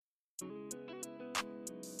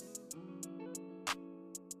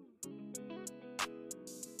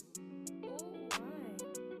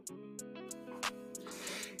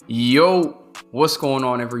Yo, what's going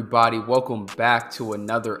on, everybody? Welcome back to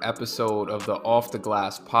another episode of the Off the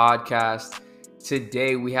Glass podcast.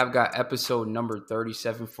 Today, we have got episode number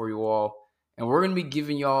 37 for you all, and we're going to be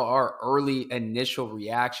giving y'all our early initial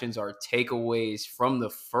reactions, our takeaways from the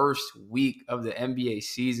first week of the NBA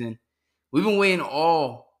season. We've been waiting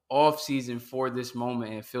all off season for this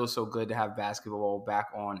moment, and it feels so good to have basketball back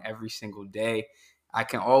on every single day. I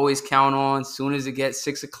can always count on, as soon as it gets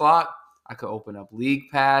 6 o'clock, I could open up League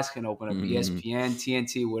Pass, can open up ESPN,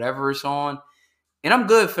 TNT, whatever it's on. And I'm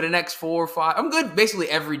good for the next 4 or 5. I'm good basically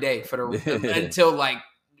every day for the until like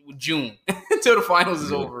June, until the finals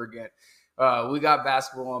is over again. We got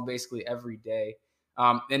basketball on basically every day.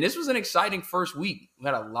 And this was an exciting first week. We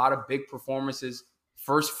had a lot of big performances.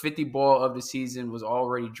 First 50 ball of the season was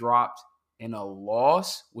already dropped in a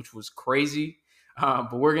loss, which was crazy.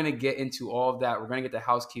 But we're going to get into all of that. We're going to get the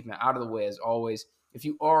housekeeping out of the way as always. If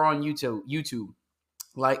you are on YouTube,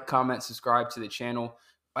 like, comment, subscribe to the channel.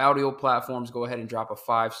 Audio platforms, go ahead and drop a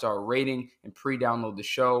 5-star rating and pre-download the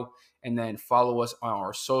show. And then follow us on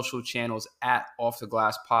our social channels at Off the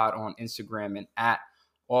Glass Pod on Instagram and at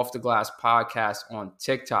Off the Glass Podcast on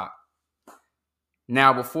TikTok.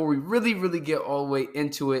 Now, before we really get all the way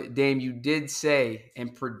into it, Dame, you did say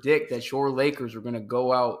and predict that your Lakers were going to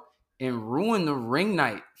go out and ruin the ring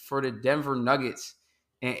night for the Denver Nuggets.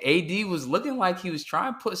 And AD was looking like he was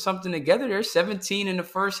trying to put something together there, 17 in the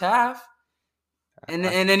first half. And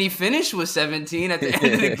then he finished with 17 at the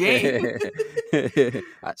end of the game.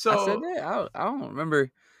 I said that. I don't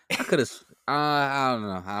remember. I could have. I don't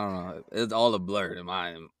know. It's all a blur in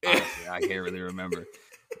mine. Honestly, I can't really remember.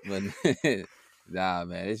 But nah,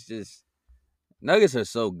 man, it's just Nuggets are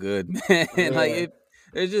so good, man. Yeah. Like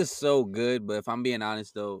it's just so good. But if I'm being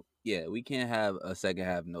honest, though, yeah, we can't have a second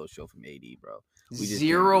half no show from AD, bro.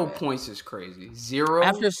 0 points is crazy. 0.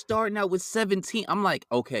 After starting out with 17, I'm like,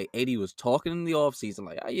 okay, AD was talking in the offseason.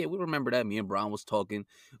 Like, oh, yeah, we remember that. Me and Brown was talking.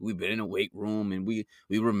 We've been in the weight room, and we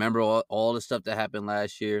remember all the stuff that happened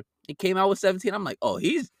last year. He came out with 17. I'm like, oh,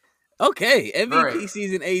 he's okay. MVP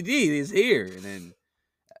season AD is here. And then,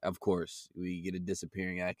 of course, we get a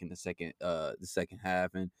disappearing act in the second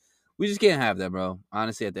half. And we just can't have that, bro.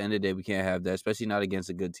 Honestly, at the end of the day, we can't have that, especially not against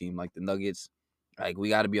a good team like the Nuggets. Like, we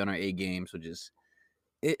got to be on our A game, so just...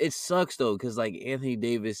 It sucks, though, because, like, Anthony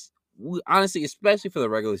Davis, honestly, especially for the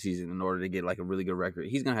regular season, in order to get, like, a really good record,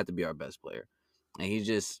 he's going to have to be our best player. And he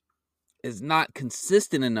just is not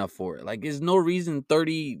consistent enough for it. Like, there's no reason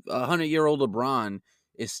 100-year-old LeBron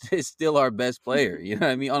is still our best player. You know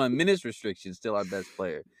what I mean? On a minutes restriction, still our best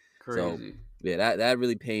player. Crazy. So, yeah, that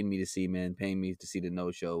really pained me to see, man. Pained me to see the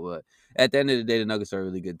no-show. But at the end of the day, the Nuggets are a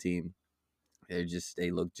really good team.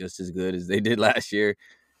 They look just as good as they did last year.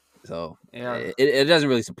 So yeah, it doesn't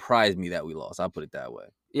really surprise me that we lost. I'll put it that way.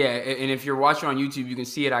 Yeah, and if you're watching on YouTube, you can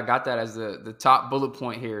see it. I got that as the top bullet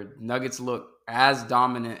point here. Nuggets look as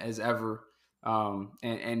dominant as ever.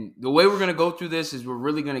 And the way we're going to go through this is we're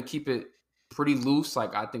really going to keep it pretty loose.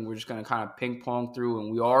 Like, I think we're just going to kind of ping pong through,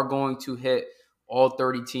 and we are going to hit all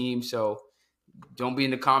 30 teams. So don't be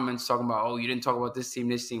in the comments talking about, oh, you didn't talk about this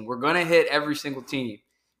team. We're going to hit every single team.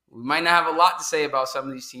 We might not have a lot to say about some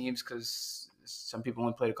of these teams because some people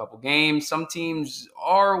only played a couple games. Some teams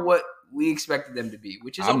are what we expected them to be,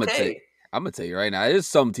 which is okay. I'm gonna tell you right now. There's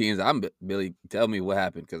some teams. Billy. Tell me what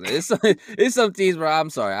happened, because it's some teams where I'm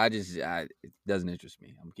sorry. It doesn't interest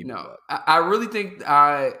me. I'm keeping it up. I really think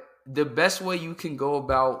the best way you can go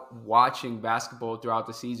about watching basketball throughout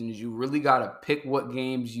the season is you really gotta pick what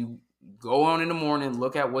games you go on in the morning.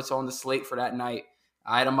 Look at what's on the slate for that night.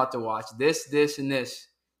 All right, I'm about to watch this, and this,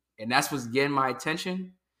 and that's what's getting my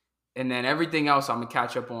attention. And then everything else I'm going to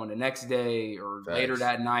catch up on the next day or later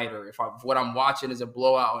that night. Or if what I'm watching is a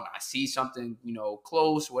blowout and I see something,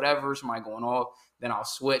 close, whatever, somebody going off, then I'll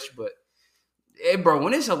switch. But, bro,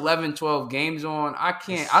 when it's 11, 12 games on,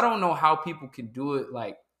 I don't know how people can do it.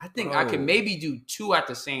 Like, I think I can maybe do 2 at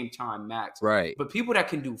the same time, max. Right. But people that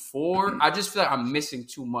can do 4, I just feel like I'm missing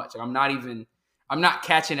too much. Like, I'm not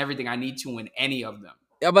catching everything I need to in any of them.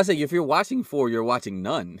 I'm about to say, if you're watching 4, you're watching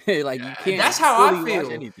none. Like, you can't. That's how I feel.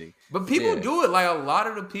 Watch anything. But people do it. Like, a lot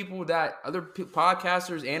of the people that other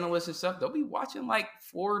podcasters, analysts and stuff, they'll be watching like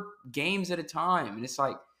 4 games at a time. And it's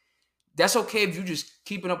like, that's okay if you're just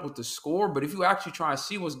keeping up with the score. But if you actually try to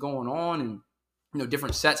see what's going on and,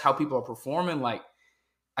 different sets, how people are performing, like,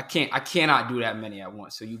 I cannot do that many at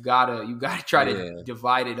once. So you gotta try to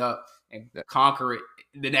divide it up and conquer it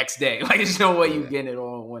the next day. Like, there's no way you get it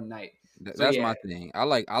all in one night. So That's yeah, my thing. I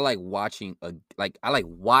like watching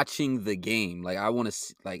the game. Like I want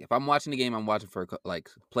to like if I'm watching the game, I'm watching for like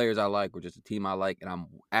players I like or just a team I like, and I'm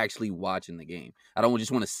actually watching the game. I don't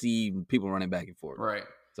just want to see people running back and forth. right.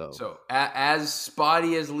 So So as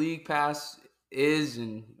spotty as League Pass is,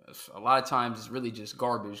 and a lot of times it's really just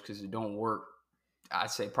garbage because it don't work.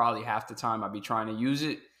 I'd say probably half the time I'd be trying to use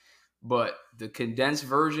it. But the condensed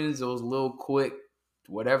versions, those little quick,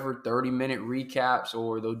 whatever, 30-minute recaps,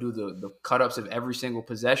 or they'll do the cut ups of every single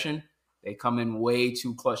possession. They come in way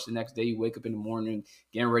too clutch the next day. You wake up in the morning,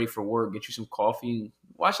 getting ready for work, get you some coffee, and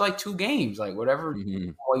watch like 2 games, like whatever,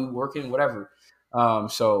 mhm. while you working, whatever.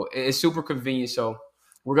 So it's super convenient. So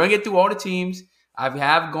we're gonna get through all the teams. I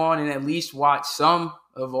have gone and at least watched some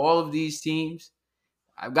of all of these teams.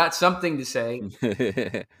 I've got something to say.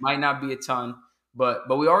 Might not be a ton, but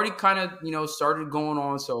we already kind of started going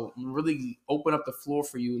on. So I'm really open up the floor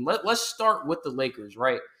for you. Let's start with the Lakers,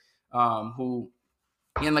 right? Who,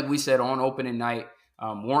 again, like we said on opening night,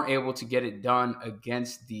 weren't able to get it done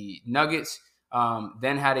against the Nuggets.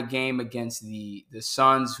 Then had a game against the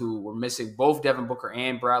Suns, who were missing both Devin Booker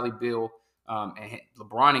and Bradley Beal. And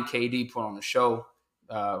LeBron and KD put on the show.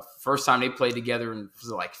 First time they played together in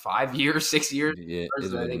was it like 5 years, 6 years. Yeah, First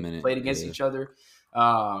it's that been a they minute. played against Yeah. each other.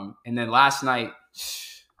 And then last night,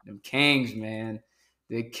 them Kings, man,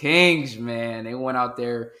 the Kings, man, they went out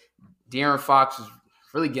there. De'Aaron Fox was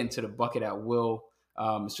really getting to the bucket at will.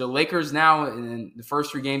 So Lakers now in the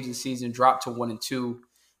first 3 games of the season dropped to 1-2.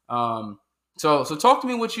 So talk to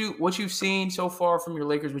me what you've seen so far from your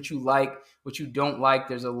Lakers, what you like, what you don't like.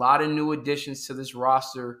 There's a lot of new additions to this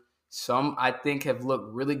roster. Some I think have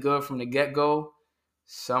looked really good from the get-go.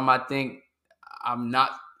 Some I think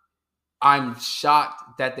I'm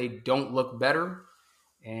shocked that they don't look better.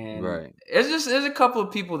 And Right. there's a couple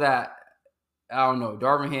of people that I don't know.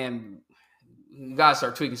 Darvin Ham, you gotta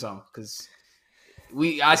start tweaking something because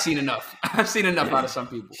I've seen enough. I've seen enough out of some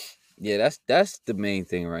people. Yeah, that's the main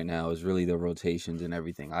thing right now is really the rotations and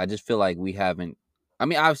everything. I just feel like we haven't. I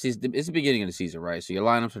mean, obviously it's the beginning of the season, right? So your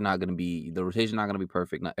lineups are not going to be the rotation not going to be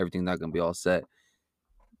perfect. Not everything's not going to be all set.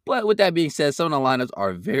 But with that being said, some of the lineups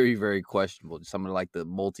are very, very questionable. Some of like the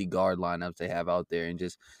multi-guard lineups they have out there, and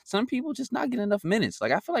just some people just not getting enough minutes.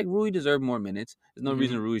 Like I feel like Rui deserved more minutes. There's no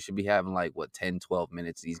reason Mm-hmm. Rui should be having like 10, 12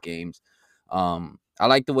 minutes these games. I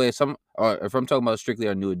like the way if I'm talking about strictly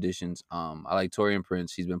our new additions, I like Taurean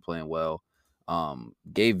Prince. He's been playing well.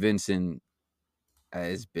 Gabe Vincent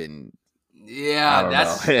has been, I Yeah,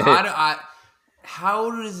 don't know. how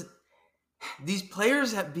does these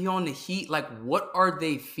players that be on the Heat, like what are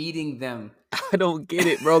they feeding them? I don't get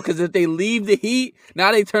it, bro. Because if they leave the Heat,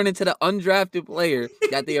 now they turn into the undrafted player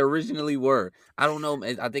that they originally were. I don't know.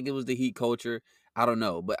 I think it was the Heat culture. I don't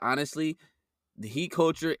know. But honestly, the Heat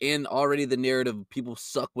culture and already the narrative of people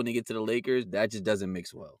suck when they get to the Lakers, that just doesn't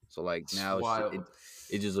mix well. So like It's now wild.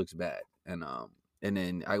 it just looks bad. And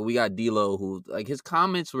then we got D'Lo, who like his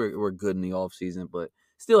comments were good in the offseason, but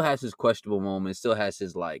still has his questionable moments, still has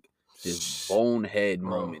his like just bonehead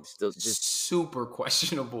Bro, moments. Still just super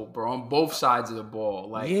questionable, bro, on both sides of the ball.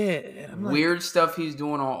 Like yeah. I'm like, weird stuff he's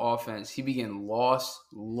doing on offense. He be getting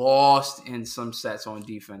lost in some sets on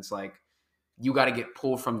defense. Like you got to get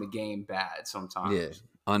pulled from the game bad sometimes. yeah,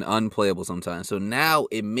 unplayable sometimes. So now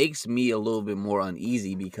it makes me a little bit more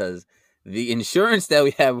uneasy because the insurance that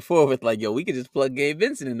we had before with like, yo, we could just plug Gabe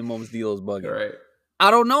Vincent in the moments D'Lo's bugging. Right.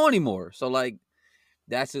 I don't know anymore. So like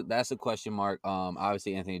that's a question mark.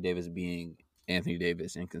 Obviously Anthony Davis being Anthony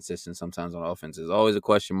Davis, inconsistent sometimes on offense is always a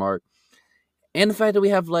question mark. And the fact that we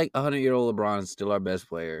have like 100-year-old LeBron still our best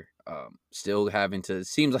player, still having to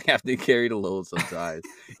seems like have to carry the load sometimes,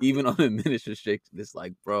 even on the minutes restriction. It's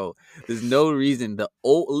like, bro, there's no reason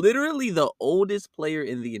literally the oldest player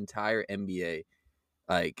in the entire NBA,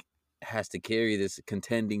 like, has to carry this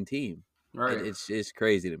contending team. Right. It's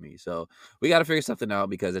crazy to me. So we got to figure something out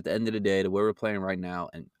because at the end of the day, the way we're playing right now,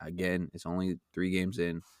 and again, it's only 3 games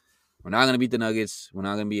in. We're not gonna beat the Nuggets. We're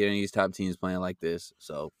not gonna beat any of these top teams playing like this.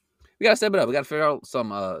 So we gotta step it up. We gotta figure out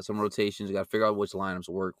some rotations. We gotta figure out which lineups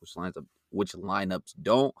work, which lineups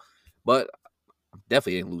don't. But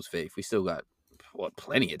definitely didn't lose faith. We still got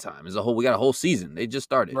plenty of time. We got a whole season. They just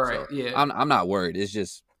started. Right. So Yeah. I'm not worried. It's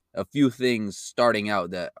just a few things starting out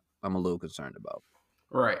that I'm a little concerned about.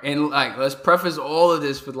 Right. And like, let's preface all of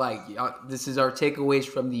this with like, this is our takeaways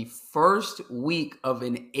from the first week of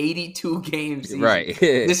an 82 game season. Right.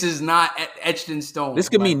 This is not etched in stone. This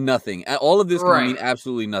could mean nothing. All of this could mean Right.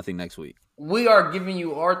 absolutely nothing next week. We are giving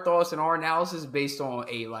you our thoughts and our analysis based on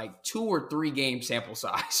a like 2 or 3 game sample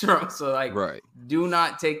size. Right? So like, Right. do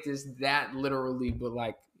not take this that literally, but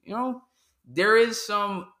like, there is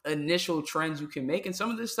some initial trends you can make, and some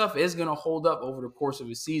of this stuff is going to hold up over the course of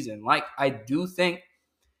a season. Like, I do think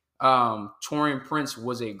Taurean Prince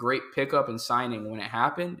was a great pickup and signing when it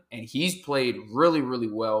happened, and he's played really,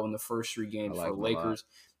 really well in the first 3 games for the Lakers.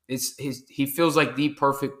 He feels like the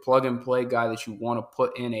perfect plug and play guy that you want to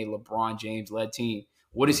put in a LeBron James led team.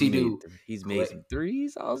 What does he do? He's made some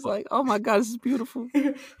threes. I was like, oh my God, this is beautiful.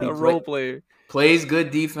 Role player. Plays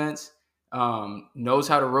good defense, knows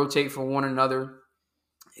how to rotate for one another,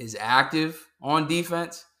 is active on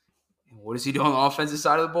defense. And what does he do on the offensive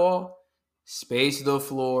side of the ball? Space the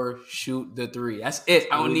floor, shoot the 3. That's it.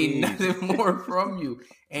 I don't need nothing more from you.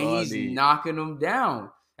 And he's knocking them down.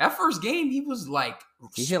 That first game, he was like,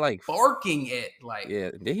 he hit like sparking it. Like, yeah,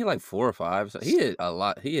 they hit like 4 or 5. So he hit a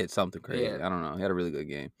lot. He hit something crazy. Yeah. I don't know. He had a really good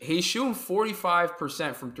game. He's shooting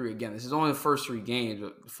 45% from 3. Again, this is only the first 3 games,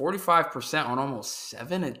 but 45% on almost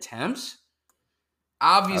 7 attempts.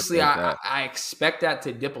 Obviously, I expect that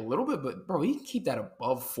to dip a little bit, but bro, he can keep that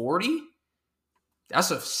above 40. That's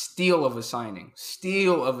a steal of a signing.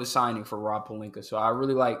 Steal of a signing for Rob Pelinka. So I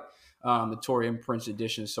really like the Taurean Prince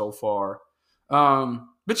edition so far.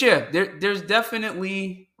 But yeah, there's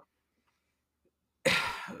definitely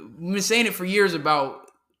I've been saying it for years about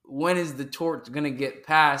when is the torch gonna get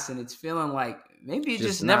passed, and it's feeling like maybe it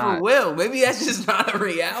just never will. Maybe that's just not a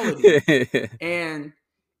reality. And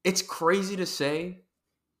it's crazy to say,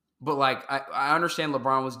 but like I understand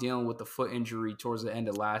LeBron was dealing with the foot injury towards the end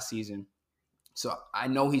of last season. So I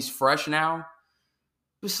know he's fresh now.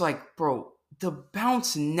 It's like, bro, the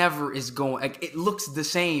bounce never is going. Like, it looks the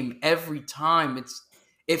same every time.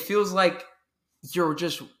 It feels like you're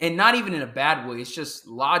just, and not even in a bad way. It's just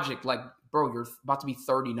logic. Like, bro, you're about to be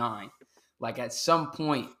 39. Like, at some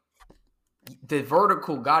point, the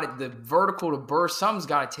vertical to burst. Something's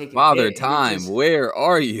got to take it. Father Time, where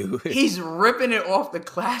are you? He's ripping it off the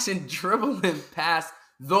glass and dribbling past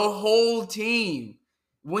the whole team.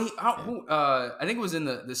 When I think it was in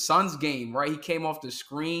the Suns game, right? He came off the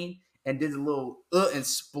screen and did a little and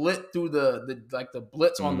split through the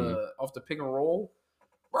blitz on off the pick and roll,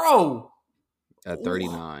 bro. At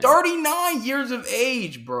 39 years of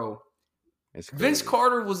age, bro. Vince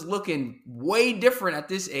Carter was looking way different at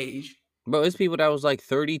this age. Bro, it's people that was like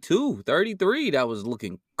 32, 33 that was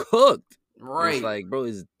looking cooked. Right. It's like, bro,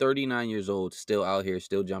 he's 39 years old, still out here,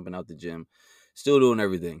 still jumping out the gym. Still doing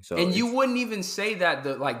everything. So, and you wouldn't even say that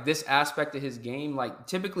this aspect of his game, like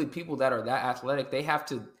typically people that are that athletic, they have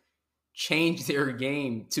to change their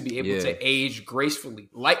game to be able to age gracefully,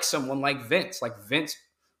 like someone like Vince. Like Vince,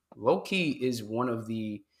 low key is one of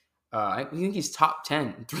the, I think he's top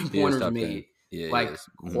 10 3-pointers made. Yeah,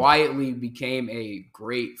 quietly became a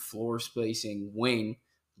great floor spacing wing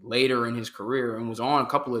later in his career and was on a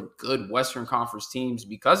couple of good Western Conference teams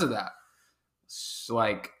because of that. So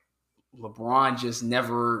like, LeBron just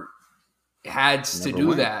never had to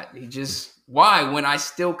do that. He just, why? When I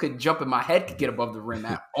still could jump in my head, could get above the rim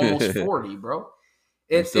at almost 40, bro.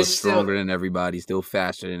 It's still stronger than everybody, still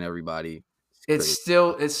faster than everybody. It's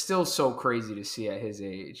still so crazy to see at his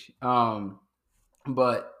age.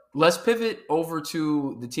 But let's pivot over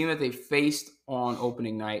to the team that they faced on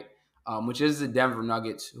opening night, which is the Denver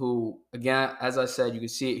Nuggets, who, again, as I said, you can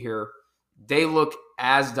see it here. They look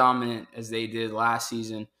as dominant as they did last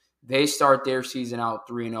season. They start their season out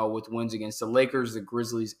 3-0 with wins against the Lakers, the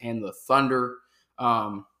Grizzlies, and the Thunder.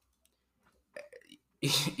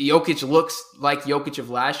 Jokic looks like Jokic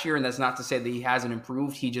of last year, and that's not to say that he hasn't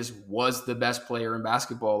improved. He just was the best player in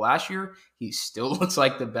basketball last year. He still looks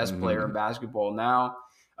like the best player in basketball now.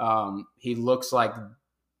 He looks like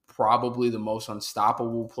probably the most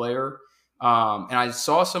unstoppable player. And I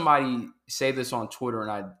saw somebody say this on Twitter,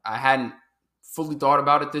 and I hadn't fully thought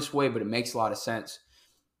about it this way, but it makes a lot of sense.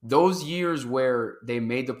 Those years where they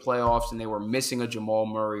made the playoffs and they were missing a Jamal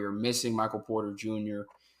Murray or missing Michael Porter Jr.,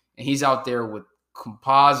 and he's out there with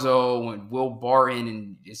Campazzo and Will Barton,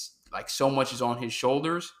 and it's like so much is on his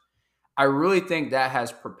shoulders. I really think that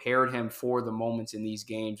has prepared him for the moments in these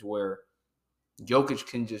games where Jokic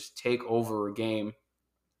can just take over a game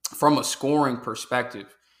from a scoring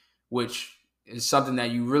perspective, which is something that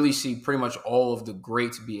you really see pretty much all of the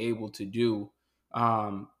greats be able to do.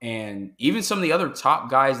 And even some of the other top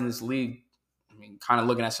guys in this league, I mean, kind of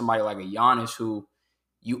looking at somebody like a Giannis, who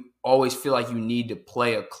you always feel like you need to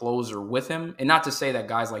play a closer with him. And not to say that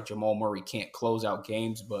guys like Jamal Murray can't close out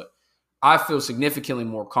games, but I feel significantly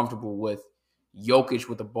more comfortable with Jokic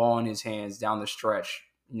with the ball in his hands down the stretch,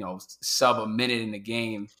 sub a minute in the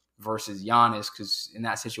game versus Giannis, because in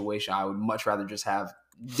that situation, I would much rather just have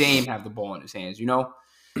Dame have the ball in his hands,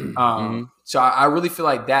 So I really feel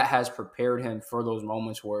like that has prepared him for those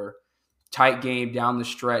moments where tight game down the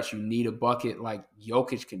stretch, you need a bucket, like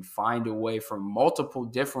Jokic can find a way from multiple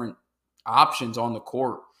different options on the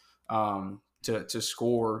court to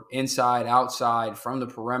score inside, outside, from the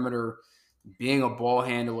perimeter, being a ball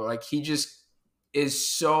handler. Like he just is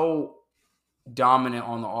so dominant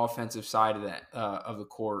on the offensive side of that of the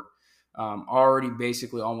court. Already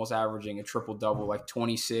basically almost averaging a triple double, like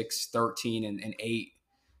 26, 13, and 8.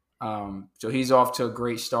 So he's off to a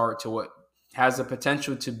great start to what has the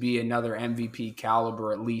potential to be another MVP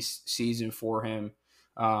caliber, at least, season for him,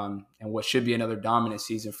 and what should be another dominant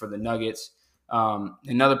season for the Nuggets.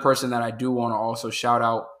 Another person that I do want to also shout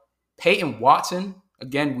out, Peyton Watson.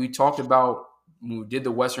 Again, we talked about when we did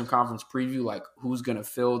the Western Conference preview, like who's going to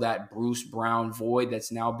fill that Bruce Brown void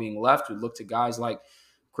that's now being left. We look to guys like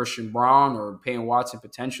Christian Braun or Peyton Watson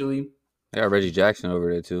potentially. They got Reggie Jackson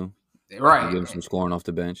over there too. Right. Give him some scoring off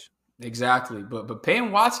the bench. Exactly. But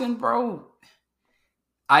Peyton Watson, bro,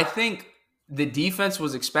 I think the defense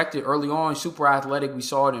was expected early on. Super athletic. We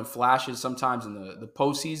saw it in flashes sometimes in the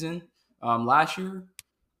postseason last year.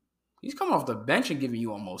 He's coming off the bench and giving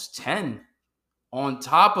you almost 10 on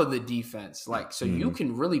top of the defense. Like, so you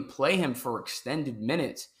can really play him for extended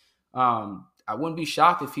minutes. I wouldn't be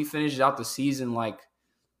shocked if he finishes out the season like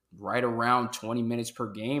right around 20 minutes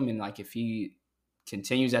per game. And like if he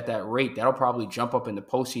continues at that rate, that'll probably jump up in the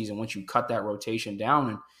postseason once you cut that rotation down.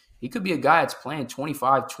 And he could be a guy that's playing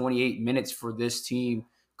 25, 28 minutes for this team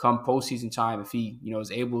come postseason time if he,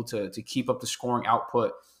 is able to keep up the scoring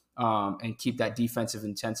output and keep that defensive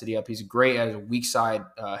intensity up. He's great as a weak side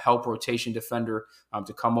help rotation defender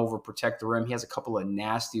to come over, protect the rim. He has a couple of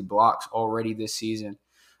nasty blocks already this season.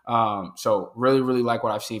 So really, really like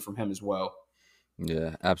what I've seen from him as well.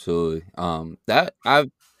 Yeah, absolutely. That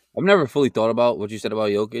I've never fully thought about what you said about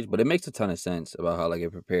Jokic, but it makes a ton of sense about how like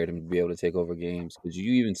it prepared him to be able to take over games, because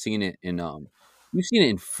you even seen it in you've seen it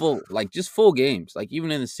in full games, like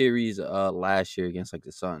even in the series last year against like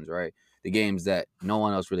the Suns, right? The games that no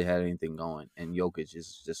one else really had anything going, and Jokic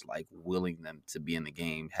is just like willing them to be in the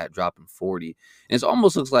game, dropping 40, and it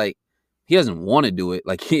almost looks like he doesn't want to do it.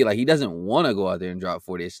 Like he doesn't want to go out there and drop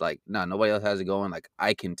 40. It's like, nah, nobody else has it going. Like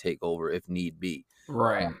I can take over if need be.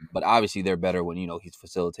 Right. But obviously they're better when, he's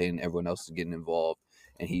facilitating, everyone else is getting involved.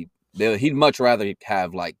 And he'd much rather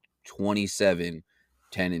have like 27,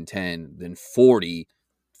 10 and 10 than 40,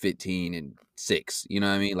 15 and 6. You know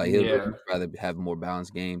what I mean? Like he'd rather have a more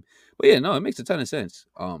balanced game. But yeah, no, it makes a ton of sense.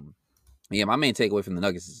 Yeah, my main takeaway from the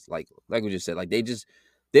Nuggets is like we just said, like they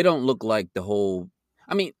don't look like the whole.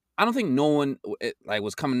 I mean, I don't think no one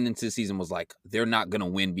was coming into the season was like they're not gonna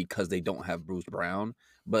win because they don't have Bruce Brown,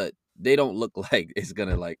 but they don't look like it's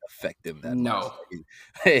gonna like affect them that much.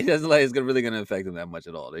 It doesn't like it's really gonna affect them that much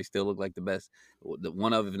at all. They still look like the best,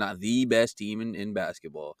 one of, if not the best team in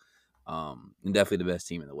basketball, and definitely the best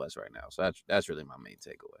team in the West right now. So that's really my main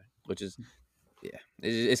takeaway. Which is, yeah,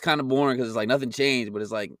 it's kind of boring because it's like nothing changed, but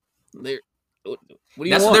it's like what do you want?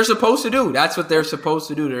 That's what they're supposed to do. That's what they're supposed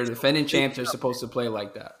to do. They're defending champs. They're supposed to play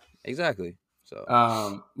like that. Exactly. So,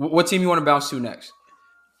 what team you want to bounce to next?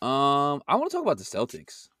 I want to talk about the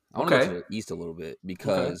Celtics. I want to go to the East a little bit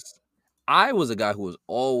because I was a guy who was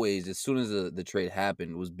always, as soon as the trade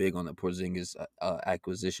happened, was big on the Porzingis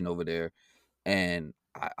acquisition over there, and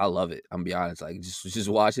I love it. I'm gonna be honest, like just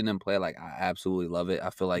watching them play, like I absolutely love it. I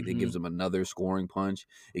feel like it gives them another scoring punch.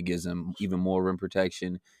 It gives them even more rim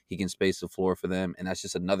protection. He can space the floor for them, and that's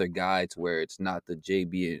just another guy to where it's not the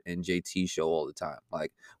JB and JT show all the time.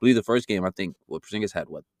 Like, I believe the first game, I think Porzingis had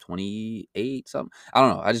 28 something. I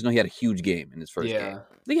don't know. I just know he had a huge game in his first game. I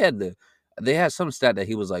think they had some stat that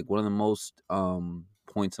he was like one of the most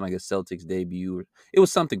points in like a Celtics debut. It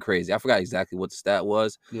was something crazy. I forgot exactly what the stat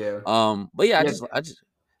was. Yeah. But yeah, I just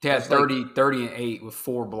he had 30 and 8 with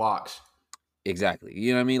 4 blocks. Exactly.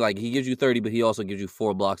 You know what I mean? Like he gives you 30, but he also gives you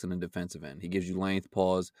 4 blocks in the defensive end. He gives you length,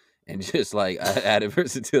 pause, and just like added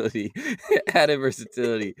versatility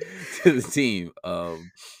to the team.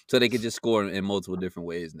 So they could just score in multiple different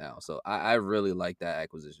ways now. So I really like that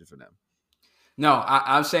acquisition for them. No,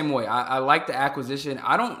 I'm the same way. I like the acquisition.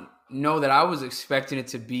 I don't know that I was expecting it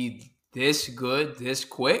to be this good, this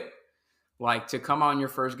quick. Like to come on your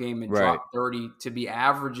first game and drop 30, to be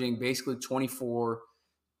averaging basically 24,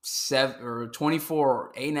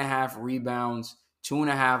 8.5 rebounds,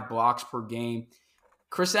 2.5 blocks per game.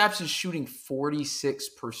 Kristaps is shooting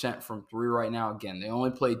 46% from 3 right now. Again, they only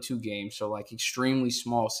played 2 games, so like extremely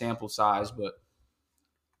small sample size, but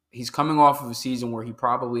he's coming off of a season where he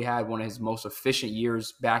probably had one of his most efficient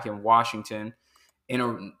years back in Washington,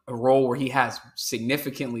 in a role where he has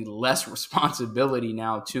significantly less responsibility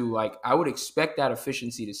now too. Like I would expect that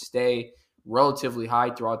efficiency to stay relatively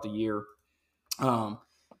high throughout the year.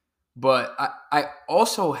 But I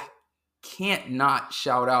also can't not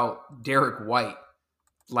shout out Derek White.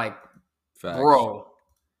 Like, Facts. bro,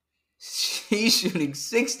 he's shooting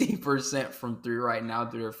 60% from three right now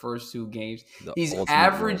through their first two games. The He's ultimate role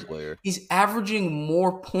average. player. He's averaging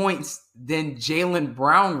more points than Jaylen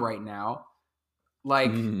Brown right now.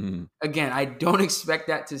 Like, again, I don't expect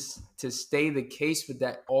that to stay the case, but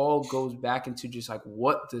that all goes back into just like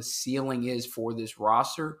what the ceiling is for this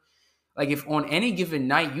roster. Like, if on any given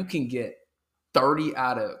night you can get 30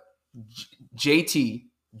 out of JT,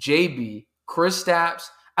 JB, Chris Stapps,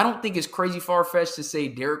 I don't think it's crazy far-fetched to say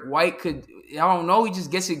Derek White could, I don't know, he just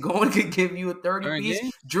gets it going, could give you a 30-piece.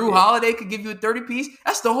 Drew Holiday could give you a 30-piece.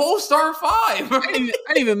 That's the whole starting five. I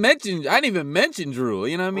didn't even mention Drew.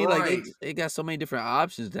 You know what I mean? Right. Like they got so many different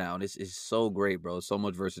options down. It's so great, bro. So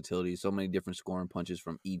much versatility, so many different scoring punches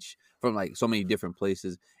from like so many different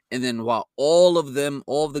places. And then while all of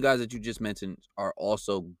the guys that you just mentioned are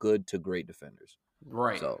also good to great defenders.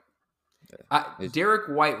 Right. So Derek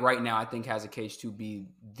White right now, I think, has a case to be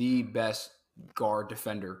the best guard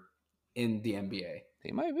defender in the NBA.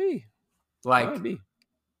 He might be.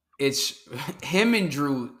 It's him and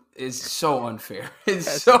Drew is so unfair.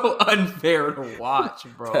 It's so unfair to watch,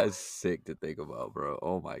 bro. That's sick to think about, bro.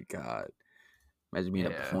 Oh my God. Imagine being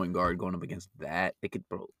a point guard going up against that.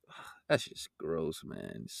 Bro, that's just gross,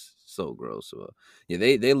 man. It's so gross. So, yeah,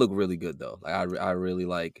 they look really good though. Like I really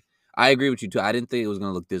like. I agree with you too. I didn't think it was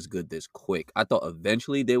gonna look this good this quick. I thought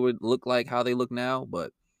eventually they would look like how they look now,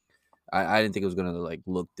 but I didn't think it was gonna like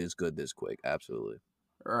look this good this quick. Absolutely.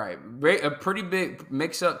 All right, a pretty big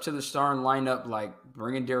mix up to the starting lineup, like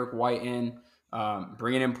bringing Derek White in,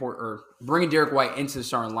 bringing Derek White into the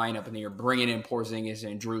starting lineup, and then you're bringing in Porzingis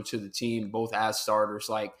and Drew to the team, both as starters.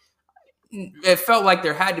 Like, it felt like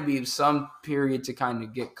there had to be some period to kind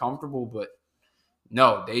of get comfortable, but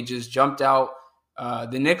no, they just jumped out.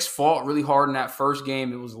 The Knicks fought really hard in that first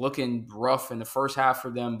game. It was looking rough in the first half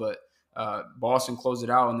for them, but Boston closed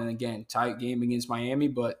it out. And then again, tight game against Miami,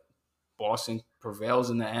 but Boston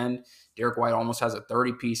prevails in the end. Derek White almost has a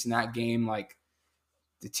 30-piece in that game. Like,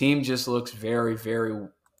 the team just looks very, very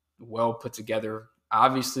well put together.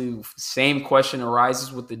 Obviously, same question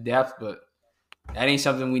arises with the depth, but that ain't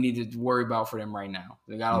something we need to worry about for them right now.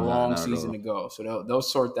 They got a long season to go, so they'll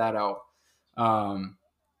sort that out.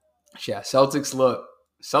 Yeah, Celtics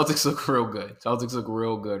look real good. Celtics look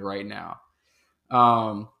real good right now.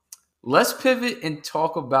 Let's pivot and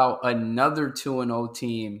talk about another 2-0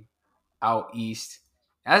 team out east.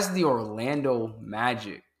 That's the Orlando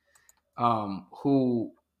Magic,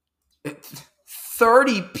 who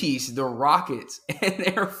 30-piece the Rockets in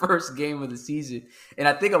their first game of the season. And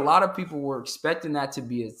I think a lot of people were expecting that to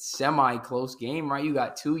be a semi-close game, right? You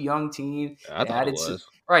got two young teams.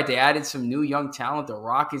 They added some new young talent. The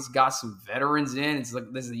Rockets got some veterans in. It's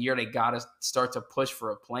like this is the year they got to start to push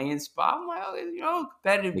for a playing spot. I'm like,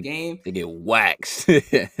 competitive game. They get waxed.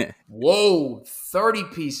 Whoa,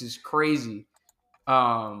 30-piece is crazy.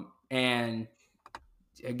 And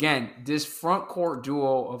again, this front court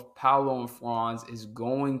duo of Paolo and Franz is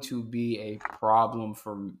going to be a problem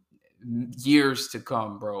for years to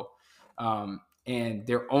come, bro. And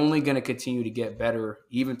they're only going to continue to get better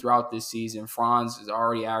even throughout this season. Franz is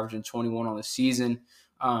already averaging 21 on the season.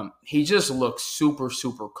 He just looks super,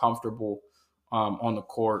 super comfortable on the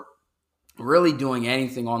court, really doing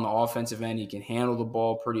anything on the offensive end. He can handle the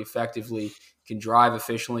ball pretty effectively, can drive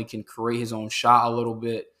efficiently, can create his own shot a little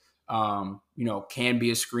bit, can be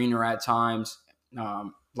a screener at times.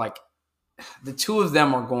 Like, the two of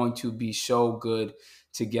them are going to be so good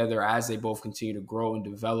together as they both continue to grow and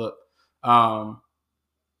develop.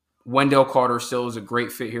 Wendell Carter still is a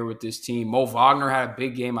great fit here with this team. Mo Wagner had a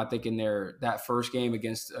big game, I think, in that first game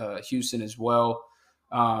against Houston as well.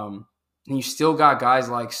 And you still got guys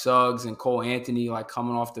like Suggs and Cole Anthony like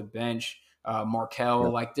coming off the bench.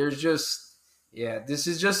 Markelle, like there's just this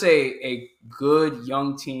is just a good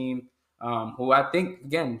young team who I think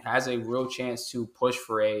again has a real chance to push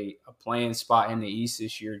for a playing spot in the East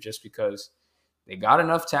this year, just because they got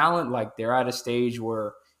enough talent. Like, they're at a stage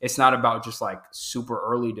where it's not about just like super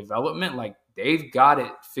early development. Like, they've got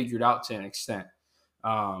it figured out to an extent.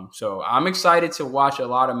 So I'm excited to watch a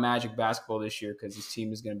lot of Magic basketball this year because this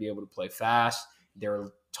team is going to be able to play fast. They're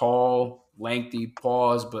tall, lengthy,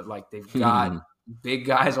 but like they've got big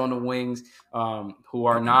guys on the wings who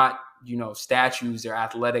are not, statues. They're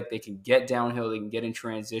athletic. They can get downhill. They can get in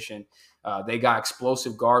transition. They got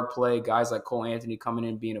explosive guard play. Guys like Cole Anthony coming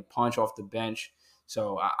in, being a punch off the bench.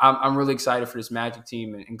 So I'm really excited for this Magic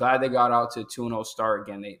team and glad they got out to a 2-0 start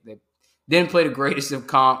again. They didn't play the greatest of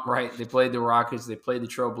comp, right? They played the Rockets. They played the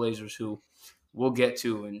Trailblazers, who we'll get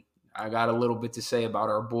to. And I got a little bit to say about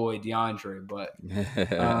our boy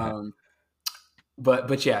DeAndre, um,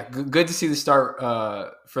 but yeah, good to see the start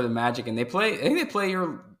for the Magic, and I think they play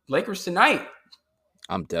your Lakers tonight.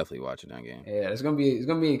 I'm definitely watching that game. Yeah, it's gonna be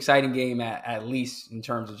an exciting game at least in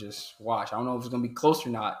terms of just watch. I don't know if it's gonna be close or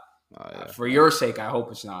not. For your sake, I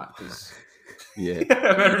hope it's not. Yeah,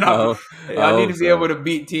 better not. I need to be able to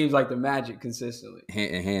beat teams like the Magic consistently,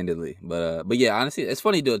 handedly. But yeah, honestly, it's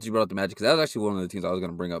funny that you brought up the Magic because that was actually one of the teams I was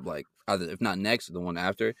gonna bring up, like either if not next, the one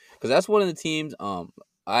after, because that's one of the teams.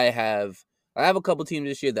 I have a couple teams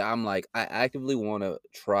this year that I'm like I actively want to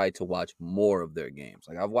try to watch more of their games.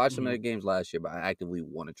 Like I've watched some of their games last year, but I actively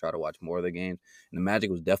want to try to watch more of their games, and the Magic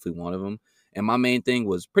was definitely one of them. And my main thing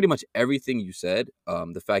was pretty much everything you said.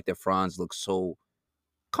 The fact that Franz looks so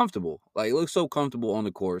comfortable. Like, it looks so comfortable on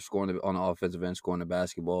the court, scoring on the offensive end, scoring the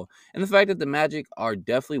basketball. And the fact that the Magic are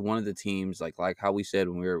definitely one of the teams, like how we said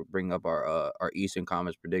when we were bringing up our Eastern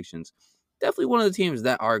Conference predictions, definitely one of the teams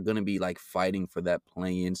that are going to be, like, fighting for that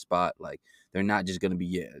play-in spot. Like, they're not just going to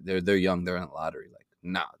be, they're young, they're in the lottery. Like,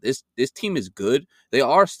 nah, this team is good. They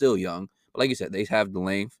are still young. But like you said, they have the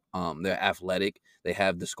length. They're athletic. They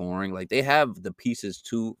have the scoring. Like, they have the pieces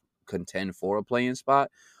to contend for a play-in spot.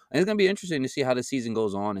 And it's gonna be interesting to see how the season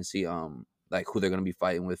goes on and see like who they're gonna be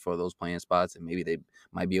fighting with for those playing spots, and maybe they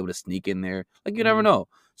might be able to sneak in there. Like you never know.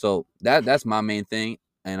 So that's my main thing.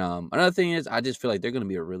 And another thing is I just feel like they're gonna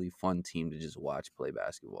be a really fun team to just watch play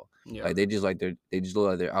basketball. Yeah. Like they just look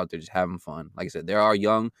like they're out there just having fun. Like I said, they are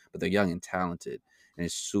young, but they're young and talented, and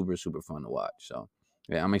it's super super fun to watch. So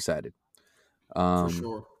yeah, I'm excited. For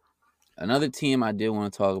sure. Another team I did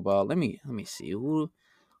want to talk about. Let me see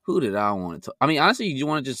who did I want to talk? I mean, honestly, you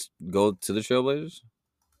want to just go to the Trailblazers?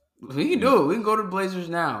 We can do it. We can go to the Blazers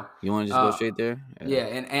now. You want to just go straight there? Yeah,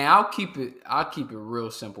 and I'll keep it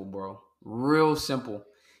real simple, bro. Real simple.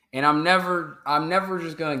 And I'm never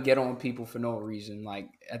just gonna get on people for no reason. Like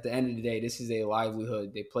at the end of the day, this is a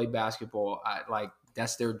livelihood. They play basketball.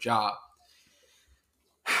 That's their job.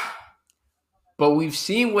 But we've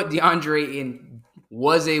seen what DeAndre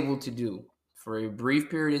was able to do for a brief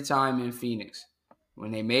period of time in Phoenix.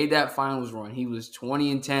 When they made that finals run, he was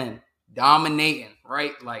 20-10, dominating,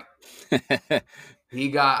 right? Like he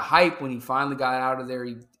got hype when he finally got out of there.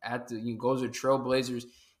 He goes to Trailblazers.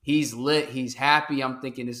 He's lit. He's happy. I'm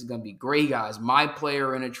thinking this is gonna be great, guys. My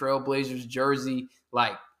player in a Trailblazers jersey,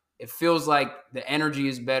 like it feels like the energy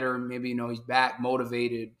is better. Maybe he's back,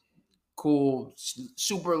 motivated, cool,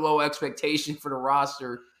 super low expectation for the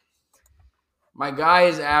roster. My guy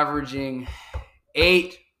is averaging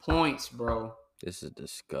 8 points, bro. This is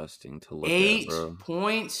disgusting to look at, bro. 8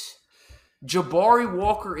 points. Jabari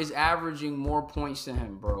Walker is averaging more points than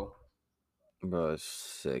him, bro. Bro, it's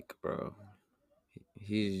sick, bro.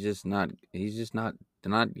 He's not good. He's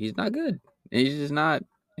not good.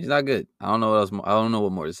 I don't know what else. I don't know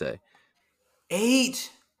what more to say.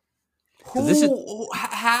 8?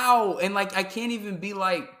 How? And like, I can't even be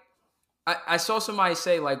like, I saw somebody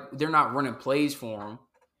say like they're not running plays for him,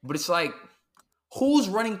 but it's like, who's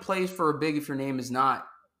running plays for a big if your name is not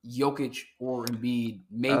Jokic or Embiid,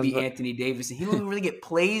 maybe Anthony Davis? And he don't really get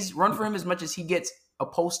plays run for him as much as he gets a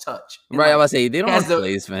post touch. And right, I was say they don't have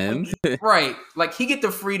plays for him. Right. Like he get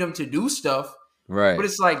the freedom to do stuff. Right. But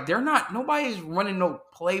it's like nobody's running no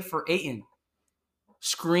play for Ayton.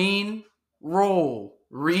 Screen, roll,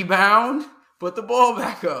 rebound, put the ball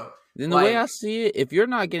back up. Then the way I see it, if you're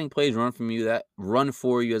not getting plays run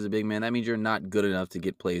for you as a big man, that means you're not good enough to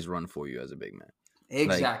get plays run for you as a big man.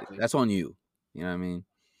 Exactly. Like, that's on you. You know what I mean?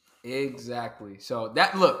 Exactly. So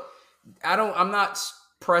I'm not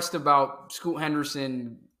pressed about Scoot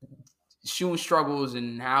Henderson shooting struggles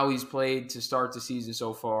and how he's played to start the season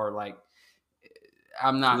so far. Like,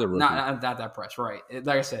 I'm not that pressed. Right.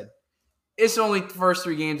 Like I said, it's only the first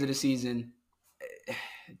 3 games of the season.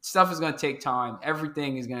 Stuff is going to take time.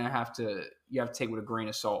 Everything is going to you have to take with a grain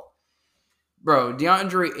of salt. Bro,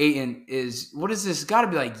 DeAndre Ayton what is this? Got to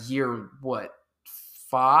be like year,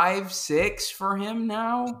 5, 6 for him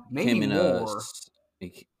now? Maybe more.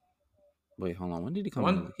 Wait, hold on. When did he come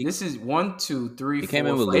in? This is 1, 2, 3, 4. Came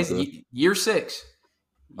in with year 6.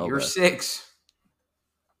 Year 6.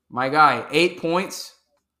 My guy, 8 points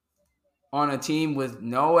on a team with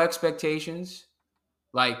no expectations.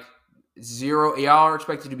 Like, 0. Y'all are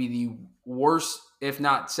expected to be the worst, if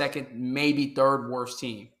not second, maybe third worst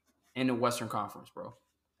team in the Western Conference, bro.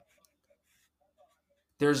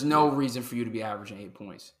 There's no reason for you to be averaging 8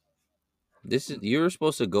 points. You're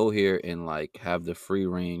supposed to go here and like have the free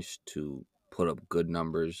range to put up good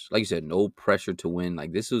numbers. Like you said, no pressure to win.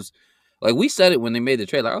 Like this was, like we said it when they made the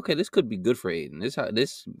trade. Like, okay, this could be good for Ayton.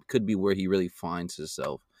 This could be where he really finds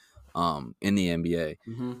himself. in the NBA.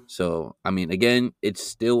 Mm-hmm. So I mean, again, it's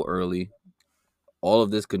still early. All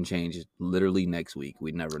of this can change literally next week.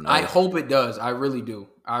 We never I know. hope it does. I really do.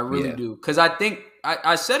 I really Yeah. do. Because I think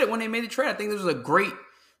I said it when they made the trade. I think this was a great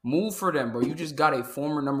move for them, bro. You just got a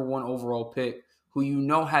former number 1 overall pick who you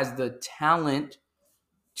know has the talent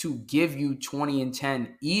to give you 20 and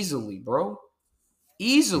 10 easily, bro. Hmm.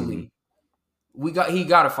 Easily. He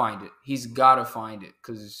gotta find it. He's gotta find it.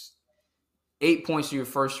 Because 8 points to your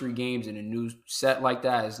first 3 games in a new set like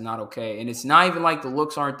that is not okay. And it's not even like the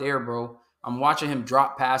looks aren't there, bro. I'm watching him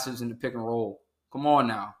drop passes in the pick and roll. Come on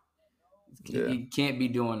now. Yeah. He can't be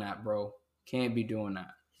doing that, bro. Can't be doing that.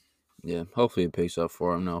 Yeah. Hopefully it pays off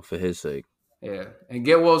for him. No, for his sake. Yeah, and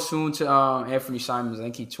get well soon to Anthony Simons. I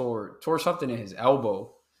think he tore something in his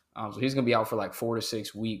elbow, so he's gonna be out for like 4 to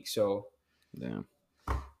 6 weeks. So Damn.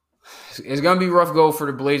 it's gonna be rough go for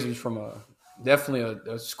the Blazers from definitely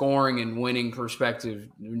a scoring and winning perspective.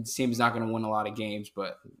 The team's not gonna win a lot of games,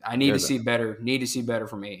 but I need They're to gonna. see better. Need to see better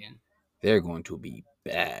from Ayton. They're going to be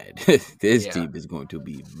bad. This Yeah, team is going to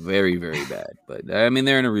be very, very bad. But I mean,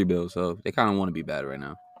 they're in a rebuild, so they kind of want to be bad right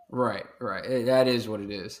now. right. That is what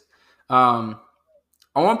it is. Um,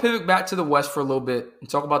 I want to pivot back to the West for a little bit and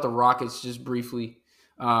talk about the Rockets just briefly.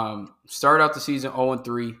 Started out the season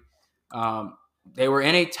 0-3. They were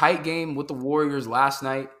in a tight game with the Warriors last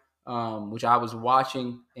night, which I was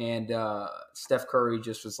watching, and Steph Curry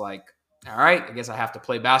just was like, "All right, I guess I have to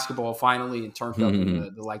play basketball finally," and turned up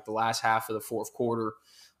in the last half of the fourth quarter.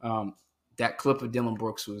 That clip of Dylan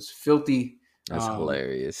Brooks was filthy. That's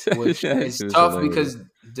hilarious. Which That is shit was tough hilarious. because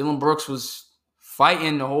Dylan Brooks was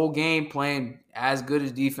fighting the whole game, playing as good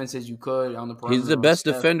as defense as you could on the perimeter. He's the best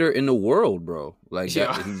defender in the world, bro. Like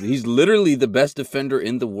that, Yeah. he's literally the best defender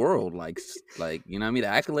in the world. Like you know what I mean? The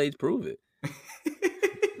accolades prove it.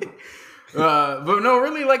 But no,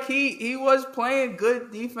 really, like he was playing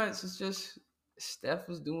good defense. It's just Steph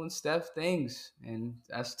was doing Steph things, and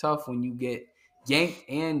that's tough when you get yanked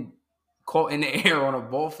and caught in the air on a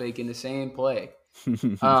ball fake in the same play.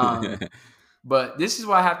 But this is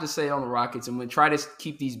what I have to say on the Rockets. I'm going to try to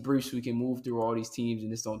keep these brief so we can move through all these teams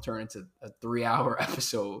and this don't turn into a 3-hour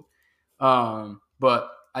episode.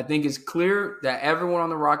 But I think it's clear that everyone on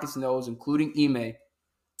the Rockets knows, including Ime,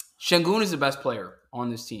 Şengün is the best player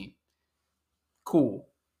on this team. Cool.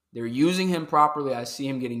 They're using him properly. I see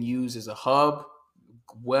him getting used as a hub.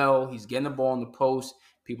 Well, he's getting the ball in the post.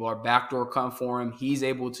 People are backdoor cutting for him. He's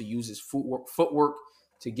able to use his footwork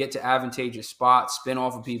to get to advantageous spots, spin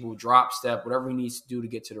off of people, drop step, whatever he needs to do to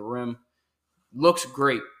get to the rim. Looks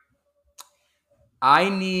great. I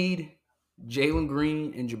need Jalen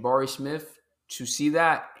Green and Jabari Smith to see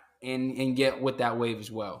that and get with that wave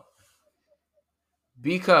as well.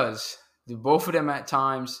 Because both of them at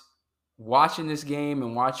times, watching this game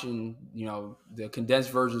and watching, the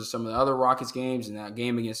condensed versions of some of the other Rockets games and that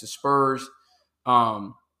game against the Spurs,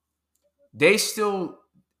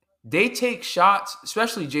 they take shots,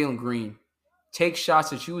 especially Jalen Green, take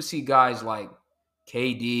shots that you would see guys like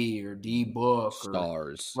KD or D Book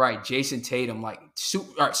Stars. or Jason Tatum, like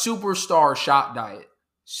superstar shot diet,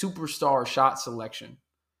 superstar shot selection,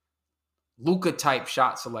 Luka type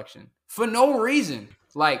shot selection for no reason.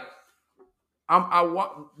 Like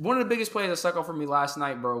one of the biggest plays that stuck out for me last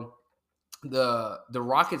night, bro. The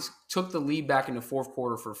Rockets took the lead back in the fourth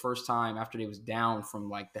quarter for the first time after they was down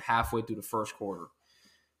from like the halfway through the first quarter.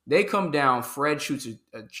 They come down. Fred shoots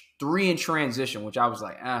a 3 in transition, which I was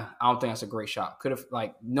like, I don't think that's a great shot. Could have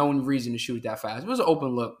no reason to shoot that fast. It was an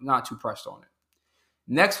open look, not too pressed on it.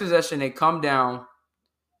 Next possession, they come down.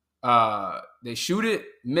 They shoot it,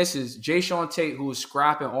 misses. Jae'Sean Tate, who was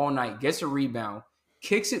scrapping all night, gets a rebound,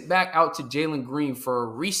 kicks it back out to Jalen Green for a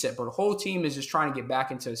reset. But the whole team is just trying to get back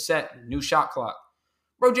into a set, new shot clock.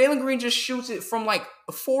 Bro, Jalen Green just shoots it from like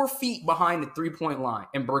 4 feet behind the 3-point line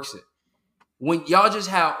and bricks it. When y'all just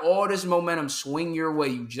have all this momentum swing your way,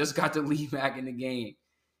 you just got the lead back in the game,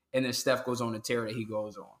 and then Steph goes on the tear that he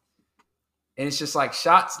goes on. And it's just like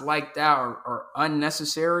shots like that are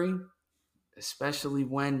unnecessary, especially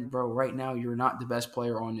when, bro, right now you're not the best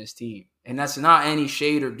player on this team. And that's not any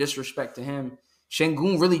shade or disrespect to him.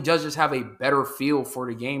 Şengün really does just have a better feel for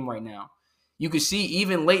the game right now. You could see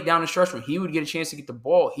even late down the stretch when he would get a chance to get the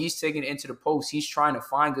ball, he's taking it into the post. He's trying to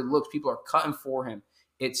find good looks. People are cutting for him.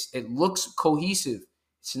 It looks cohesive.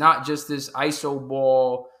 It's not just this ISO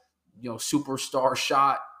ball, superstar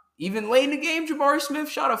shot. Even late in the game, Jabari Smith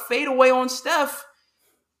shot a fadeaway on Steph.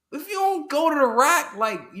 If you don't go to the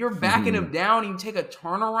rack, you're backing him down and you take a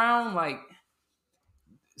turnaround,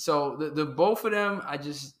 so the both of them, I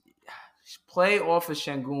just play off of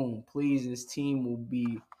Şengün, please. This team will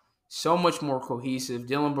be so much more cohesive.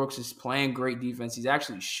 Dylan Brooks is playing great defense. He's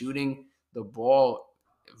actually shooting the ball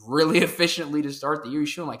really efficiently to start the year. He's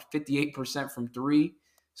shooting like 58% from three.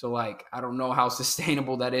 So, like, I don't know how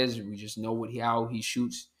sustainable that is. We just know how he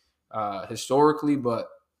shoots historically. But,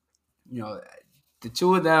 you know, the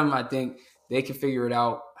two of them, I think they can figure it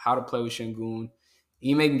out how to play with Şengün.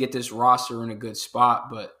 Ime can get this roster in a good spot,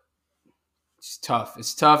 but it's tough.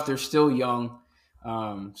 It's tough. They're still young.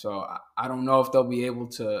 So I don't know if they'll be able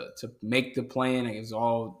to make the plan. It's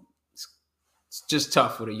just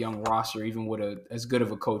tough with a young roster, even with as good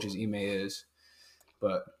of a coach as Ime is.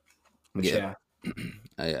 But yeah.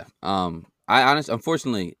 Yeah. I honestly,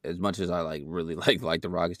 unfortunately, as much as I really like the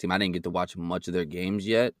Rockets team, I didn't get to watch much of their games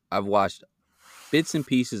yet. I've watched bits and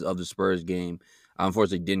pieces of the Spurs game. I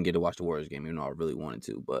unfortunately didn't get to watch the Warriors game, even though I really wanted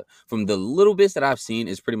to. But from the little bits that I've seen,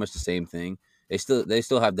 it's pretty much the same thing. They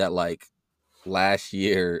still have that last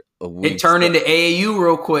year it turned into AAU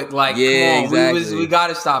real quick. Like, yeah, come on, exactly. we got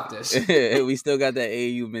to stop this. We still got that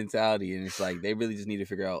AAU mentality, and it's like they really just need to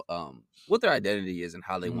figure out what their identity is and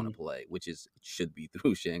how they want to play, which should be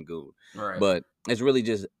through Şengün. Right. But it's really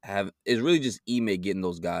just Ime getting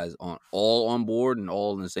those guys all on board and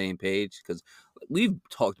all on the same page, because we've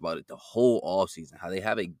talked about it the whole offseason, how they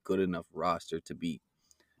have a good enough roster to be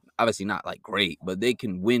obviously not like great, but they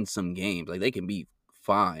can win some games. Like, they can be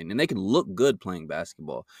fine and they can look good playing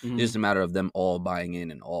basketball. It's just a matter of them all buying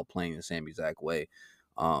in and all playing the same exact way.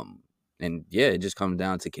 And yeah, it just comes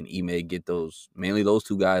down to, can Ime get mainly those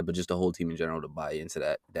two guys, but just the whole team in general, to buy into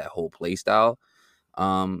that whole play style.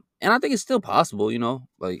 And I think it's still possible,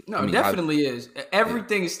 Definitely is.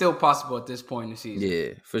 Everything is still possible at this point in the season. Yeah,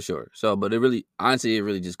 for sure. So, but it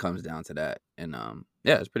really just comes down to that. And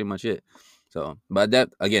yeah, that's pretty much it. So, but that,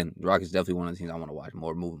 again, the Rockets definitely one of the teams I want to watch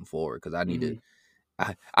more moving forward, because I need to.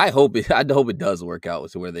 I hope it does work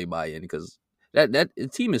out to where they buy in, because that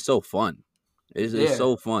team is so fun. It's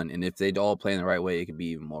so fun, and if they all play in the right way, it could be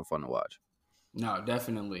even more fun to watch. No,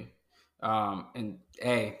 definitely. And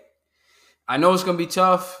hey, I know it's gonna be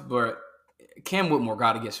tough, but Cam Whitmore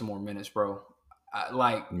got to get some more minutes, bro.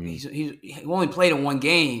 He only played in one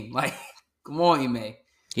game. Like, come on, Ime.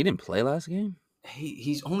 He didn't play last game.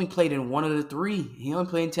 He's only played in one of the three. He only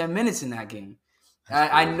played 10 minutes in that game.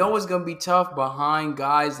 I know it's gonna be tough behind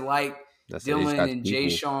guys like Dylan and Jay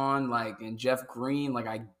Sean, and Jeff Green. Like,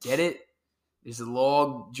 I get it. There's a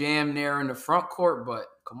log jam there in the front court, but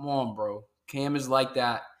come on, bro. Cam is like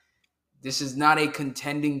that. This is not a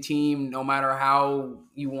contending team, no matter how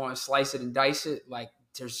you want to slice it and dice it. Like,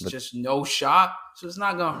 there's just no shot. So it's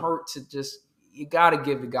not going to hurt to you got to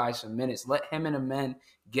give the guy some minutes. Let him and the men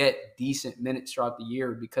get decent minutes throughout the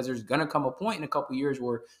year, because there's going to come a point in a couple of years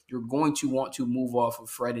where you're going to want to move off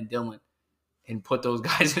of Fred and Dylan and put those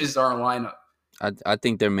guys in the starting lineup. I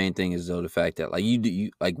think their main thing is, though, the fact that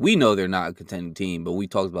we know they're not a contending team, but we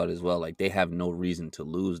talked about it as well. Like, they have no reason to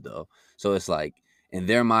lose, though. So it's like, in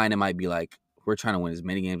their mind, it might be like, we're trying to win as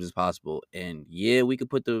many games as possible. And yeah, we could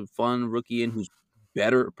put the fun rookie in who's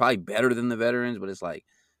probably better than the veterans, but it's like,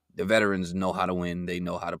 the veterans know how to win. They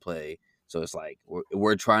know how to play. So it's like,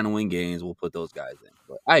 we're trying to win games. We'll put those guys in.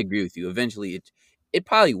 But I agree with you. Eventually, it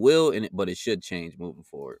probably will, but it should change moving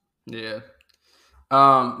forward. Yeah.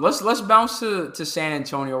 Let's bounce to San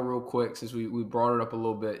Antonio real quick, since we brought it up a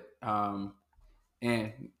little bit.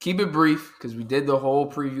 And keep it brief, because we did the whole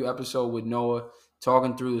preview episode with Noah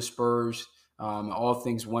talking through the Spurs, all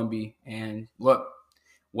things Wemby. And look,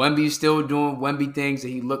 Wemby's still doing Wemby things that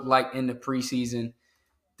he looked like in the preseason.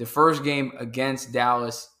 The first game against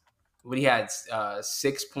Dallas, when he had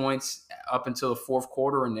 6 points up until the fourth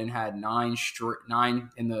quarter, and then had 9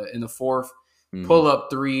 in the fourth. Pull up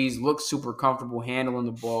threes, look super comfortable handling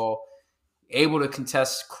the ball, able to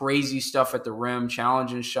contest crazy stuff at the rim,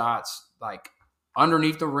 challenging shots, like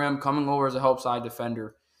underneath the rim, coming over as a help side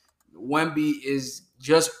defender. Wemby is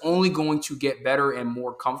just only going to get better and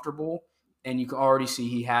more comfortable, and you can already see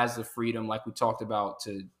he has the freedom, like we talked about,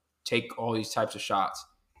 to take all these types of shots.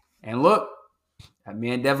 And look, that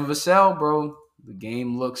man Devin Vassell, bro, the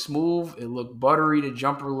game looks smooth. It looked buttery. The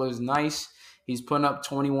jumper looks nice. He's putting up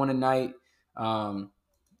 21 a night.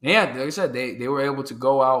 Like I said, they were able to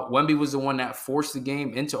go out. Wemby was the one that forced the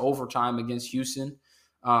game into overtime against Houston.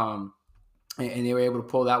 And they were able to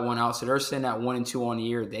pull that one out. So they're sitting at 1-2 on the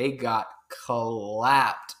year. They got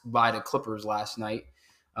clapped by the Clippers last night.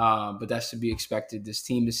 But that's to be expected. This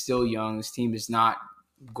team is still young. This team is not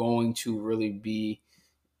going to really be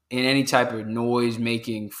in any type of noise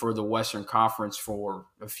making for the Western Conference for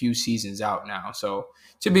a few seasons out now. So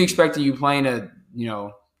to be expected, you playing a,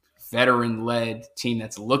 veteran-led team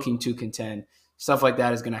that's looking to contend, stuff like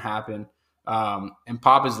that is going to happen. And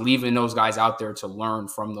Pop is leaving those guys out there to learn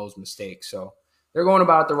from those mistakes. So they're going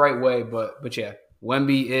about it the right way. But yeah,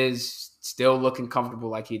 Wemby is still looking comfortable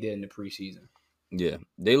like he did in the preseason. Yeah,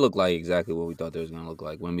 they look like exactly what we thought they was gonna look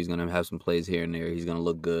like. Wemby's gonna have some plays here and there. He's gonna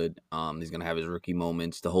look good. He's gonna have his rookie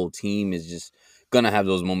moments. The whole team is just gonna have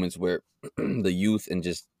those moments where the youth and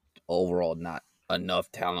just overall not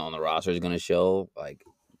enough talent on the roster is gonna show. Like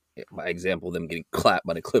by example, them getting clapped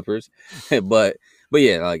by the Clippers. but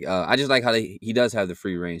yeah, like I just like how he does have the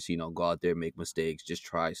free range to go out there, make mistakes, just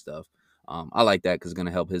try stuff. I like that because it's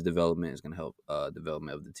gonna help his development. It's gonna help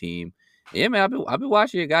development of the team. Yeah, man, I've been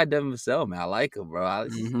watching your guy Devin Vassell, man. I like him, bro.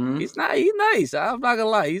 He's not he's nice. I'm not gonna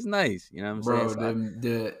lie, he's nice. You know what I'm Bro, saying?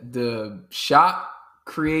 the shot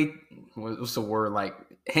create what's the word, like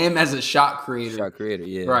him as a shot creator,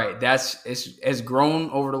 yeah. right? It's grown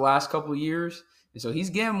over the last couple of years, and so he's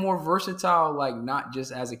getting more versatile. Like not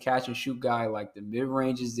just as a catch and shoot guy, like the mid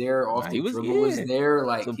range is there, off the dribble is there,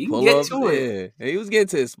 like some he can get to it. Yeah. He was getting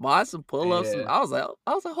to his spots, some pull ups. Yeah. I was like,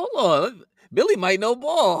 hold on, Billy might know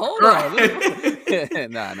ball. Hold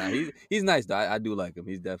on. Nah, he's nice though. I do like him.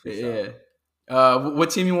 He's definitely solid. What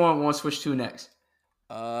team you want to switch to next?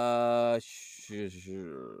 Let's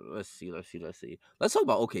see. Let's talk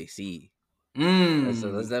about OKC. Let's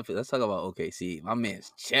talk about OKC. My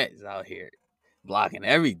man's Chet is out here blocking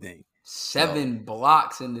everything. 7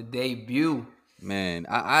 blocks in the debut. Man,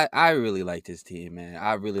 I really like this team, man.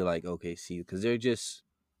 I really like OKC because they're just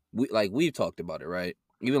we've talked about it, right?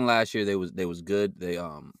 Even last year they was good. They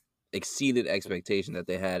exceeded expectation that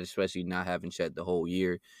they had, especially not having Chet the whole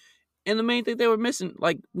year. And the main thing they were missing,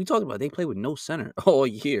 like we talked about, they played with no center all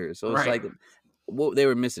year. So it's like what they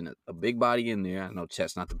were missing a big body in there. I know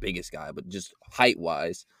Chet's not the biggest guy, but just height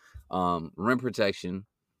wise, rim protection,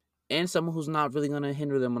 and someone who's not really going to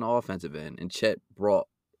hinder them on the offensive end. And Chet brought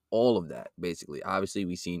all of that, basically. Obviously,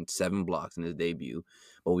 we've seen 7 blocks in his debut,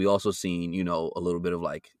 but we also seen, a little bit of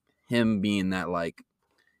like him being that like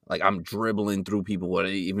I'm dribbling through people,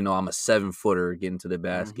 even though I'm a 7-footer getting to the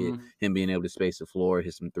basket, him being able to space the floor,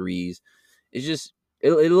 hit some threes. It's just,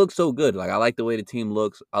 it looks so good. Like, I like the way the team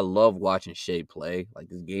looks. I love watching Shea play. Like,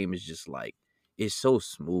 this game is just like, it's so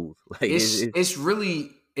smooth. Like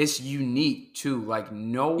it's unique too. Like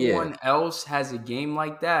no one else has a game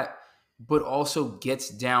like that, but also gets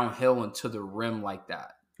downhill and to the rim like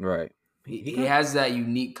that. Right. He has that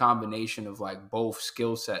unique combination of like both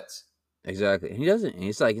skill sets. Exactly. And he doesn't. And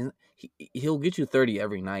it's like he'll get you 30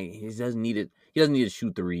 every night. He doesn't need it. He doesn't need to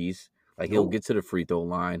shoot threes. Like he'll get to the free throw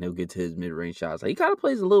line. He'll get to his mid range shots. Like he kind of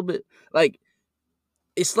plays a little bit like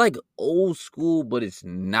it's like old school, but it's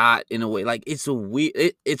not in a way. Like it's a weird.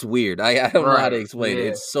 It's weird. I don't know how to explain it.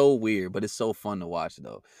 It's so weird, but it's so fun to watch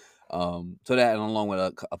though. So that and along with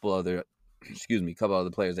a couple other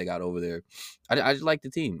players they got over there. I just like the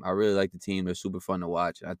team. I really like the team. They're super fun to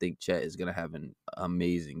watch. I think Chet is gonna have an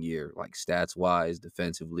amazing year, like stats wise,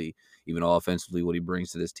 defensively, even offensively. What he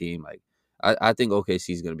brings to this team, like I think OKC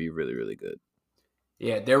is gonna be really, really good.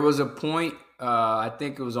 Yeah, there was a point. I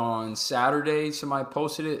think it was on Saturday. Somebody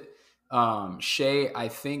posted it. Shea, I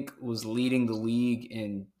think, was leading the league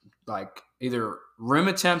in like either rim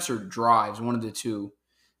attempts or drives, one of the two.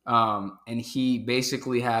 And he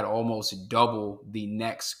basically had almost double the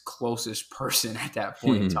next closest person at that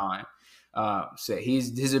point in time. So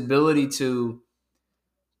his ability to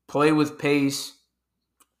play with pace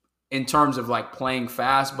in terms of like playing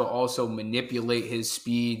fast, but also manipulate his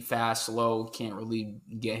speed, fast, slow, can't really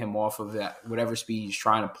get him off of that, whatever speed he's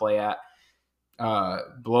trying to play at.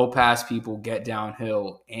 Blow past people, get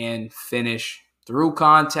downhill, and finish through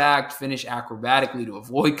contact, finish acrobatically to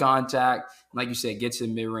avoid contact. Like you said, gets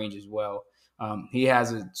in mid-range as well. He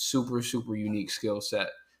has a super, super unique skill set.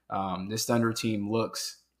 This Thunder team look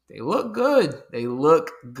good. They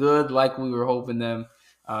look good like we were hoping them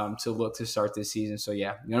to look to start this season. So,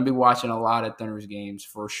 yeah, you're going to be watching a lot of Thunder's games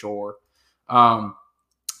for sure.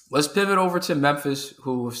 Let's pivot over to Memphis,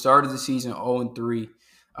 who have started the season 0-3.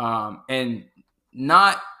 And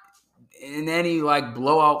not in any like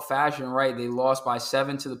blowout fashion, right? They lost by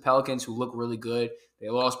 7 to the Pelicans, who look really good. They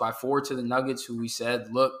lost by 4 to the Nuggets, who we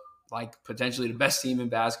said look like potentially the best team in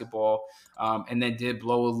basketball, and then did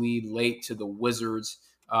blow a lead late to the Wizards,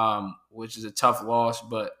 which is a tough loss.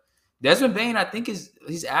 But Desmond Bane, I think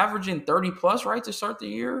he's averaging 30+ right to start the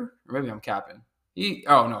year. Or maybe I'm capping.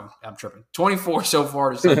 I'm tripping. 24 so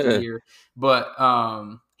far to start the year. But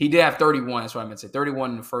he did have 31. That's what I meant to say.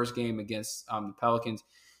 31 in the first game against the Pelicans.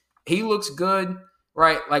 He looks good,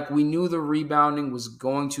 right? Like we knew the rebounding was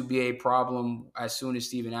going to be a problem as soon as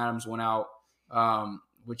Steven Adams went out,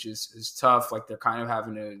 which is tough. Like they're kind of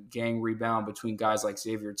having a gang rebound between guys like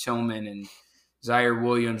Xavier Tillman and Zaire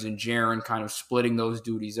Williams and Jaren kind of splitting those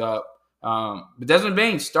duties up. But Desmond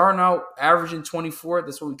Bane starting out averaging 24.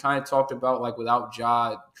 That's what we kind of talked about, like without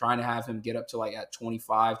Ja, trying to have him get up to like at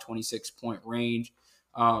 25, 26-point range,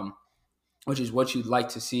 which is what you'd like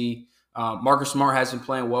to see. Marcus Smart has been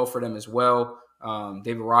playing well for them as well.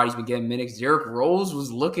 David Roddy's been getting minutes. Derrick Rose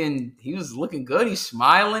was looking good. He's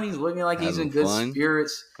smiling. He's looking like he's in good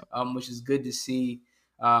spirits, which is good to see.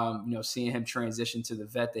 Seeing him transition to the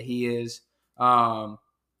vet that he is.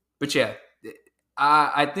 But yeah,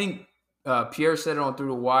 I think Pierre said it on Through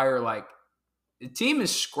the Wire. Like, the team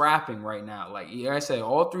is scrapping right now. Like I said,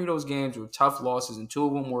 all 3 of those games were tough losses, and 2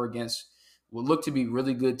 of them were against what looked to be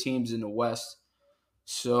really good teams in the West.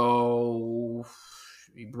 So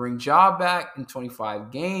we bring Ja back in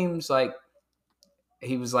 25 games. Like,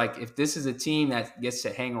 he was like, if this is a team that gets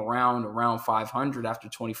to hang around 500 after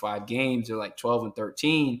 25 games, they're like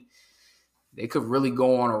 12-13. They could really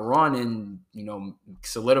go on a run and,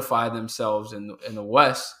 solidify themselves in the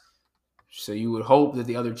West. So you would hope that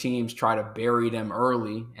the other teams try to bury them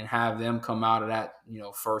early and have them come out of that,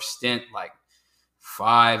 first stint like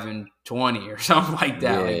 5-20 or something like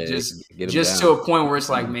that. Yeah, like just to a point where it's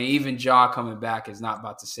like, man, even Ja coming back is not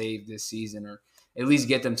about to save this season, or at least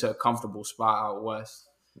get them to a comfortable spot out west.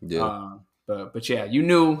 Yeah. But yeah, you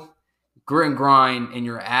knew grit and grind, and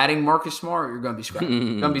you're adding Marcus Smart, you're gonna be scrappy.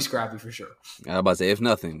 You're gonna be scrappy for sure. I was about to say, if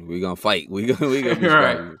nothing, we're gonna fight. We're gonna be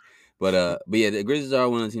scrappy. Right. But yeah, the Grizzlies are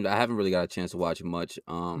one of the teams I haven't really got a chance to watch much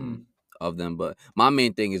of them. But my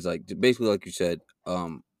main thing is, like, basically like you said,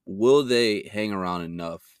 will they hang around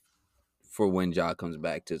enough for when Ja comes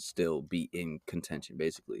back to still be in contention?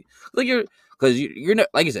 Basically, like you're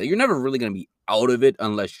like you said, you're never really gonna be out of it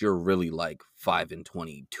unless you're really like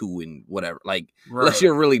 5-22 and whatever. Like, right. Unless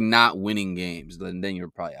you're really not winning games, then you're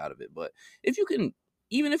probably out of it. But if you can,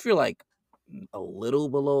 even if you're like a little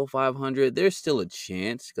below 500, there's still a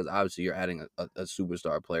chance, because obviously you're adding a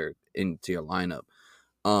superstar player into your lineup.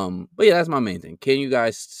 But yeah, that's my main thing. Can you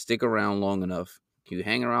guys stick around long enough? Can you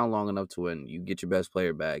hang around long enough to when you get your best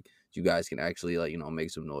player back, you guys can actually, like,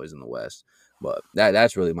 make some noise in the West? But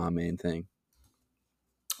that's really my main thing.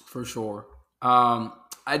 For sure.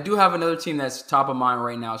 I do have another team that's top of mind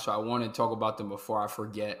right now, so I want to talk about them before I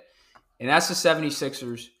forget. And that's the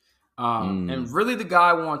 76ers. And really the guy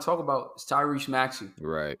I want to talk about is Tyrese Maxey.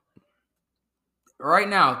 Right. Right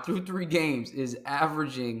now, through 3 games, is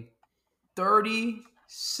averaging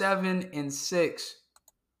 37-6.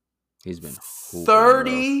 He's been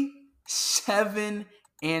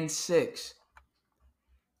 37-6.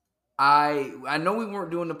 I know we weren't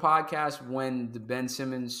doing the podcast when the Ben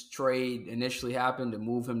Simmons trade initially happened to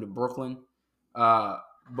move him to Brooklyn.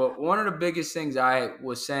 But one of the biggest things I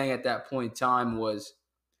was saying at that point in time was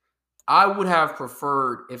I would have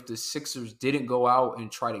preferred if the Sixers didn't go out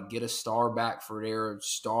and try to get a star back for their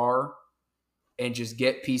star and just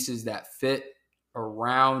get pieces that fit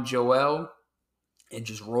around Joel and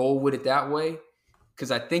just roll with it that way. Because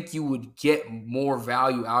I think you would get more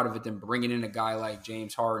value out of it than bringing in a guy like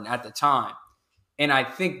James Harden at the time. And I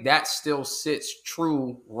think that still sits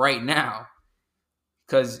true right now.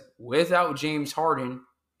 Because without James Harden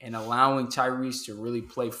and allowing Tyrese to really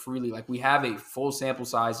play freely, like, we have a full sample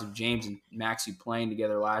size of James and Maxey playing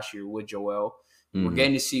together last year with Joel. Mm-hmm. We're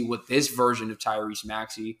getting to see what this version of Tyrese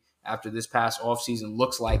Maxey after this past offseason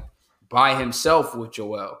looks like by himself with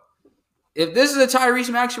Joel. If this is a Tyrese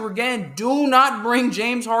Maxey we're getting, do not bring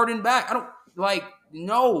James Harden back.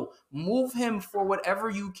 No, move him for whatever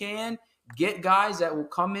you can. Get guys that will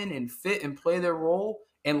come in and fit and play their role.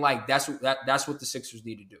 And that's what the Sixers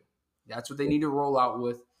need to do. That's what they need to roll out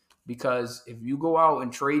with. Because if you go out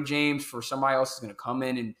and trade James for somebody else who's going to come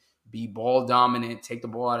in and be ball dominant, take the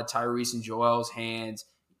ball out of Tyrese and Joel's hands,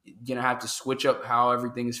 you're going to have to switch up how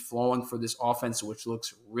everything is flowing for this offense, which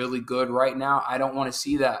looks really good right now. I don't want to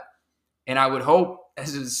see that. And I would hope,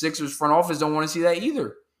 as the Sixers front office, don't want to see that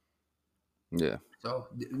either. Yeah. So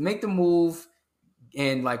make the move,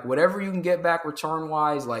 and whatever you can get back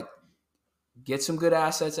return-wise, get some good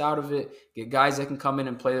assets out of it. Get guys that can come in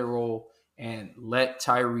and play the role, and let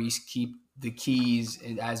Tyrese keep the keys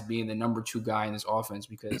as being the number 2 guy in this offense,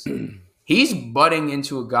 because he's butting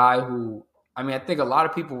into a guy who, I think a lot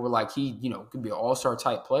of people were like, he, could be an all-star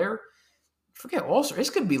type player. Forget all-star.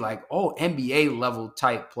 This could be all NBA level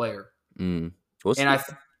type player. My fault.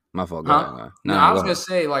 I was going to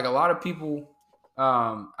say, a lot of people,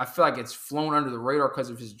 I feel like it's flown under the radar because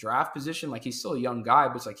of his draft position. He's still a young guy,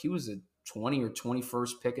 but it's he was a 20 or 21st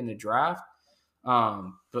pick in the draft.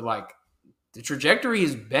 But the trajectory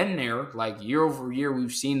has been there. Year over year,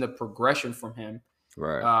 we've seen the progression from him.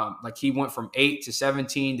 Right. Like he went from 8 to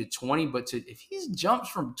 17 to 20, but if he jumps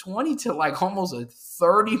from 20 to like almost a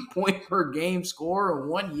 30-point per game score in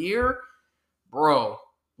 1 year, bro,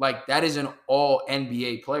 like that is an all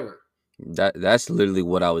NBA player. That's literally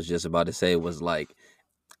what I was just about to say was like,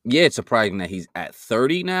 yeah, it's surprising that he's at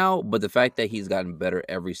 30 now, but the fact that he's gotten better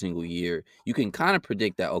every single year, you can kind of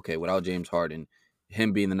predict that, okay, without James Harden,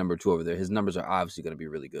 him being the number 2 over there, his numbers are obviously going to be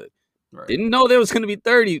really good. Right. Didn't know there was going to be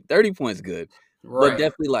 30 points good, but Right.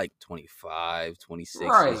 definitely like 25, 26,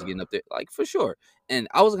 Right. he's getting up there, like for sure. And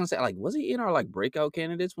I was going to say, like, was he in our like breakout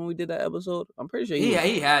candidates when we did that episode? I'm pretty sure Yeah,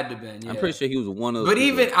 he had to been. Yeah. I'm pretty sure he was one of those. But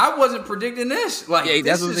even I wasn't predicting this. Like, Yeah,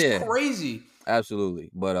 this is crazy. Absolutely.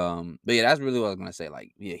 But yeah, that's really what I was gonna say.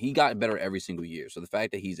 Like, yeah, he got better every single year. So the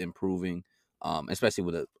fact that he's improving, especially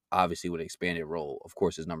with obviously with an expanded role, of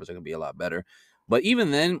course his numbers are gonna be a lot better. But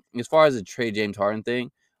even then, as far as the trade James Harden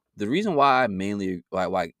thing, the reason why I mainly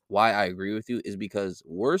why I agree with you is because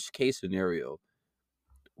worst case scenario,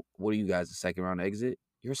 what are you guys, a second round exit?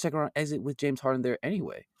 You're a second round exit with James Harden there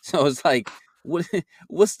anyway. So it's like,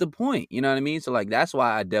 what's the point? You know what I mean? So like that's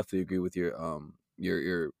why I definitely agree with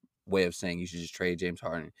your way of saying you should just trade James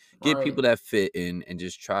Harden, get people that fit in, and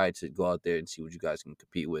just try to go out there and see what you guys can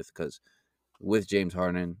compete with. Because with James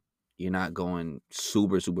Harden, you're not going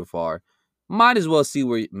super far. Might as well see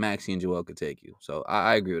where Maxey and Joel could take you. So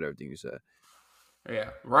I agree with everything you said. Yeah.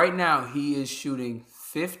 Right now, he is shooting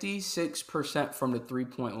 56% from the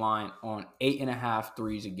 3-point line on 8.5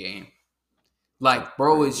 threes a game. Like,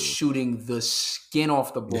 bro is shooting the skin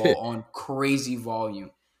off the ball on crazy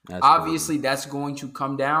volume. Obviously, that's going to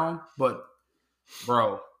come down, but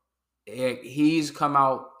bro, he's come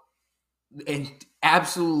out and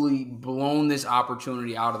absolutely blown this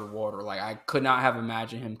opportunity out of the water. Like, I could not have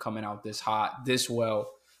imagined him coming out this hot, this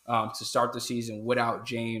well, to start the season without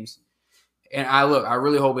James. And I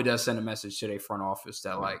really hope it does send a message to their front office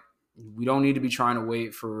that, like, we don't need to be trying to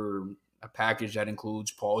wait for a package that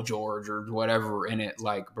includes Paul George or whatever in it.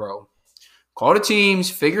 Like, bro, call the teams,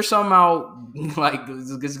 figure something out. Like,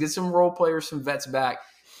 let's get some role players, some vets back,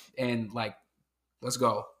 and, like, let's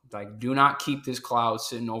go. Like, do not keep this cloud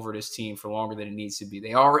sitting over this team for longer than it needs to be.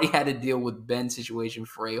 They already had to deal with Ben's situation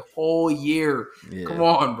for a whole year. Yeah. Come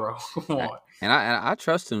on, bro. Come on. And I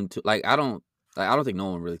trust him to, like, I don't think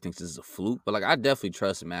no one really thinks this is a fluke, but like I definitely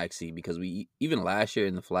trust Maxey because we even last year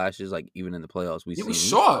in the flashes, like even in the playoffs, we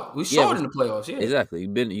saw it. We saw it in the playoffs. Yeah, exactly.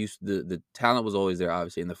 Been used. The talent was always there,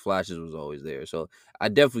 obviously, and the flashes was always there. So I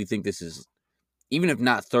definitely think this is, even if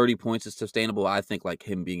not 30 points is sustainable, I think like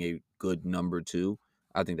him being a good number 2,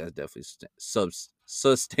 I think that's definitely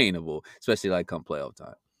sustainable, especially like come playoff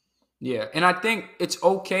time. Yeah, and I think it's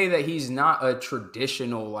okay that he's not a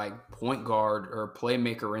traditional like point guard or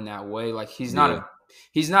playmaker in that way. Like he's not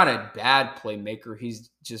a bad playmaker. He's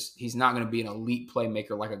not going to be an elite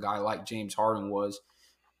playmaker like a guy like James Harden was.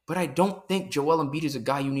 But I don't think Joel Embiid is a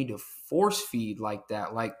guy you need to force feed like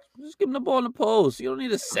that. Like, just give him the ball in the post. You don't need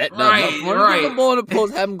to set nothing up for him. Give him the ball in the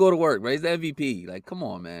post, have him go to work. Right, he's the MVP. Like, come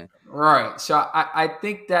on, man. Right. So I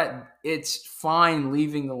think that it's fine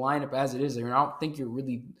leaving the lineup as it is there. And I don't think you're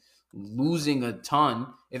really losing a ton.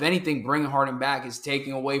 If anything, bringing Harden back is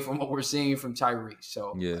taking away from what we're seeing from Tyrese.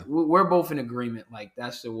 So yeah, we're both in agreement. Like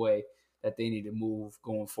that's the way that they need to move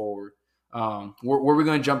going forward. Where are we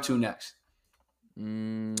going to jump to next?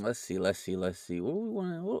 Let's see. What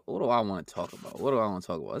do I want to talk about?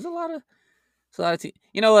 There's a lot of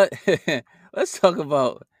you know what? Let's talk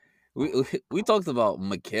about. We talked about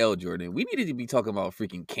Mikal Jordan. We needed to be talking about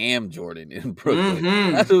freaking Cam Jordan in Brooklyn.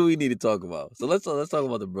 Mm-hmm. That's what we need to talk about. So let's talk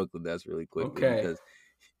about the Brooklyn Nets really quickly. Okay. Because,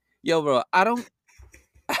 yo, bro, I don't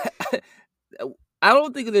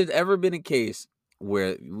think there's ever been a case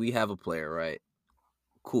where we have a player, right?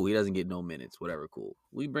 Cool, he doesn't get no minutes, whatever, cool.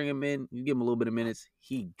 We bring him in, you give him a little bit of minutes,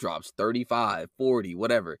 he drops 35, 40,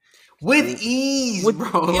 whatever. With ease,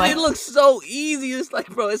 bro. And it looks so easy. It's like,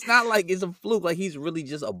 bro, it's not like it's a fluke. Like, he's really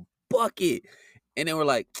just a bucket. And then we're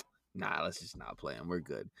like, nah, let's just not play him. We're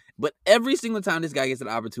good. But every single time this guy gets an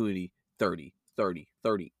opportunity, 30, 30,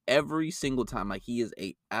 30. Every single time. Like, he is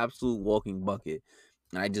a absolute walking bucket.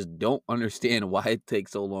 And I just don't understand why it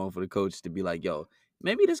takes so long for the coach to be like, yo,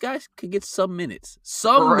 maybe this guy could get some minutes.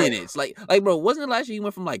 Minutes. Like, bro, wasn't it last year he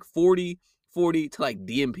went from like 40 to like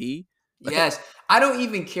DMP? Like, yes. I don't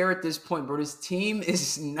even care at this point, bro. This team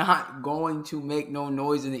is not going to make no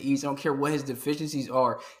noise in the East. I don't care what his deficiencies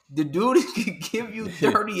are. The dude can give you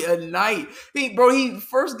 30 a night. He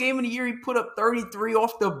first game of the year, he put up 33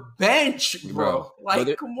 off the bench, bro.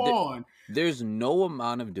 Like, come on. There's no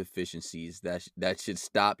amount of deficiencies that should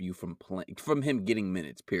stop you from him getting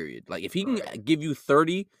minutes, period. Like, if he can give you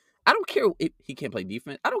 30 I don't care if he can't play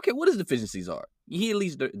defense. I don't care what his deficiencies are. He at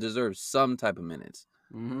least deserves some type of minutes.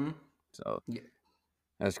 Mm-hmm. So Yeah.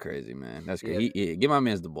 that's crazy, man. That's Yeah. crazy. Give my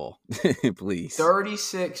man's the ball, please.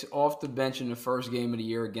 36 off the bench in the first game of the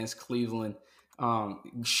year against Cleveland,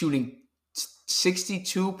 shooting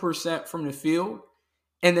 62% from the field.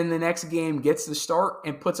 And then the next game gets the start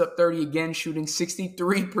and puts up 30 again, shooting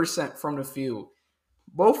 63% from the field.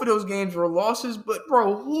 Both of those games were losses, but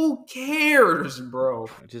bro, who cares, bro?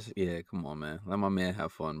 Come on, man. Let my man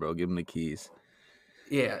have fun, bro. Give him the keys.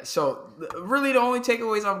 Yeah, so really the only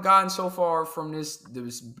takeaways I've gotten so far from these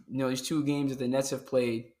 2 games that the Nets have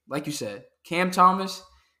played, like you said, Cam Thomas,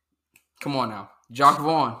 come on now. Jacque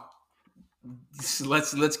Vaughn,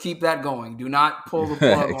 let's keep that going. Do not pull the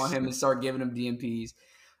plug on him and start giving him DMPs.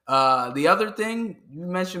 The other thing, you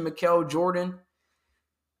mentioned Mikal Jordan.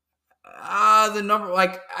 The number,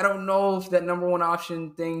 I don't know if that number one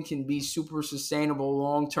option thing can be super sustainable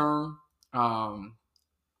long term.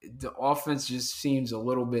 The offense just seems a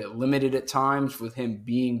little bit limited at times with him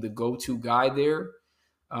being the go-to guy there.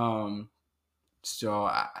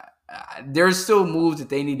 So there's still moves that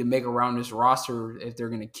they need to make around this roster if they're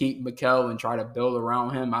going to keep Mikal and try to build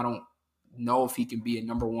around him. I don't know if he can be a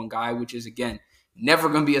number one guy, which is, again, never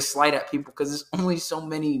going to be a slight at people because there's only so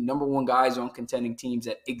many number one guys on contending teams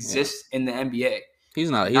that exist in the NBA. He's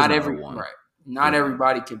not every one. Right. Not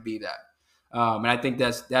everybody can be that. And I think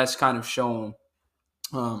that's kind of shown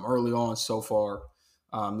early on so far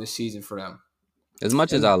this season for them. As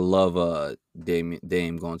much as I love Dame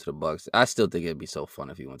going to the Bucks, I still think it'd be so fun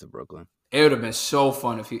if he went to Brooklyn. It would have been so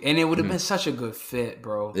fun and it would have been such a good fit,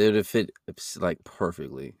 bro. It would have fit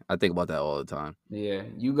perfectly. I think about that all the time. Yeah,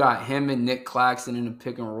 you got him and Nick Claxton in the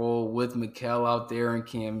pick and roll with Mikal out there and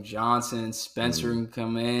Cam Johnson. Spencer can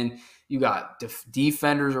come in. You got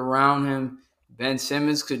defenders around him. Ben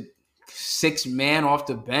Simmons could 6-man off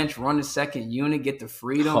the bench, run the second unit, get the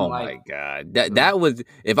freedom. Oh my god, that was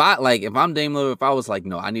if I'm Dame Lillard, if I was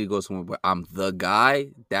no, I need to go somewhere where I'm the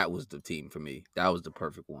guy. That was the team for me. That was the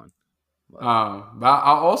perfect one. But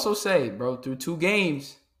I'll also say, bro, through 2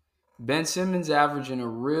 games, Ben Simmons averaging a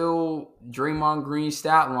real Draymond Green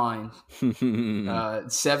stat line,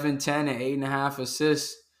 7, 10, and 8.5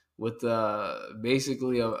 assists with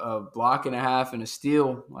basically a block and a half and a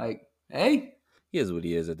steal. Hey. He is what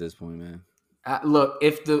he is at this point, man. Look,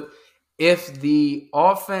 if the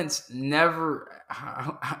offense never,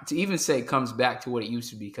 to even say, comes back to what it used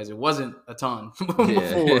to be, because it wasn't a ton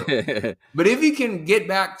before, but if he can get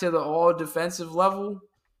back to the all defensive level,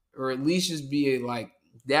 or at least just be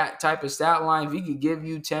that type of stat line, if he could give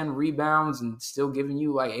you 10 rebounds and still giving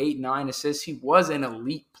you 8, 9 assists, he was an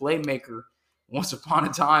elite playmaker once upon a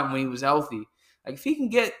time when he was healthy. If he can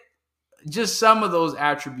get just some of those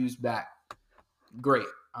attributes back, great.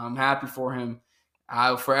 I'm happy for him.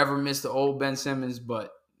 I'll forever miss the old Ben Simmons,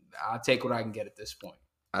 but I'll take what I can get at this point.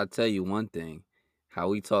 I'll tell you one thing. How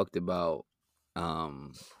we talked about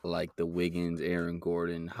the Wiggins, Aaron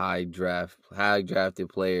Gordon, high drafted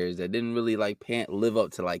players that didn't really live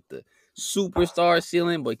up to the superstar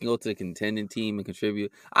ceiling, but can go to the contending team and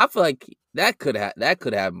contribute. I feel like that could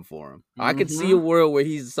happen for him. Mm-hmm. I could see a world where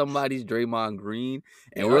he's somebody's Draymond Green,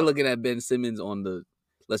 and we're looking at Ben Simmons on the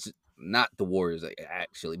not the Warriors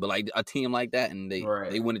actually, but a team like that, and they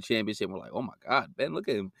win a championship. We're like, oh my god, Ben, look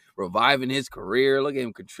at him reviving his career. Look at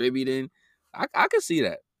him contributing. I could see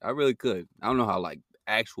that. I really could. I don't know how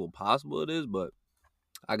actual possible it is, but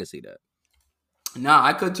I could see that. Nah,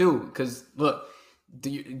 I could too. Because look,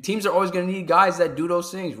 the teams are always going to need guys that do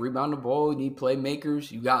those things. Rebound the ball. You need playmakers.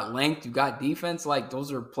 You got length. You got defense.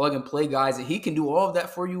 Those are plug and play guys, and he can do all of that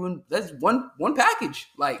for you. And that's one package.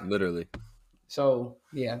 Literally. So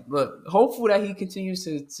yeah, look, hopeful that he continues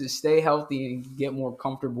to stay healthy and get more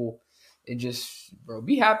comfortable, and just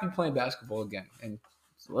be happy playing basketball again. And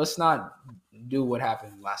let's not do what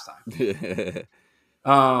happened last time.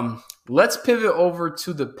 Let's pivot over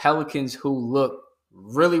to the Pelicans, who look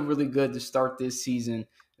really, really good to start this season.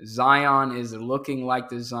 Zion is looking like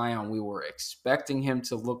the Zion we were expecting him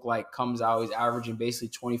to look like. Comes out, he's averaging basically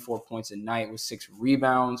 24 points a night with 6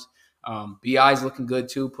 rebounds. BI's looking good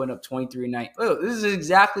too, putting up 23 a night. Oh, this is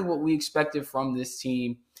exactly what we expected from this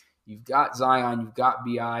team. You've got Zion, you've got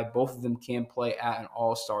BI. Both of them can play at an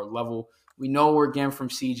all-star level. We know we're getting from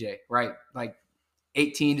CJ, right?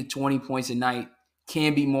 18 to 20 points a night.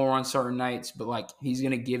 Can be more on certain nights, but he's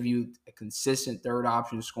going to give you a consistent third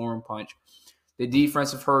option scoring punch. The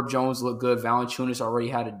defense of Herb Jones looked good. Valanciunas already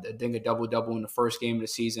had a double-double in the first game of the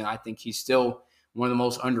season. I think he's still one of the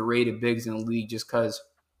most underrated bigs in the league just because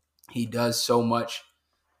he does so much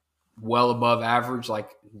well above average,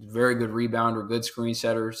 very good rebounder, good screen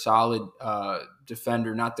setter, solid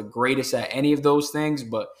defender. Not the greatest at any of those things,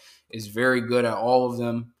 but is very good at all of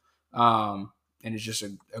them. And it's just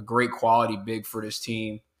a great quality big for this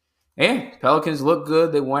team. And Pelicans look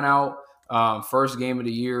good. They went out first game of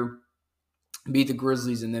the year, beat the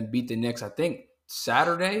Grizzlies, and then beat the Knicks, I think,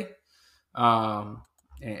 Saturday. And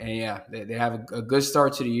yeah, they have a good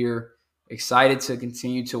start to the year. Excited to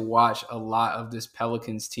continue to watch a lot of this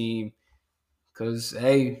Pelicans team because,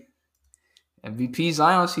 hey, MVP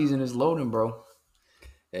Zion season is loading, bro.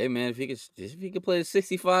 Hey man, if he could play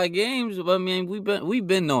 65 games, I mean, we've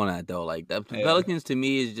been knowing that though. Like the Pelicans to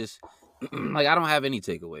me is just like I don't have any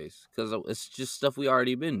takeaways because it's just stuff we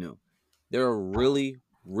already been knew. They're a really,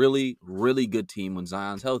 really, really good team when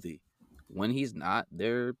Zion's healthy. When he's not,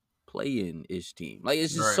 they're play-in-ish team. Like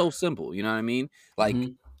it's just so simple. You know what I mean? Like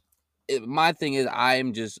my thing is, I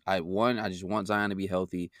just want Zion to be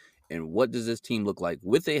healthy. And what does this team look like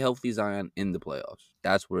with a healthy Zion in the playoffs?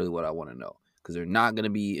 That's really what I want to know. Because they're not going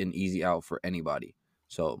to be an easy out for anybody.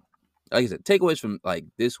 So, like I said, takeaways from like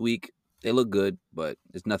this week, they look good, but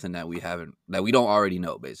it's nothing that we don't already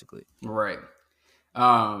know, basically. Right.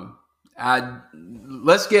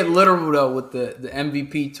 Let's get literal though with the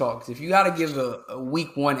MVP talks. If you got to give a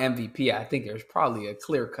week one MVP, I think there's probably a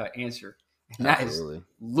clear cut answer, and that is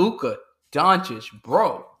Luka Doncic,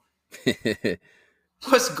 bro.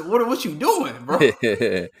 What you doing, bro?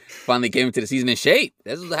 Finally came into the season in shape.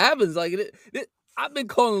 That's what happens. Like I've been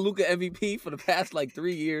calling Luka MVP for the past like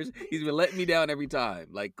 3 years. He's been letting me down every time.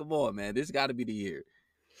 Like, come on, man. This got to be the year.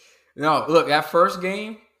 No, look, that first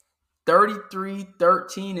game, 33,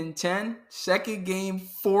 13, and 10. Second game,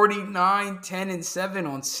 49, 10, and 7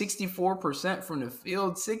 on 64% from the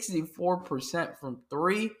field, 64% from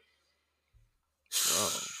three. Bro.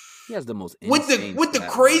 He has the most with the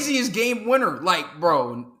craziest game winner. Like,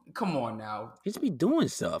 bro, come on now. He should be doing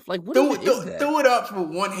stuff. Like, what is that? Throw it up with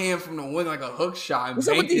one hand from the wing like a hook shot and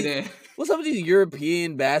bank it in. What's up with these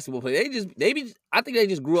European basketball players? I think they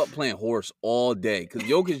just grew up playing horse all day because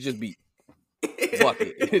Jokic just be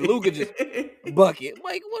bucket. Luka just bucket.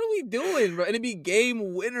 Like, what are we doing, bro? And it'd be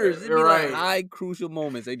game winners. It'd be like high crucial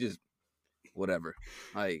moments. They just whatever.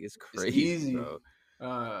 Like, it's crazy. It's easy. Bro.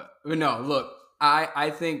 But no, look,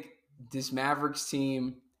 I think this Mavericks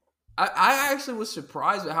team, I actually was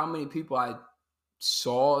surprised at how many people I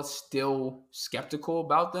saw still skeptical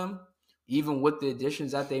about them, even with the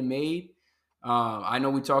additions that they made. I know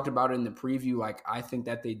we talked about it in the preview. Like, I think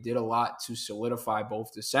that they did a lot to solidify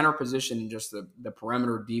both the center position and just the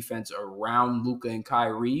perimeter defense around Luka and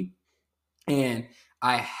Kyrie. And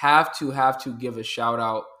I have to give a shout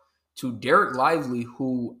out to Derek Lively,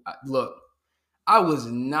 who, look, I was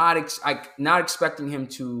not expecting him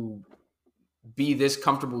to be this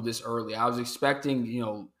comfortable this early. I was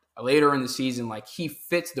expecting, later in the season, like he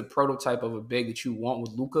fits the prototype of a big that you want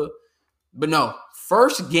with Luka. But no,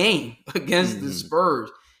 first game against the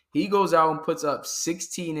Spurs, he goes out and puts up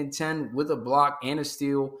 16 and 10 with a block and a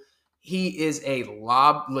steal. He is a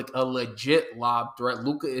legit lob threat.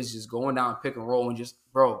 Luka is just going down pick and roll and just,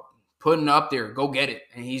 bro, putting it up there, go get it.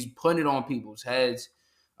 And he's putting it on people's heads.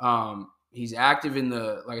 He's active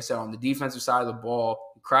like I said, on the defensive side of the ball.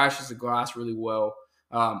 He crashes the glass really well.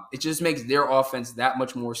 It just makes their offense that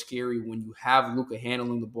much more scary when you have Luka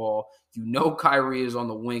handling the ball. Kyrie is on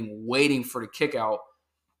the wing waiting for the kick out.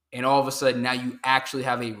 And all of a sudden, now you actually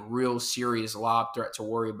have a real serious lob threat to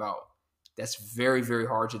worry about. That's very, very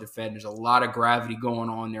hard to defend. There's a lot of gravity going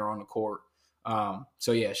on there on the court.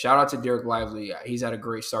 So, yeah, shout out to Derek Lively. He's had a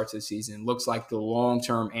great start to the season. Looks like the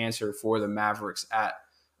long-term answer for the Mavericks at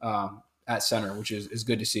center, which is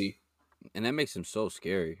good to see. And that makes him so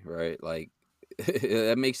scary, right? Like,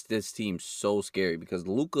 that makes this team so scary because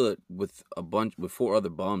Luka with 4 other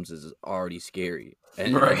bums is already scary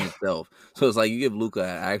in himself. So it's like you give Luka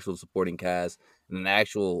an actual supporting cast and an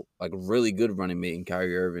actual like really good running mate in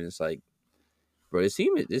Kyrie Irving. It's like, bro, this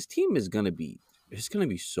team is gonna be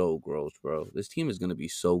so gross, bro. This team is gonna be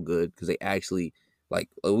so good because they actually like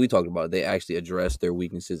we talked about it, they actually addressed their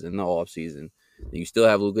weaknesses in the offseason. You still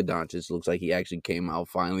have Luka Doncic. Looks like he actually came out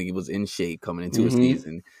finally. He was in shape coming into a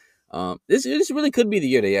season. This really could be the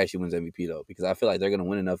year that he actually wins MVP though, because I feel like they're gonna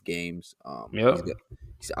win enough games.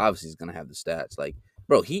 He's obviously gonna have the stats. Like,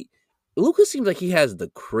 bro, Luka seems like he has the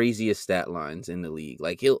craziest stat lines in the league.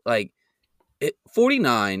 Like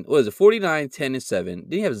 49. What is it? 49, 10, and 7.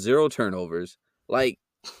 Then he have 0 turnovers. Like,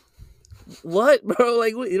 what, bro?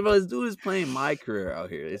 Like, this dude is playing my career out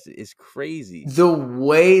here. It's crazy. The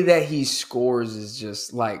way that he scores is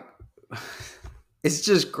just like, it's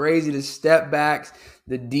just crazy. The step backs,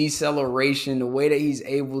 the deceleration, the way that he's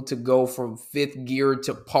able to go from fifth gear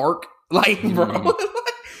to park. Like, bro,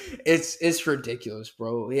 It's ridiculous,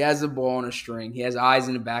 bro. He has the ball on a string. He has eyes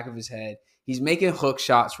in the back of his head. He's making hook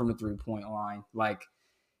shots from the 3-point line. Like,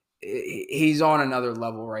 he's on another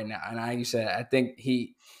level right now. And like you said, I think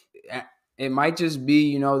it might just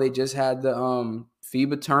be, they just had the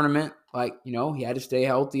FIBA tournament. Like, he had to stay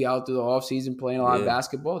healthy out through the offseason playing a lot of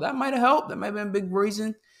basketball. That might have helped. That might have been a big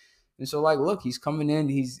reason. And so, like, look, he's coming in.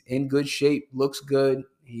 He's in good shape, looks good.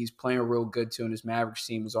 He's playing real good, too. And his Mavericks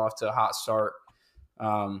team is off to a hot start.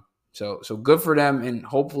 So good for them. And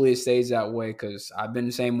hopefully it stays that way because I've been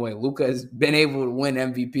the same way. Luka has been able to win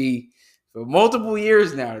MVP for multiple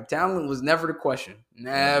years now. The talent was never the question.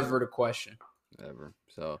 Never the question. Never.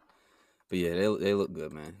 So, but yeah, they look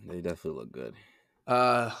good, man. They definitely look good.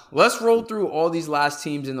 Let's roll through all these last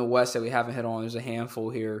teams in the West that we haven't hit on. There's a handful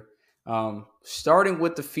here. Starting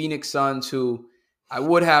with the Phoenix Suns, who I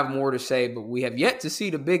would have more to say, but we have yet to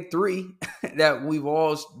see the big three that we've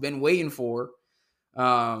all been waiting for.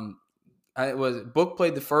 Book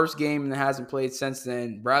played the first game and hasn't played since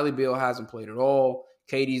then. Bradley Beal hasn't played at all.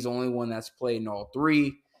 KD's the only one that's played in all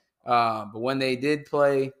three. But when they did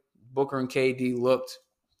play, Booker and KD looked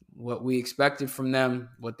what we expected from them,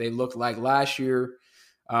 what they looked like last year.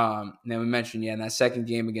 And then we mentioned, in that second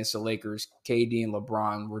game against the Lakers, KD and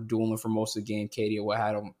LeBron were dueling for most of the game. KD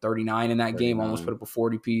had 39 in that game, almost put up a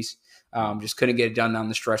 40-piece. Just couldn't get it done down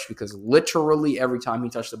the stretch because literally every time he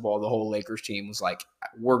touched the ball, the whole Lakers team was like,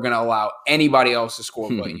 we're going to allow anybody else to score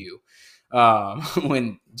but you.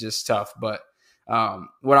 When just tough. But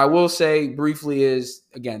what I will say briefly is,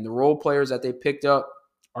 again, the role players that they picked up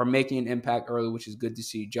are making an impact early, which is good to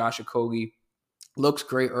see. Josh Okogie looks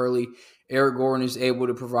great early. Eric Gordon is able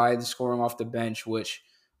to provide the scoring off the bench, which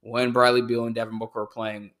when Bradley Beal and Devin Booker are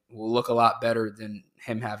playing will look a lot better than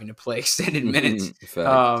him having to play extended minutes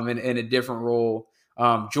in a different role.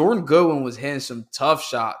 Jordan Goodwin was hitting some tough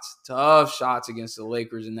shots against the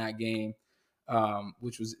Lakers in that game,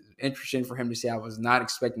 which was interesting for him to see. I was not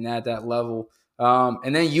expecting that at that level.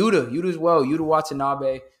 And then Yuta as well. Yuta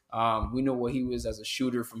Watanabe. We know what he was as a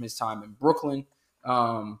shooter from his time in Brooklyn.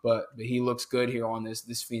 But he looks good here on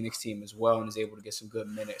this Phoenix team as well and is able to get some good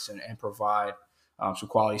minutes and provide some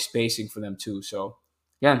quality spacing for them too. So,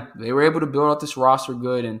 again, they were able to build out this roster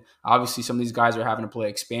good, and obviously some of these guys are having to play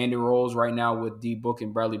expanded roles right now with D-Book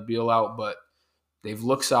and Bradley Beal out, but they've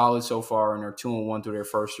looked solid so far, and they're 2-1 through their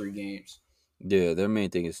first 3 games. Yeah, their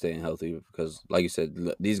main thing is staying healthy because, like you said,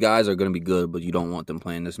 these guys are going to be good, but you don't want them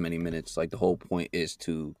playing this many minutes. Like, the whole point is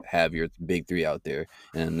to have your big three out there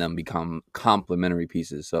and them become complementary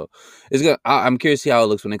pieces. So it's gonna. I'm curious to see how it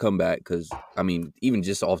looks when they come back because, I mean, even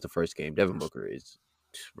just off the first game, Devin Booker is,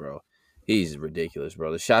 bro, he's ridiculous,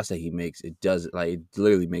 bro. The shots that he makes, it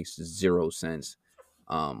literally makes 0 sense.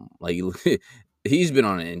 He's been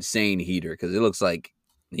on an insane heater because it looks like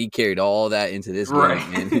he carried all that into this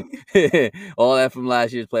game, and all that from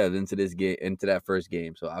last year's playoffs into this game, into that first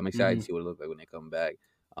game. So I'm excited to see what it looks like when they come back.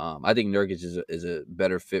 I think Nurkic is a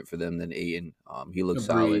better fit for them than Ayton. He looks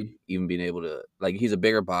solid, even being able to he's a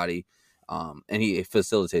bigger body, and he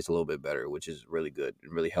facilitates a little bit better, which is really good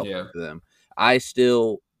and really helpful for them. I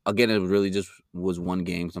still, again, it really just was one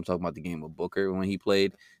game. So I'm talking about the game with Booker when he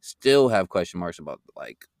played. Still have question marks about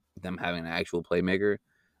them having an actual playmaker,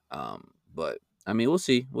 but. I mean, we'll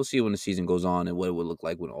see. We'll see when the season goes on and what it would look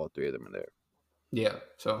like when all 3 of them are there. Yeah,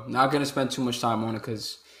 so not going to spend too much time on it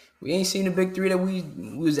because we ain't seen the big 3 that we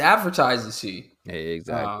was advertised to see. Hey,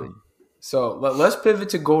 exactly. So let's pivot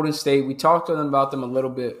to Golden State. We talked to them about them a little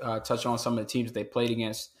bit, touch on some of the teams they played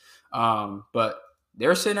against. But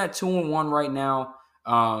they're sitting at 2-1 right now.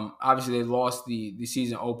 Obviously, they lost the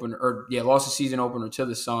season opener, lost the season opener to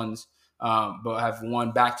the Suns, but have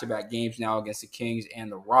won back-to-back games now against the Kings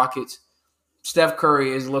and the Rockets. Steph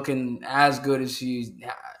Curry is looking as good as he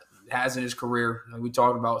has in his career. Like we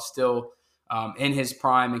talked about, still in his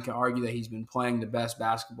prime, and can argue that he's been playing the best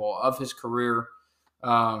basketball of his career.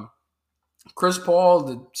 Chris Paul,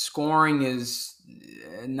 the scoring is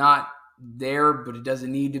not there, but it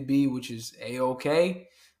doesn't need to be, which is A-okay.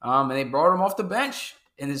 And they brought him off the bench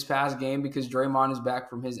in this past game because Draymond is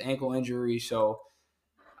back from his ankle injury. So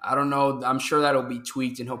I don't know. I'm sure that'll be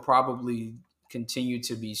tweaked, and he'll probably continue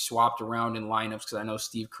to be swapped around in lineups because I know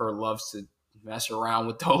Steve Kerr loves to mess around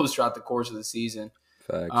with those throughout the course of the season.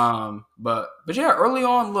 Facts. But yeah, early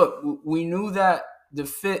on, look, we knew that the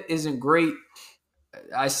fit isn't great.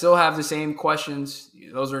 I still have the same questions.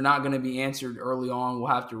 Those are not going to be answered early on. We'll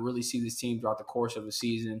have to really see this team throughout the course of the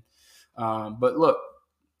season. But look,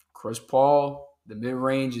 Chris Paul, the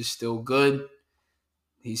mid-range is still good.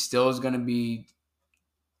 He still is going to be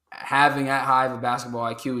having that high of a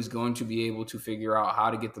basketball IQ is going to be able to figure out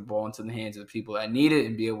how to get the ball into the hands of the people that need it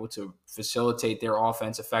and be able to facilitate their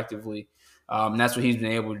offense effectively. And that's what he's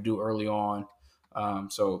been able to do early on.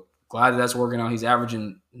 So glad that's working out. He's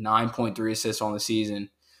averaging 9.3 assists on the season.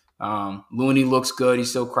 Looney looks good. He's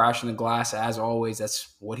still crashing the glass as always.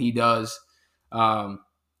 That's what he does. So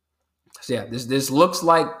yeah, this looks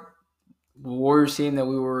like the Warriors team that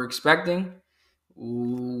we were expecting.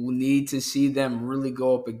 We need to see them really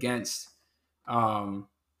go up against,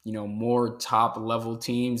 more top level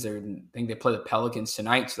teams. I think they play the Pelicans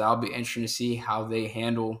tonight, so that'll be interesting to see how they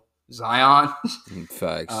handle Zion.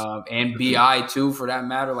 Facts. And BI too, for that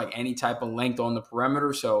matter, like any type of length on the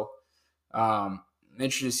perimeter. So I'm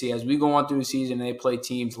interested to see as we go on through the season, they play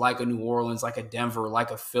teams like a New Orleans, like a Denver,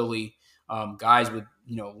 like a Philly, guys with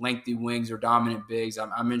lengthy wings or dominant bigs.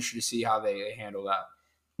 I'm interested to see how they handle that.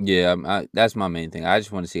 Yeah, that's my main thing. I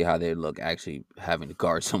just want to see how they look actually having to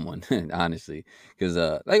guard someone, honestly. Because,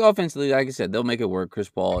 like, offensively, like I said, they'll make it work. Chris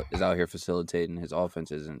Paul is out here facilitating. His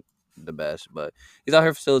offense isn't the best, but he's out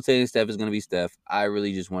here facilitating. Steph is going to be Steph. I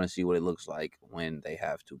really just want to see what it looks like when they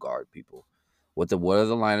have to guard people. What are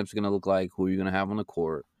the lineups going to look like? Who are you going to have on the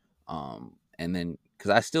court? And then, because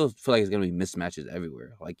I still feel like it's going to be mismatches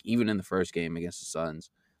everywhere. Like, even in the first game against the Suns,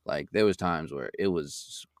 like, there was times where it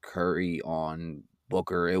was Curry on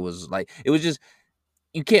Booker. It was just,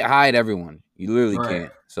 you can't hide everyone. You literally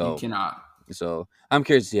can't. So you cannot. So I'm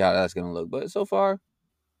curious to see how that's gonna look. But so far,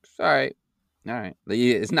 it's all right. All right. But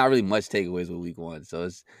yeah, it's not really much takeaways with week 1. So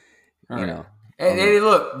it's Hey,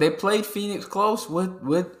 look, they played Phoenix close with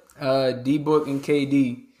D Book and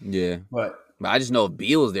KD. Yeah. But I just know if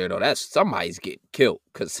Beal's there though, that's somebody's getting killed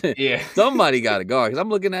because yeah, somebody got to guard. Because I'm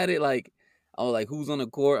looking at it like, I was like, who's on the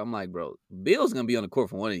court? I'm like, bro, Beal's gonna be on the court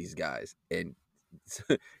for one of these guys, and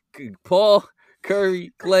Paul,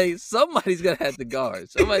 Curry, Clay, somebody's gonna have to guard.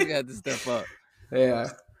 Somebody's gonna have to step up. Yeah.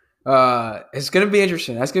 It's gonna be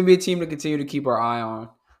interesting. That's gonna be a team to continue to keep our eye on.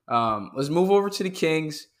 Let's move over to the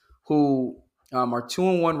Kings, who are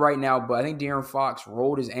 2-1 right now, but I think De'Aaron Fox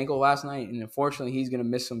rolled his ankle last night, and unfortunately he's gonna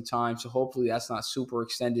miss some time. So hopefully that's not super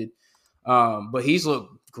extended. But he's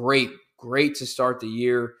looked great to start the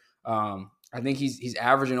year. I think he's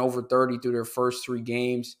averaging over 30 through their first 3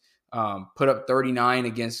 games. Put up 39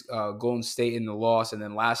 against Golden State in the loss, and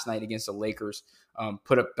then last night against the Lakers,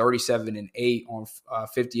 put up 37 and 8 on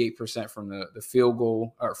 58% from the field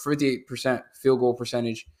goal, or 58% field goal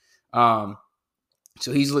percentage.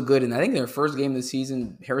 So he's looked good, and I think their first game of the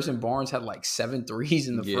season, Harrison Barnes had like 7 threes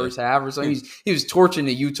in the first half or so. He was torching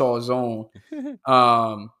the Utah zone.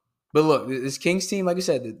 But look, this Kings team, like I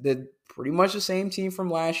said, they're pretty much the same team from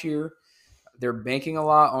last year. They're banking a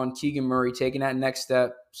lot on Keegan Murray taking that next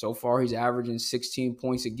step. So far, he's averaging 16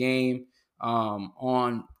 points a game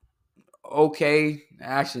on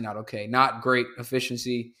not great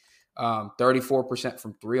efficiency. 34%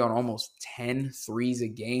 from 3 on almost 10 threes a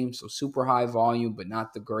game. So super high volume, but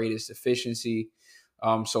not the greatest efficiency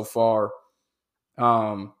so far.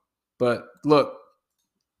 But look,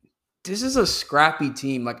 this is a scrappy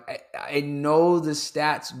team. Like I know the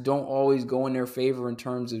stats don't always go in their favor in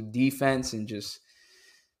terms of defense and just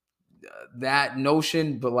that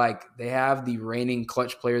notion, but like they have the reigning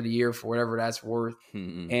clutch player of the year for whatever that's worth.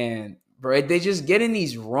 And bro, they just get in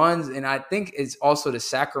these runs, and I think it's also the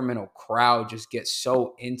Sacramento crowd just gets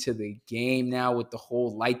so into the game now with the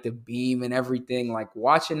whole light the beam and everything. Like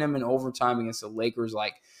watching them in overtime against the Lakers,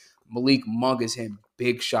 like Malik Monk is hitting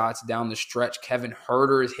big shots down the stretch. Kevin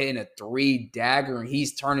Huerter is hitting a 3 dagger, and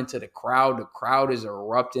he's turning to the crowd. The crowd is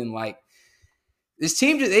erupting. Like this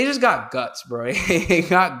team, they just got guts, bro. They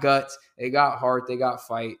got guts. They got heart. They got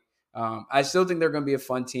fight. I still think they're going to be a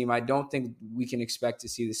fun team. I don't think we can expect to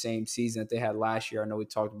see the same season that they had last year. I know we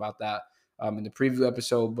talked about that in the preview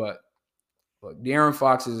episode, but look, De'Aaron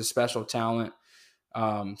Fox is a special talent.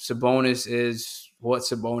 Sabonis is what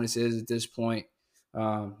Sabonis is at this point.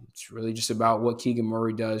 It's really just about what Keegan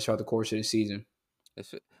Murray does throughout the course of the season. I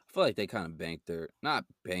feel like they kind of not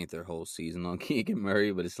banked their whole season on Keegan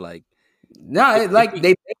Murray, but it's like, no, they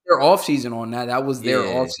banked their offseason on that. That was their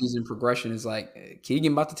offseason progression. Is like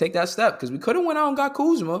Keegan about to take that step because we could have went out and got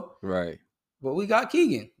Kuzma, right? But we got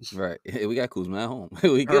Keegan, right? We got Kuzma at home.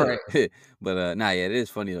 We good, right. But it is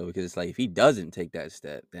funny though because it's like if he doesn't take that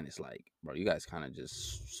step, then it's like, bro, you guys kind of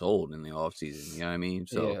just sold in the offseason. You know what I mean?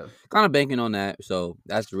 So kind of banking on that. So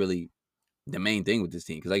that's really the main thing with this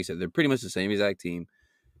team because, like you said, they're pretty much the same exact team.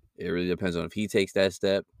 It really depends on if he takes that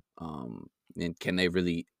step, and can they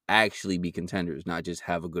really actually be contenders, not just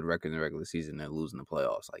have a good record in the regular season and lose in the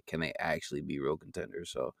playoffs. Like, can they actually be real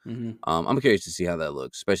contenders? So I'm curious to see how that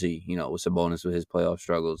looks, especially, with Sabonis with his playoff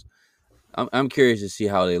struggles. I'm curious to see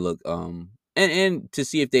how they look. And to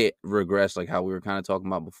see if they regress, like how we were kind of talking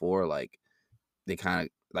about before. Like they kind of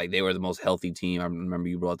like they were the most healthy team. I remember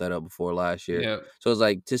you brought that up before last year. Yeah, So it's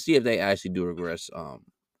like to see if they actually do regress.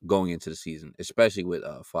 Going into the season, especially with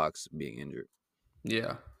Fox being injured.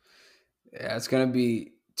 yeah, yeah. It's gonna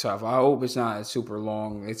be tough. I hope it's not super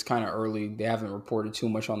long. It's kind of early. They haven't reported too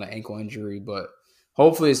much on the ankle injury, but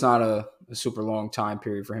hopefully it's not a super long time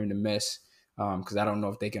period for him to miss. Because I don't know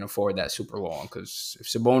if they can afford that super long. Because if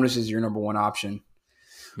Sabonis is your number one option,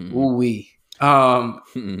 ooh wee.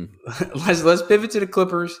 Let's pivot to the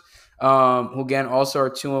Clippers. Who again also are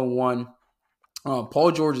 2-1.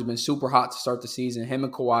 Paul George has been super hot to start the season. Him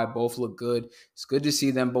and Kawhi both look good. It's good to see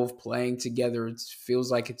them both playing together. It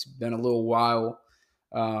feels like it's been a little while.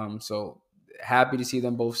 So happy to see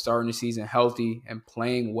them both starting the season healthy and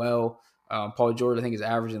playing well. Paul George, I think, is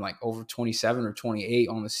averaging like over 27 or 28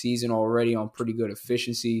 on the season already on pretty good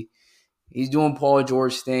efficiency. He's doing Paul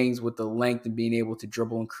George things with the length and being able to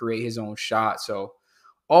dribble and create his own shot. So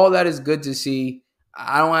all that is good to see.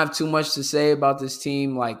 I don't have too much to say about this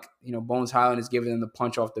team. Like, Bones Highland is giving them the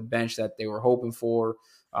punch off the bench that they were hoping for.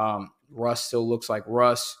 Russ still looks like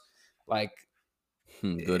Russ. Like,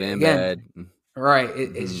 Good and again, bad. right.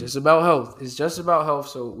 It's just about health. It's just about health.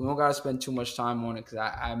 So we don't got to spend too much time on it because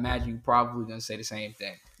I imagine you probably going to say the same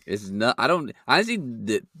thing. It's not. I don't honestly.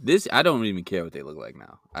 This I don't even care what they look like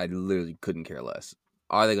now. I literally couldn't care less.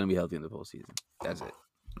 Are they going to be healthy in the postseason? That's it.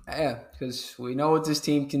 Yeah, because we know what this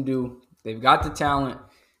team can do. They've got the talent.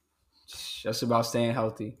 It's just about staying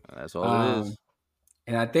healthy. That's all it Um, is.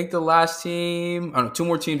 and I think the last team, I don't know, two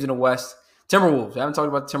more teams in the West. Timberwolves. I haven't talked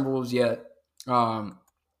about the Timberwolves yet.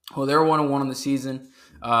 Well, they're 1-1 on the season.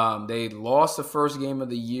 They lost the first game of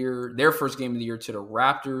the year, their first game of the year to the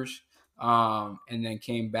Raptors, and then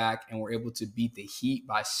came back and were able to beat the Heat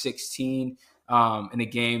by 16 in a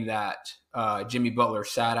game that Jimmy Butler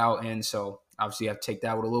sat out in. So obviously, you have to take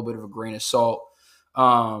that with a little bit of a grain of salt.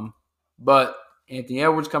 But Anthony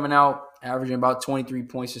Edwards coming out, averaging about 23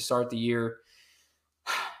 points to start the year.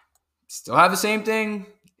 Still have the same thing.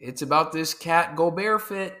 It's about this Cat Gobert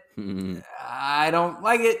fit. I don't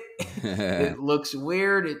like it. It looks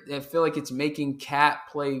weird. I feel like it's making Cat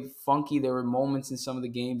play funky. There were moments in some of the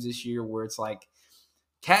games this year where it's like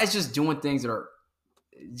Cat is just doing things that are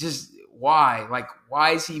just why? Like,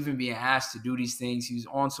 why is he even being asked to do these things? He was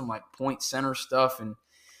on some like point center stuff and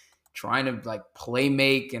trying to like play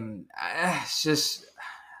make, and it's just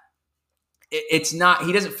it's not.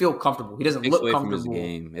 He doesn't feel comfortable. He doesn't Takes look away from his comfortable.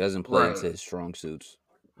 game. He doesn't play Right. into his strong suits.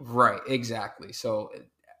 Right. Exactly. So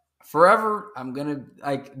forever, I'm gonna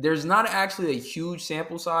like. There's not actually a huge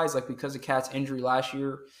sample size, like because of Cat's injury last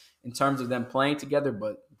year, in terms of them playing together.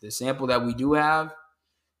 But the sample that we do have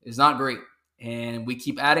is not great, and we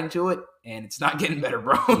keep adding to it, and it's not getting better,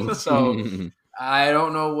 bro. So I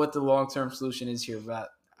don't know what the long term solution is here, but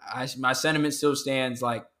my sentiment still stands.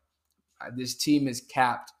 Like this team is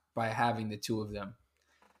capped by having the two of them.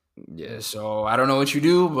 Yeah. So I don't know what you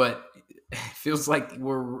do, but it feels like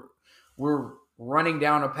we're running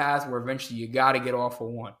down a path where eventually you got to get off of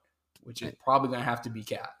one, which is probably going to have to be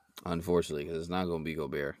Cat. Unfortunately, because it's not going to be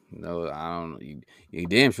Gobert. No, I don't. You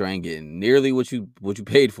damn sure ain't getting nearly what you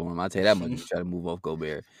paid for him. I'll tell you that much. You try to move off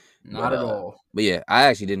Gobert, Not at all. but yeah, I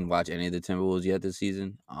actually didn't watch any of the Timberwolves yet this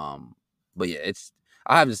season. But yeah,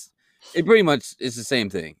 I have this. It pretty much it's the same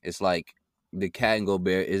thing. It's like the Cat and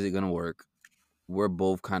Gobert. Is it going to work? We're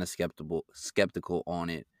both kind of skeptical on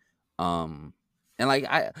it. And like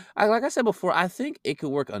like I said before, I think it could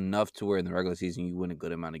work enough to where in the regular season you win a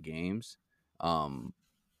good amount of games.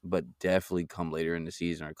 But definitely come later in the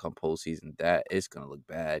season or come postseason, that it's gonna look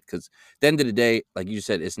bad. Because at the end of the day, like you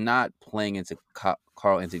said, it's not playing into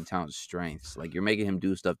Carl Anthony Towns' strengths. Like you're making him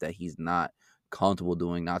do stuff that he's not comfortable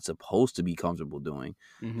doing, not supposed to be comfortable doing.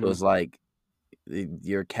 So it's like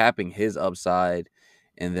you're capping his upside,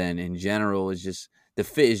 and then in general, it's just the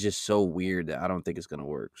fit is just so weird that I don't think it's gonna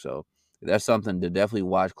work. So that's something to definitely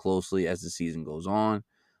watch closely as the season goes on.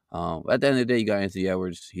 At the end of the day, you got Anthony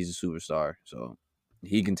Edwards. He's a superstar, so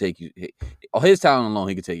he can take you. His talent alone,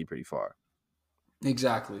 he can take you pretty far.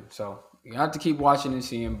 Exactly. So you have to keep watching and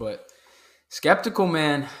seeing, but skeptical,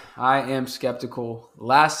 man. I am skeptical.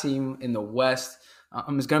 Last team in the West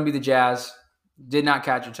is going to be the Jazz. Did not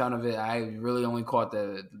catch a ton of it. I really only caught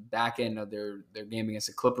the back end of their game against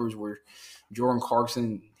the Clippers where Jordan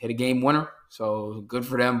Clarkson hit a game winner. So good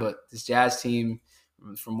for them. But this Jazz team,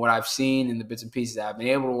 from what I've seen and the bits and pieces that I've been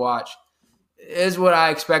able to watch, is what I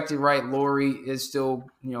expected, right? Laurie is still,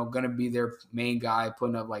 going to be their main guy,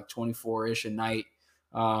 putting up like 24-ish a night.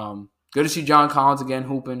 Good to see John Collins again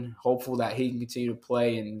hooping. Hopeful that he can continue to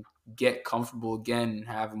play and get comfortable again and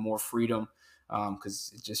have more freedom,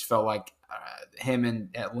 because it just felt like him and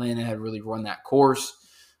Atlanta had really run that course.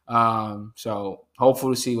 So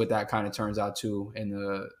hopeful to see what that kind of turns out to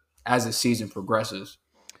as the season progresses.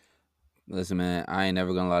 Listen, man, I ain't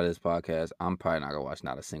never gonna lie to this podcast. I'm probably not gonna watch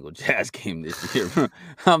not a single Jazz game this year,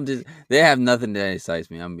 bro. They have nothing that excites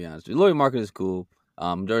me. I'm gonna be honest with you. Lauri Markkanen is cool.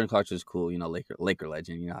 Jordan Clarkson is cool. Laker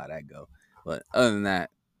legend. You know how that go. But other than that,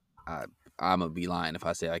 I'm gonna be lying if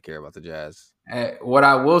I say I care about the Jazz. What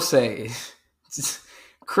I will say is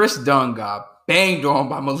Chris Dunn got banged on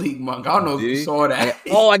by Malik Monk. I don't know if you saw that.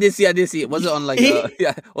 I did see it. Was it on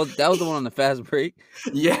yeah? Well, that was the one on the fast break.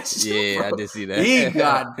 Yes. Yeah, bro. I did see that. He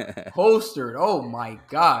got postered. Oh my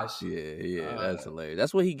gosh. Yeah, that's hilarious.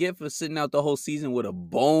 That's what he get for sitting out the whole season with a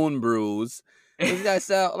bone bruise. This guy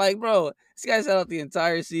sat like, bro. This guy sat out the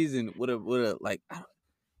entire season with a like.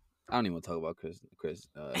 I don't even want to talk about Chris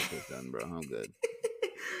Dunn, bro. I'm good.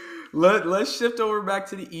 Let's shift over back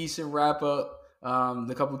to the East and wrap up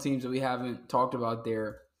the couple teams that we haven't talked about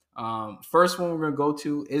there. First one we're going to go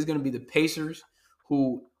to is going to be the Pacers,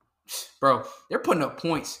 who, bro, they're putting up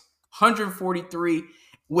points. 143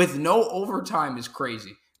 with no overtime is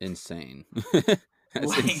crazy. Insane.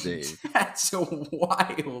 That's insane. That's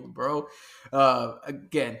wild, bro.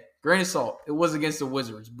 Again, grain of salt. It was against the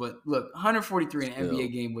Wizards, but look, 143 in an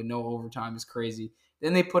NBA game with no overtime is crazy.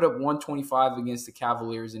 Then they put up 125 against the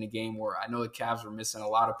Cavaliers in a game where I know the Cavs were missing a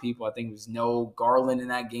lot of people. I think it was no Garland in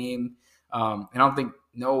that game. And I don't think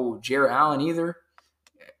no Jarrett Allen either.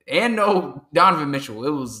 And no Donovan Mitchell. It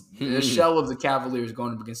was the shell of the Cavaliers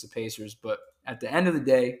going up against the Pacers. But at the end of the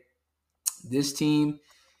day, this team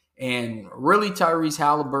and really Tyrese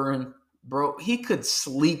Halliburton, bro, he could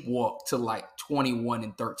sleepwalk to like 21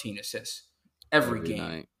 and 13 assists every game.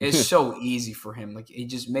 Night. It's so easy for him. Like, it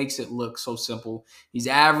just makes it look so simple. He's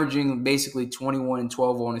averaging basically 21 and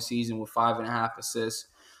 12 on a season with 5.5 assists.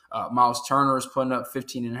 Miles Turner is putting up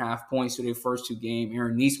 15.5 points for their first two games.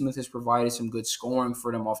 Aaron Nesmith has provided some good scoring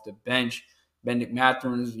for them off the bench. Bennedict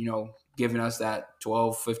Mathurin is, giving us that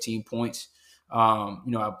 12, 15 points.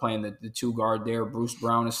 Playing the two guard there. Bruce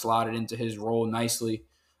Brown has slotted into his role nicely.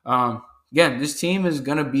 Again, this team is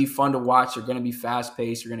going to be fun to watch. They're going to be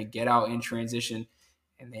fast-paced. They're going to get out in transition.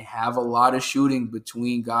 And they have a lot of shooting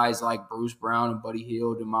between guys like Bruce Brown and Buddy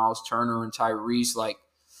Hield and Miles Turner and Tyrese. Like,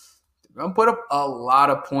 they're going to put up a lot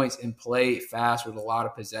of points and play fast with a lot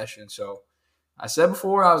of possession. So I said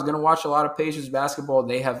before I was going to watch a lot of Pacers basketball.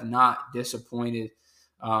 They have not disappointed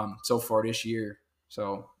so far this year.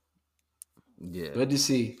 So, yeah, good to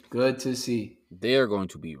see. Good to see. They are going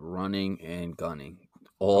to be running and gunning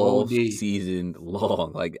all season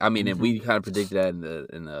long. Like, I mean, and we kind of predicted that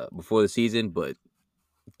in the before the season, but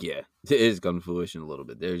yeah, it is coming to fruition a little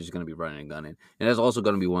bit. They're just going to be running and gunning, and that's also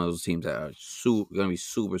going to be one of those teams that are going to be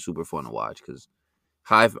super, super fun to watch because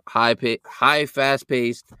high, fast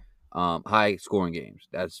paced, high scoring games.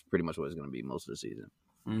 That's pretty much what it's going to be most of the season.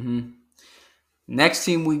 Mm-hmm. Next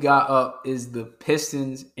team we got up is the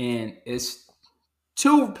Pistons, and it's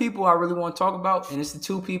two people I really want to talk about, and it's the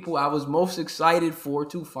two people I was most excited for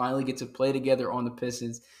to finally get to play together on the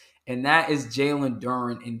Pistons, and that is Jalen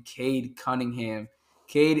Duren and Cade Cunningham.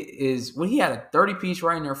 Cade is, he had a 30-piece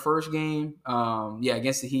right in their first game.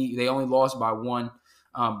 Against the Heat. They only lost by 1.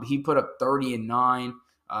 He put up 30 and 9.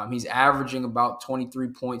 He's averaging about 23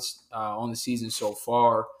 points on the season so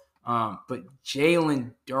far. But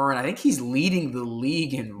Jalen Duren, I think he's leading the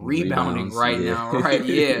league in rebounding now, right?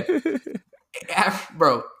 Yeah.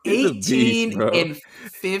 Bro, 18 and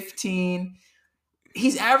 15.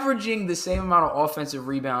 He's averaging the same amount of offensive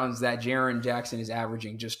rebounds that Jaren Jackson is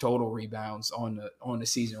averaging, just total rebounds on the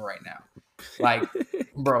season right now. Like,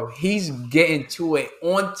 bro, he's getting to it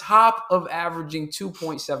on top of averaging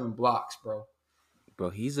 2.7 blocks, bro.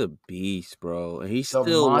 Bro, he's a beast, bro. And he's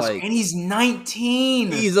still and he's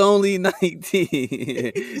 19. He's only 19.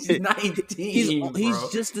 He's 19. He's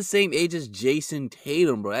just the same age as Jason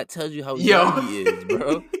Tatum, bro. That tells you how young he is,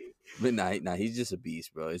 bro. But nah, he's just a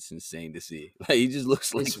beast, bro. It's insane to see. Like, he just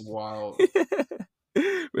looks like, it's wild.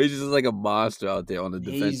 He's just like a monster out there on the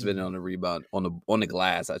defensive end, on the rebound, on the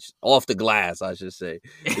glass, off the glass, I should say.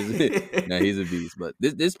 Nah, he's a beast. But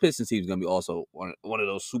this Pistons team is gonna be also one of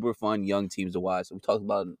those super fun young teams to watch. We talked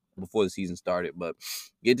about it before the season started, but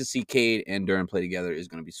get to see Cade and Duren play together is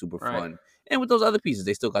gonna be super fun. And with those other pieces,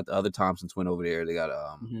 they still got the other Thompson twin over there. They got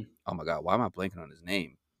oh my god, why am I blanking on his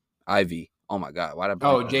name? Ivy. Oh my god, why did I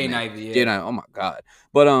blank on his name? Ivy. Yeah. Jaden Ivey. Oh my god.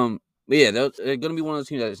 But yeah, they're going to be one of those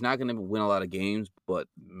teams that's not going to win a lot of games, but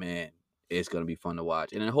man, it's going to be fun to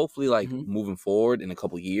watch. And then hopefully, moving forward in a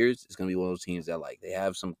couple years, it's going to be one of those teams that they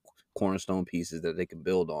have some cornerstone pieces that they can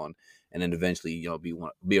build on, and then eventually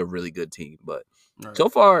be a really good team. But Right. so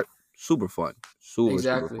far, super fun, super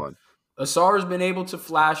Exactly. fun. Asar's been able to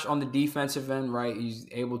flash on the defensive end, right? He's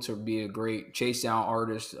able to be a great chase down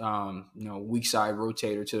artist, weak side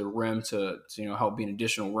rotator to the rim to help be an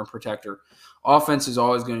additional rim protector. Offense is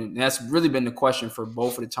always going to, that's really been the question for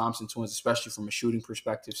both of the Thompson twins, especially from a shooting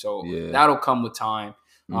perspective. So that'll come with time.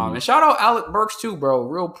 And shout out Alec Burks too, bro.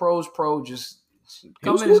 Real pro, just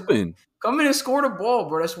come in and score the ball,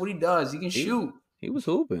 bro. That's what he does. He can shoot. He was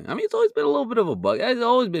hooping. I mean, it's always been a little bit of a bucket. It's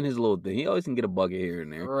always been his little thing. He always can get a bucket here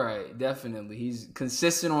and there. Right, definitely. He's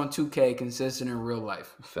consistent on 2K, consistent in real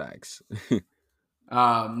life. Facts.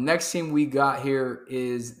 Next team we got here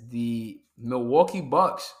is the Milwaukee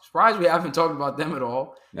Bucks. Surprised we haven't talked about them at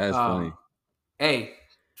all. That's funny. Hey,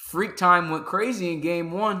 freak time went crazy in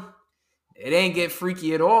game 1. It ain't get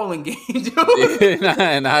freaky at all in game 2. Not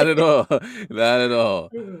at all. Not at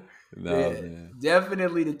all. No, yeah,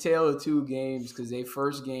 definitely the tale of two games because their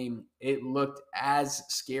first game, it looked as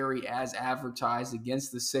scary as advertised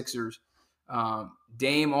against the Sixers.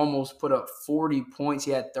 Dame almost put up 40 points.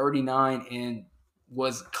 He had 39 and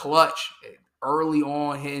was clutch early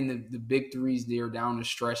on, hitting the big threes there down the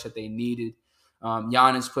stretch that they needed.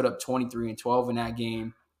 Giannis put up 23 and 12 in that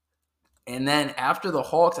game. And then after the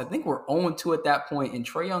Hawks, I think we're 0-2 at that point, and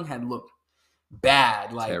Trae Young had looked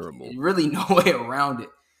bad. Like, terrible. Really no way around it.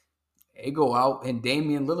 They go out, and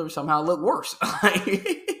Damian Lillard somehow looked worse.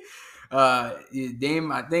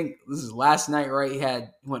 Dame, I think this is last night, right? He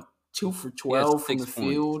went 2 for 12 from the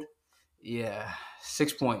field. Yeah,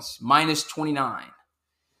 6 points, minus 29.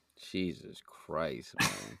 Jesus Christ,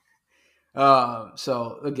 man.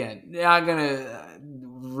 So again, not gonna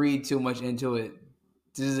read too much into it.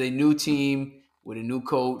 This is a new team with a new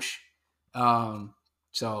coach,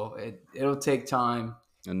 so it'll take time.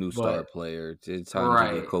 A new star player. It's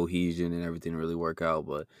time to get cohesion and everything really work out.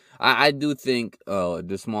 But I do think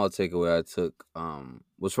the small takeaway I took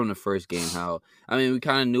was from the first game. We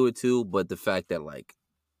kind of knew it too, but the fact that like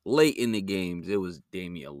late in the games it was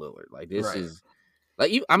Damian Lillard. Like this is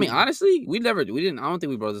like honestly, we didn't. I don't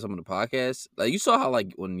think we brought this up on the podcast. Like you saw how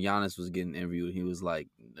like when Giannis was getting interviewed, he was like,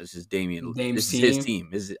 "This is Damian. This is his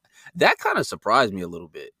team." That kind of surprised me a little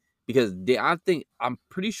bit. Because I'm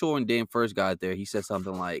pretty sure when Dame first got there, he said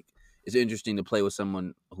something like, "It's interesting to play with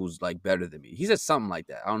someone who's like better than me." He said something like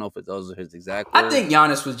that. I don't know if those are his exact words. I think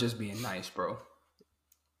Giannis was just being nice, bro.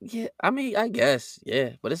 Yeah, I guess,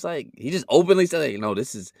 yeah. But it's like he just openly said,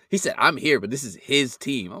 he said, "I'm here, but this is his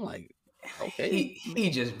team." I'm like, okay, he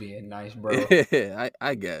just being nice, bro. Yeah,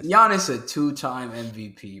 I guess. Giannis a 2-time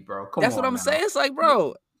MVP, bro. That's what I'm saying. It's like,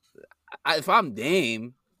 bro, if I'm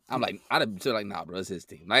Dame. I'd have said like, nah, bro, it's his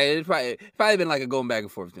team. Like it's probably been like a going back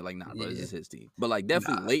and forth thing. Like, nah, bro, this is his team. But like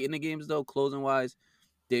definitely late in the games though, closing wise,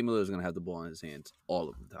 Dame Lillard is gonna have the ball in his hands all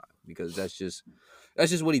of the time because that's just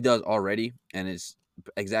what he does already, and it's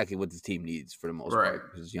exactly what this team needs for the most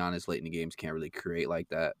part. Because Giannis late in the games can't really create like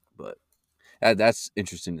that, but that's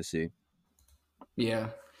interesting to see. Yeah.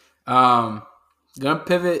 Gonna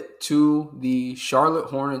pivot to the Charlotte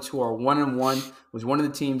Hornets, who are 1-1. Was one of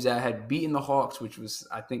the teams that had beaten the Hawks, which was,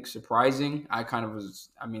 I think, surprising. Again,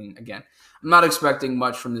 I'm not expecting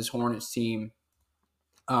much from this Hornets team.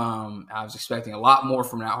 I was expecting a lot more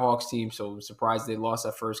from that Hawks team, so I was surprised they lost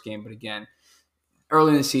that first game. But again,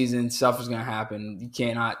 early in the season, stuff is going to happen. You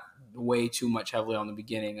cannot weigh too much heavily on the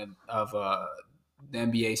beginning of the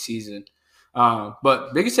NBA season.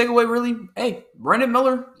 But biggest takeaway, really, hey, Brandon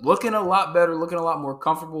Miller looking a lot better, looking a lot more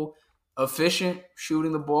comfortable, efficient,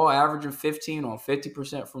 shooting the ball, averaging 15 on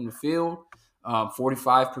 50% from the field,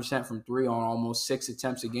 45% from three on almost 6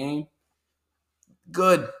 attempts a game.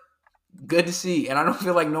 Good to see. And I don't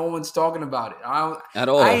feel like no one's talking about it. At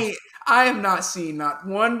all. I have not seen not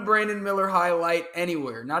one Brandon Miller highlight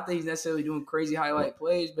anywhere. Not that he's necessarily doing crazy highlight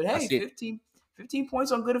plays, but hey, 15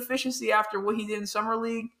 points on good efficiency after what he did in Summer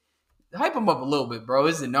League. Hype him up a little bit, bro.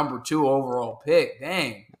 This is the number 2 overall pick.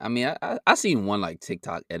 Dang. I mean, I seen one like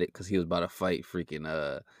TikTok edit because he was about to fight freaking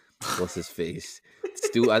what's his face? I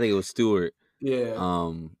think it was Stewart. Yeah.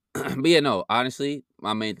 But yeah, no, honestly,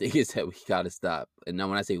 my main thing is that we gotta stop. And now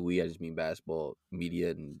when I say we, I just mean basketball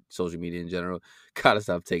media and social media in general. Gotta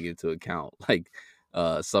stop taking into account like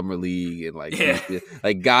Summer League and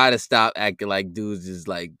like gotta stop acting like dudes is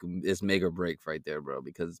like it's make or break right there, bro.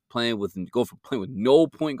 Because playing with no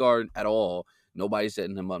point guard at all, nobody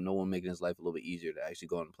setting him up, no one making his life a little bit easier to actually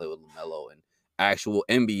go and play with LaMelo and actual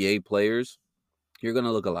NBA players, you're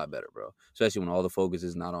gonna look a lot better, bro. Especially when all the focus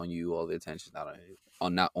is not on you, all the attention's not on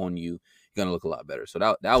you. You're gonna look a lot better. So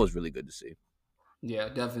that was really good to see. Yeah,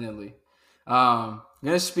 definitely. I'm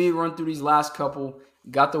gonna speed run through these last couple.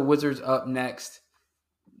 Got the Wizards up next.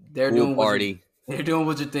 They're Pool doing party. they're doing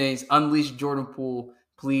what your things. Unleash Jordan Poole,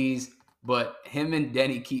 please. But him and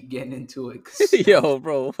Denny keep getting into it. Yo,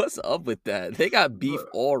 bro, what's up with that? They got beef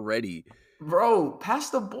already. Bro,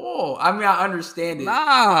 pass the ball. I mean, I understand it.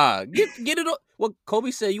 Nah, get it off. What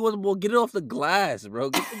Kobe said, you want the ball, get it off the glass, bro.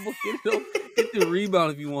 Get the ball, get it off, get the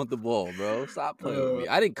rebound if you want the ball, bro. Stop playing with me.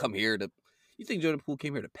 I didn't come here to. You think Jordan Poole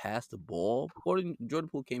came here to pass the ball? Jordan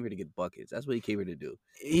Poole came here to get buckets. That's what he came here to do.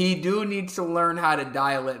 He do need to learn how to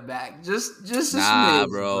dial it back. Just a nah, smidge,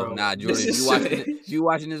 bro. Nah, Jordan. You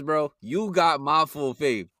watching this, bro? You got my full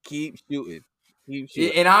faith. Keep shooting.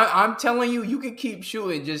 And I'm telling you, you can keep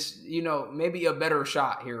shooting. Just maybe a better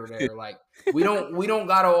shot here or there. Like we don't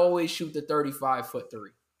gotta always shoot the 35-foot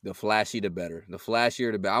three. The flashy, the better. The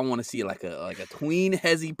flashier, the better. I want to see like a tween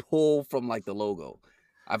hezzy pull from like the logo.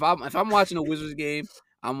 If I'm watching a Wizards game,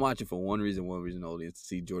 I'm watching for one reason only, is to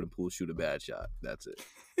see Jordan Poole shoot a bad shot. That's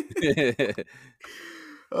it.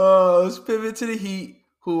 Let's pivot to the Heat,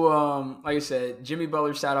 who, like I said, Jimmy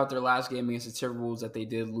Butler sat out their last game against the Timberwolves that they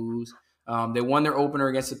did lose. They won their opener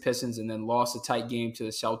against the Pistons and then lost a tight game to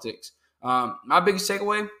the Celtics. My biggest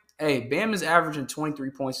takeaway, Bam is averaging 23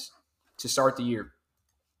 points to start the year.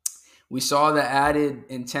 We saw the added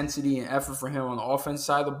intensity and effort for him on the offense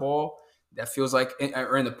side of the ball. That feels like,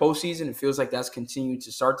 or in the postseason, it feels like that's continued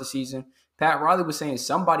to start the season. Pat Riley was saying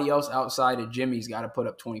somebody else outside of Jimmy's got to put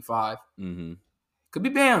up 25. Mm-hmm. Could be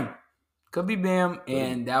Bam.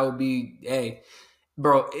 And that would be,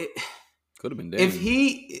 bro. It could have been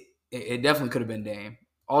Dame. It definitely could have been Dame.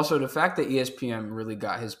 Also, the fact that ESPN really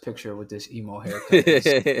got his picture with this emo haircut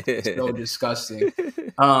is so disgusting.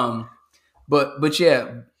 But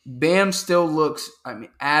yeah, Bam still looks,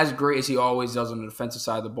 as great as he always does on the defensive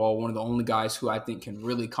side of the ball. One of the only guys who I think can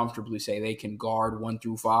really comfortably say they can guard 1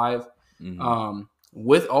 through 5. Mm-hmm.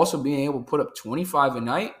 With also being able to put up 25 a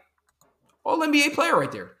night. All NBA player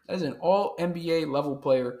right there. That is an all NBA level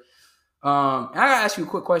player. And I gotta ask you a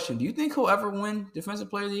quick question. Do you think he'll ever win Defensive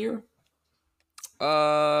Player of the Year?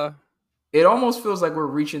 It almost feels like we're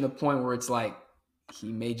reaching the point where it's like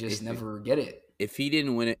he may just never get it. If he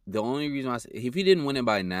didn't win it, the only reason if he didn't win it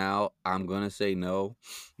by now, I'm gonna say no,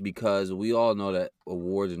 because we all know that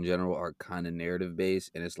awards in general are kind of narrative based,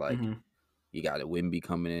 and it's like you got a Wemby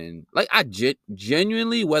coming in. Like I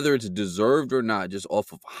genuinely, whether it's deserved or not, just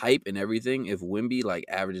off of hype and everything, if Wemby like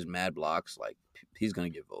averages mad blocks, like he's gonna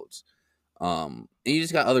get votes. And you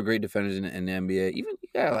just got other great defenders in the NBA. Even you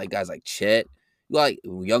got like guys like Chet, like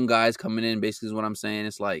young guys coming in. Basically, is what I'm saying.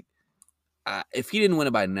 It's like if he didn't win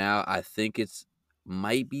it by now, I think it's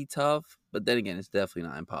might be tough. But then again, it's definitely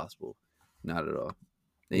not impossible. Not at all.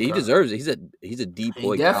 Okay. He deserves it. He's a deep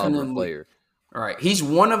boy caliber player. All right, he's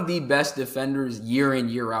one of the best defenders year in,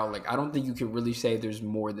 year out. Like I don't think you could really say there's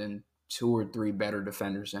more than 2 or 3 better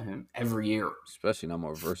defenders than him every year. Especially not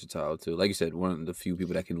more versatile too. Like you said, one of the few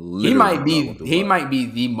people that can literally. He might be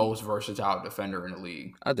the most versatile defender in the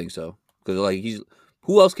league. I think so, because like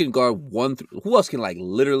who else can guard 1 through? Who else can like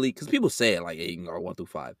literally? Because people say it like he can guard 1 through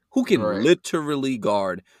 5. Who can literally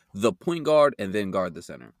guard the point guard and then guard the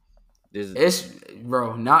center?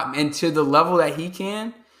 Not and to the level that he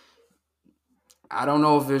can. I don't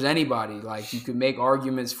know if there's anybody like you could make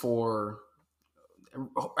arguments for.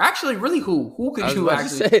 Actually, really, who could you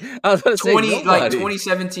actually? I was about to say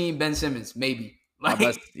 2017 Ben Simmons, maybe. Like,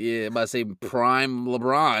 I'm about to say prime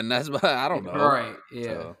LeBron. That's I don't know. Right?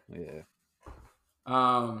 Yeah. So,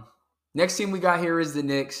 yeah. Next team we got here is the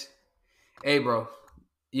Knicks. Hey, bro,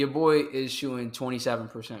 your boy is shooting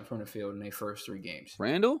 27% from the field in their first 3 games.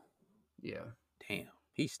 Randall? Yeah. Damn,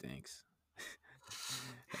 he stinks.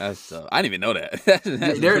 That's I didn't even know that.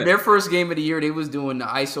 Their first game of the year, they was doing the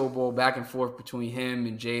ISO ball back and forth between him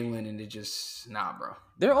and Jalen, and it just bro.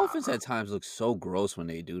 Their offense at times looks so gross when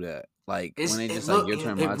they do that. Like when they just your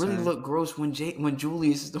turn, my turn. It really looked gross when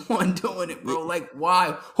Julius is the one doing it, bro. Like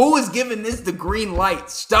why? Who is giving this the green light?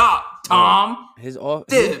 Stop, Tom.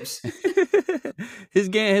 Dibs. His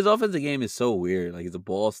offensive game is so weird. Like he's a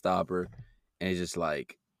ball stopper, and it's just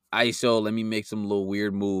like. ISO, let me make some little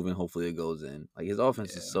weird move and hopefully it goes in. Like his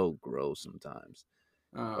offense is so gross sometimes.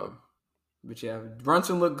 But yeah,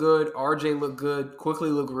 Brunson looked good. RJ looked good. Quickly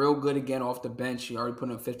looked real good again off the bench. He already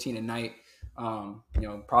put up 15 a night.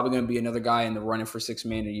 Probably going to be another guy in the running for 6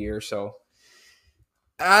 man a year. So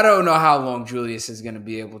I don't know how long Julius is going to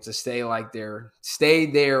be able to stay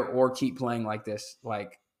there or keep playing like this.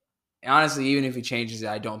 Like honestly, even if he changes it,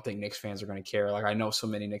 I don't think Knicks fans are going to care. Like I know so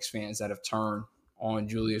many Knicks fans that have turned on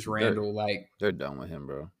Julius Randle, they're done with him,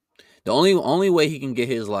 bro. The only way he can get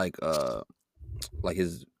his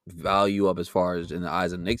his value up as far as in the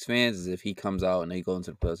eyes of Knicks fans is if he comes out and they go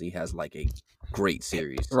into the playoffs, he has like a great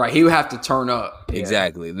series. Right, he would have to turn up. Yeah.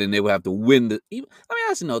 Exactly. Then they would have to win the. I mean,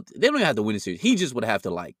 actually, no, they don't even have to win the series. He just would have to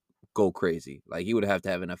like go crazy. Like he would have to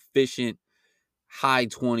have an efficient, high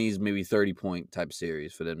 20s, maybe 30-point type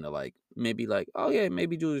series for them to like maybe like, oh yeah,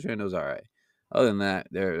 maybe Julius Randle's all right. Other than that,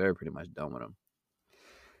 they're pretty much done with him.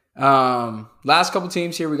 Last couple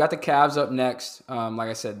teams here, we got the Cavs up next. Like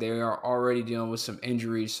I said, they are already dealing with some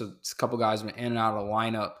injuries, so a couple guys been in and out of the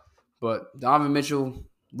lineup. But Donovan Mitchell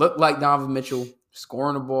looked like Donovan Mitchell,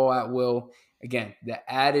 scoring the ball at will. Again, the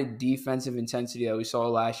added defensive intensity that we saw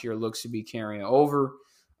last year looks to be carrying over.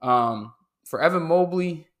 For Evan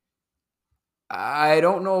Mobley, I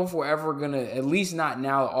don't know if we're ever going to, at least not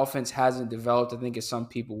now, the offense hasn't developed, I think, as some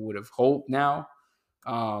people would have hoped now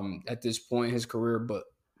at this point in his career. But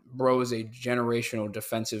bro is a generational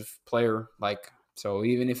defensive player. Like, so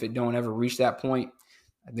even if it don't ever reach that point,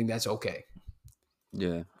 I think that's okay.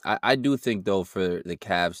 Yeah, I do think though for the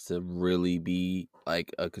Cavs to really be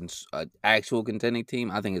like a actual contending team,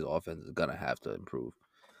 I think his offense is gonna have to improve.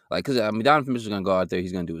 Like, cause I mean, Donovan Mitchell's gonna go out there,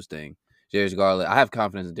 he's gonna do his thing. Darius Garland, I have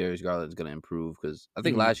confidence that Darius Garland is gonna improve because I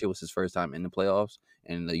think last year was his first time in the playoffs,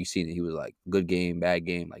 and you see that he was like good game, bad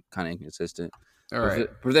game, like kind of inconsistent. All right.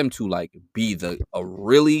 For them to like be a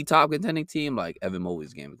really top contending team, like Evan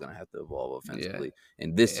Mobley's game is gonna have to evolve offensively,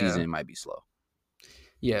 and this season it might be slow.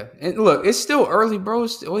 Yeah, and look, it's still early, bro.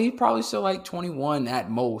 Well, he's probably still like 21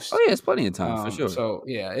 at most. Oh yeah, it's plenty of time for sure. So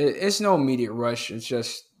yeah, it's no immediate rush. It's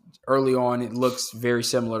just early on. It looks very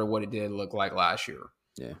similar to what it did look like last year.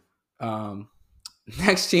 Yeah.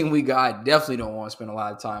 Next team we got, definitely don't want to spend a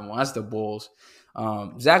lot of time on. That's the Bulls.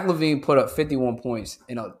 Zach LaVine put up 51 points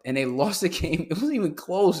and they lost the game. It wasn't even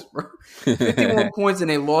close, bro. 51 points and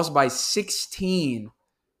they lost by 16.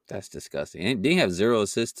 That's disgusting. And didn't he have 0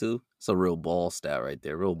 assists too? It's a real ball stat right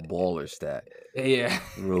there. Real baller stat. Yeah.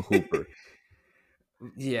 Real hooper.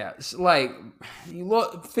 Yeah. It's like you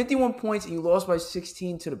lost 51 points and you lost by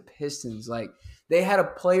 16 to the Pistons. Like they had a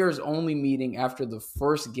players only meeting after the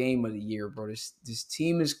first game of the year, bro. This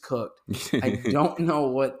team is cooked. I don't know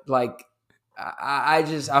what like I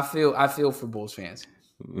feel for Bulls fans.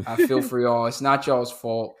 I feel for y'all. It's not y'all's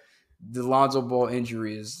fault. The Lonzo Ball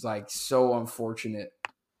injury is like so unfortunate.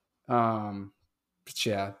 But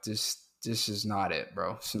yeah, this is not it,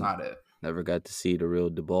 bro. It's not it. Never got to see the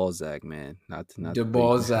real DeBalzac, man. Not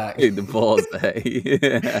DeBalzac. DeBalzac.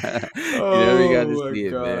 Oh, you never got to see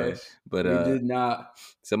it, man. But we did not.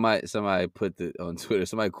 Somebody put on Twitter.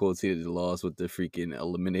 Somebody quoted the loss with the freaking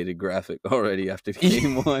eliminated graphic already after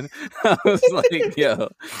game one. I was like, yo,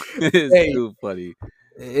 it's too funny.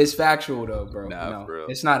 It's factual though, bro. Nah, no, bro.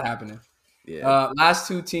 It's not happening. Yeah. Last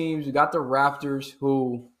two teams, we got the Raptors,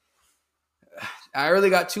 who I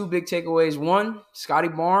really got two big takeaways. One, Scotty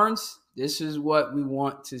Barnes. This is what we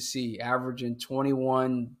want to see, averaging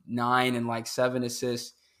 21, 9, and like 7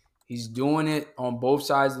 assists. He's doing it on both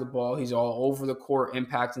sides of the ball. He's all over the court,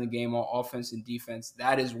 impacting the game on offense and defense.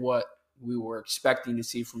 That is what we were expecting to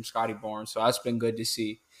see from Scotty Barnes. So that's been good to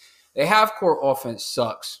see. They half-court offense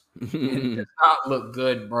sucks. It does not look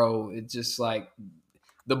good, bro. It's just like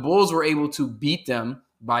the Bulls were able to beat them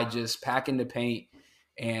by just packing the paint,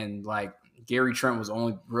 and like Gary Trent was the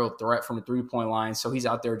only real threat from the three-point line. So he's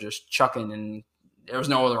out there just chucking, and there was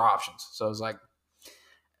no other options. So it was like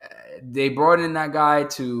they brought in that guy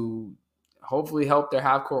to hopefully help their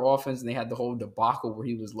half-court offense, and they had the whole debacle where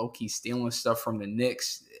he was low-key stealing stuff from the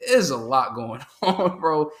Knicks. There's a lot going on,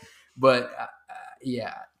 bro. But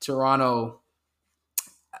yeah, Toronto.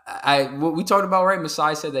 What we talked about, right?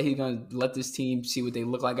 Masai said that he's going to let this team see what they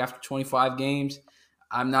look like after 25 games.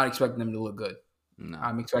 I'm not expecting them to look good. No.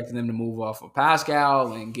 I'm expecting them to move off of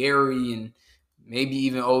Pascal and Gary and maybe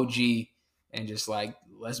even OG and just like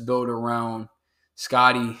let's build around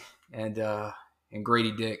Scotty and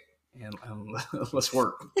Grady Dick and let's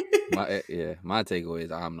work. My takeaway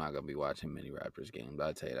is I'm not gonna be watching many Raptors games.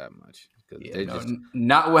 I'll tell you that much.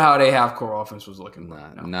 Not how they have core offense was looking.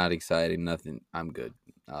 Not exciting. Nothing. I'm good.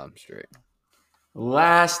 I'm straight.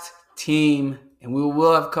 Last team, and we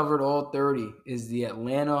will have covered all 30, is the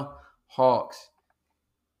Atlanta Hawks.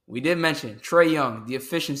 We did mention Trae Young, the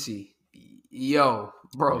efficiency. Yo,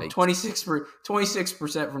 bro,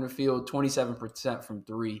 26% from the field, 27% from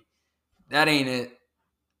three. That ain't it.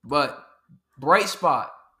 But bright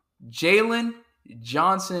spot, Jalen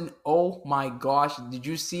Johnson. Oh my gosh, did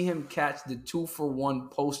you see him catch the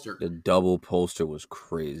 2-for-1 poster? The double poster was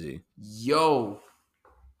crazy. Yo.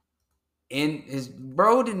 And his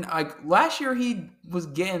bro didn't like last year. He was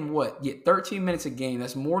getting 13 minutes a game.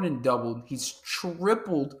 That's more than doubled. He's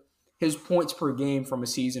tripled his points per game from a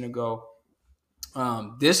season ago.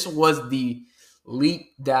 This was the leap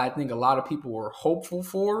that I think a lot of people were hopeful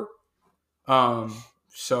for.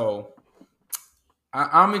 So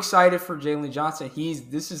I'm excited for Jalen Johnson.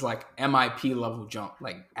 This is like MIP level jump,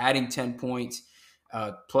 like adding 10 points,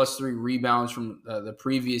 plus 3 rebounds from the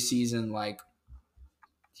previous season. Like,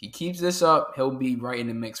 he keeps this up, he'll be right in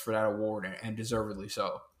the mix for that award, and deservedly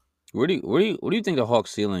so. What do you think the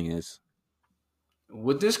Hawks' ceiling is?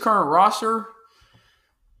 With this current roster,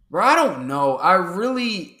 bro, I don't know. I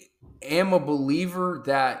really am a believer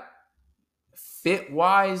that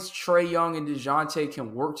fit-wise, Trae Young and DeJounte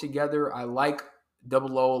can work together. I like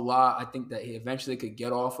Double O a lot. I think that he eventually could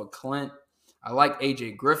get off of Clint. I like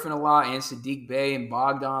AJ Griffin a lot, and Sadiq Bey and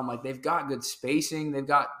Bogdan. Like, they've got good spacing. They've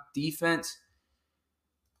got defense.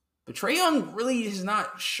 But Trae Young really has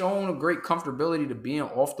not shown a great comfortability to being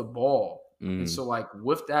off the ball. And so, like,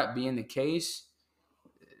 with that being the case,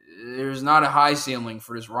 there's not a high ceiling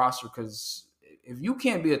for this roster, because if you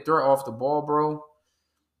can't be a threat off the ball, bro,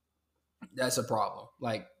 that's a problem.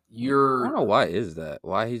 Like, I don't know why is that.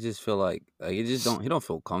 Why he just feel like he don't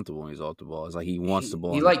feel comfortable when he's off the ball. It's like he wants the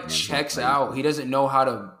ball. He like checks out. He doesn't know how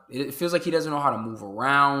to. It feels like he doesn't know how to move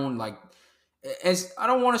around. Like, I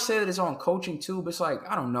don't want to say that it's on coaching too, but it's like,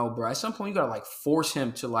 I don't know, bro. At some point, you gotta like force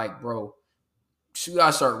him to, like, bro. So you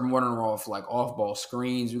gotta start running off like off ball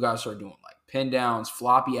screens. You gotta start doing like pin downs,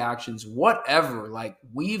 floppy actions, whatever. Like,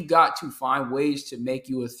 we've got to find ways to make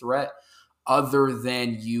you a threat other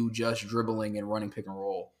than you just dribbling and running pick and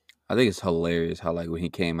roll. I think it's hilarious how, like, when he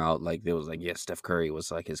came out, like, there was like, yeah, Steph Curry was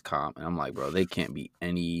like his comp, and I'm like, bro, they can't be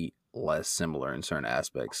any less similar in certain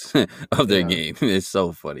aspects of their game. It's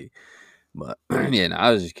so funny. But yeah, no,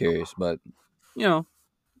 I was just curious. But I'm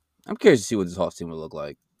curious to see what this Hawks team would look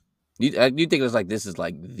like. Do you think it's like this is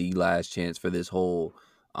like the last chance for this whole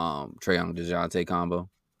Trae Young DeJounte combo?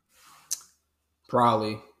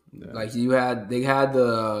 Probably. Yeah. Like, they had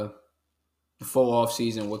the full off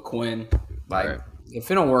season with Quinn. Like, right. If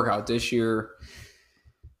it don't work out this year,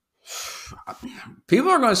 people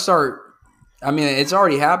are going to start. I mean, it's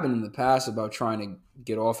already happened in the past about trying to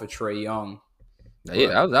get off of Trae Young.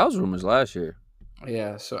 Yeah, that was rumors last year.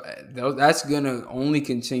 Yeah, so that's going to only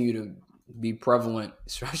continue to be prevalent,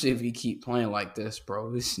 especially if you keep playing like this,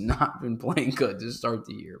 bro. It's not been playing good to start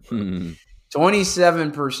the year, bro.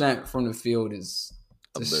 27% from the field is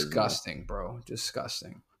disgusting, bro.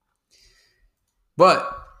 Disgusting.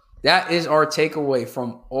 But that is our takeaway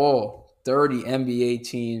from all 30 NBA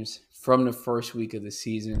teams from the first week of the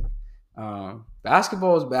season.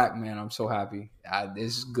 Basketball is back, man. I'm so happy.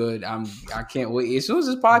 This is good. I can't wait. As soon as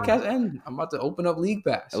this podcast ends, I'm about to open up League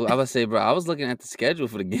Pass. I was gonna say, bro, I was looking at the schedule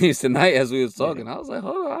for the games tonight as we was talking. I was like,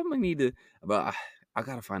 hold on, I'm gonna need to. But I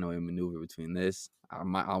gotta find a way to maneuver between this. I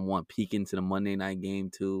want peek into the Monday night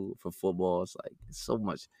game too for football. It's like so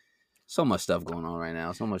much stuff going on right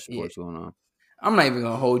now. So much sports going on. I'm not even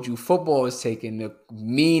gonna hold you. Football is taking the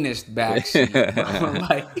meanest backseat.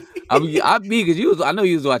 Because I know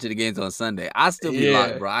you was watching the games on Sunday. I still be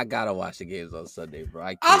locked, bro. I gotta watch the games on Sunday,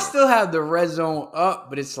 bro. I still have the red zone up,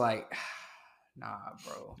 but it's like, nah,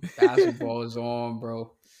 bro. Basketball is on,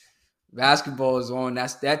 bro. Basketball is on.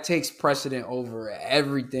 That takes precedent over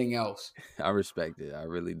everything else. I respect it. I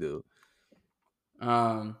really do.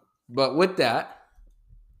 But with that,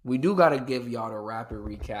 we do gotta give y'all the rapid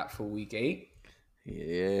recap for Week 8.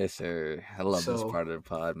 Yes, sir. I love this part of the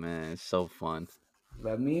pod, man. It's so fun.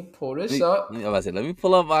 Let me pull this up. Let me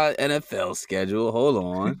pull up my NFL schedule. Hold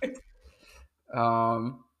on.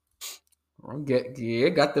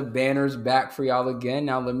 Got the banners back for y'all again.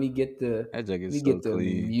 Now let me get the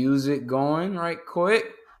music going right quick.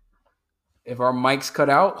 If our mics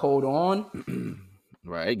cut out, hold on.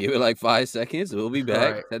 Right, give it like 5 seconds. We'll be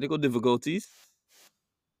back. Right. Technical difficulties.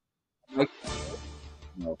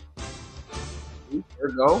 No. There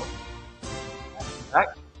we go.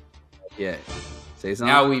 Back. Yeah. Say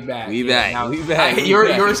something. Now we back. We back.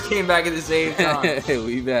 Yours came back at the same time.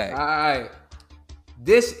 We back. All right.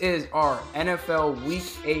 This is our NFL Week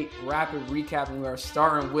 8 rapid recap, and we are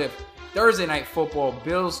starting with Thursday Night Football.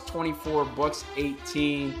 Bills 24, Bucks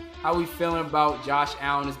 18. How we feeling about Josh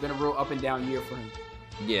Allen? It's been a real up and down year for him.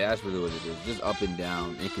 Yeah, that's really what it is. Just up and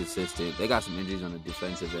down, inconsistent. They got some injuries on the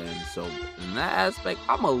defensive end. So, in that aspect,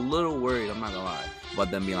 I'm a little worried. I'm not going to lie.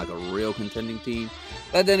 About them being like a real contending team.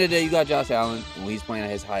 But at the end of the day, you got Josh Allen. And when he's playing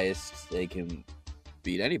at his highest, they can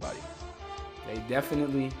beat anybody. They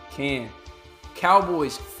definitely can.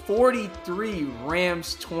 Cowboys 43,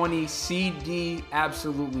 Rams 20. CD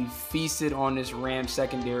absolutely feasted on this Rams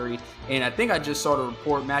secondary. And I think I just saw the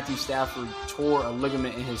report. Matthew Stafford tore a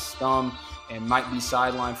ligament in his thumb and might be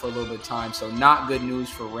sidelined for a little bit of time. So not good news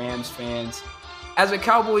for Rams fans. As a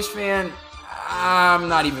Cowboys fan, I'm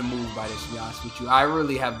not even moved by this, to be honest with you. I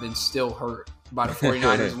really have been still hurt by the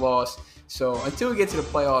 49ers loss. So until we get to the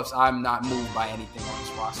playoffs, I'm not moved by anything on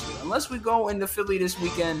this roster. Unless we go into Philly this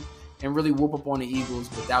weekend and really whoop up on the Eagles,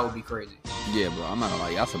 but that would be crazy. Yeah, bro. I'm not gonna lie.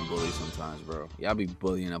 Y'all some bullies sometimes, bro. Y'all be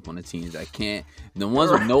bullying up on the teams that can't. The ones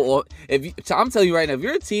with no. I'm telling you right now, if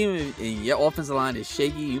you're a team and your offensive line is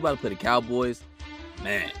shaky, you about to play the Cowboys.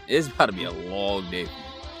 Man, it's about to be a long day for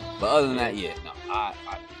you. But other than that, yeah, no.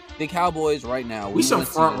 The Cowboys right now. We some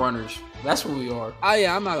front runners. That's what we are. Oh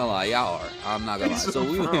yeah, I'm not gonna lie, y'all are. I'm not gonna lie. So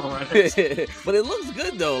we, but it looks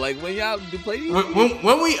good though. Like when y'all do play these.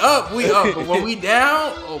 When we up, we up. But when we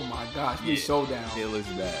down, oh my gosh, we so down. It looks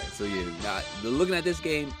bad. So yeah, looking at this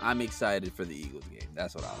game, I'm excited for the Eagles game.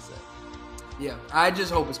 That's what I'll say. Yeah, I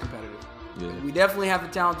just hope it's competitive. Yeah. We definitely have the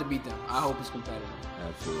talent to beat them. I hope it's competitive.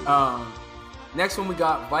 Absolutely. Next one we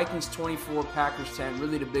got Vikings 24, Packers 10.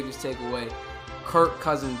 Really the biggest takeaway. Kirk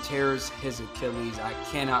Cousins tears his Achilles. I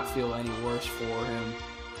cannot feel any worse for him.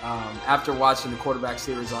 After watching the quarterback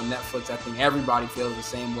series on Netflix, I think everybody feels the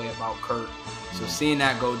same way about Kirk. So seeing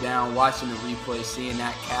that go down, watching the replay, seeing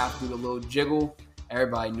that calf do the little jiggle,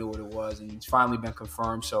 everybody knew what it was, and it's finally been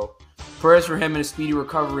confirmed. So prayers for him and a speedy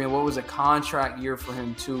recovery, and what was a contract year for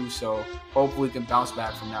him too. So hopefully he can bounce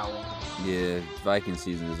back from now on. Yeah, Viking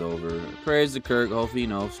season is over. Prayers to Kirk. Hopefully,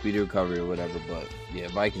 speedy recovery or whatever. But yeah,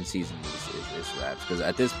 Viking season is wraps. Because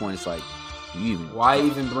at this point, it's like, why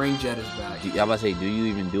even bring Jettis back? Y'all about to say, do you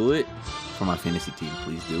even do it? For my fantasy team,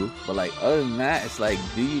 please do. But like other than that, it's like,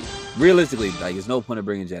 realistically, like, there's no point of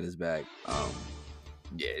bringing Jettis back.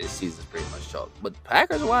 Yeah, this season's pretty much chalk. But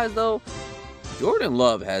Packers wise though, Jordan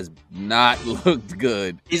Love has not looked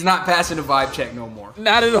good. He's not passing the vibe check no more.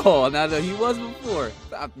 Not at all. He was before.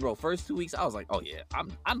 Bro, first 2 weeks, I was like, oh yeah,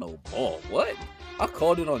 I know ball. What? I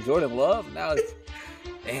called it on Jordan Love. Now it's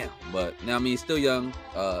damn. But now, I mean, he's still young.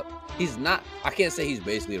 He's not. I can't say he's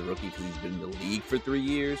basically a rookie because he's been in the league for 3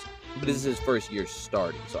 years. But this is his first year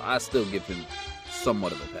starting, so I still give him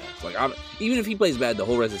somewhat of a pass. Like, even if he plays bad the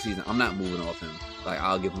whole rest of the season, I'm not moving off him. Like,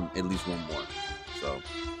 I'll give him at least one more. So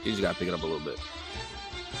you just got to pick it up a little bit.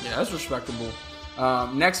 Yeah, that's respectable.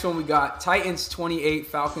 Next one we got Titans 28,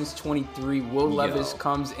 Falcons 23. Will Levis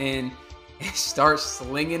comes in and starts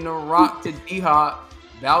slinging the rock to D-Hop.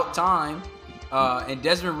 About time. And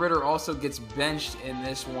Desmond Ridder also gets benched in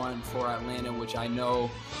this one for Atlanta, which I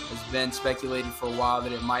know has been speculated for a while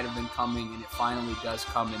that it might have been coming, and it finally does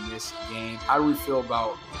come in this game. How do we feel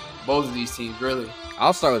about both of these teams, really?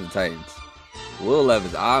 I'll start with the Titans. Will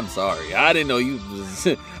Levis, I'm sorry. I didn't know you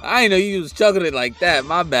was chugging it like that.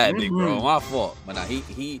 My bad, big bro. My fault. But nah,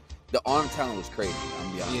 the arm talent was crazy. I'm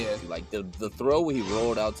gonna be honest with you. Like the throw where he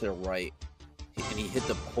rolled out to the right and he hit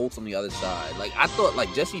the post on the other side. Like, I thought,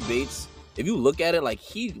 like, Jesse Bates, if you look at it, like,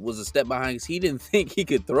 he was a step behind because he didn't think he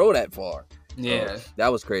could throw that far. Yeah.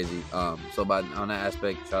 That was crazy. So on that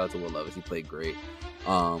aspect, shout out to Will Levis. He played great.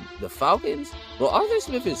 The Falcons, bro, Arthur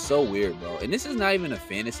Smith is so weird, bro. And this is not even a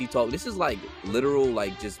fantasy talk. This is like literal,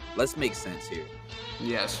 like, just let's make sense here.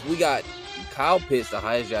 Yes. We got Kyle Pitts, the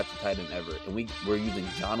highest drafted tight end ever, and we're using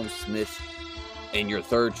Jonnu Smith and your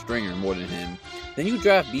third stringer more than him. Then you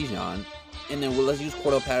draft Bijan, and then let's use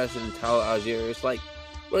Cordell Patterson and Tyler Algier. It's like,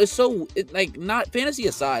 but like, not fantasy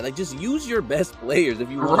aside, like, just use your best players if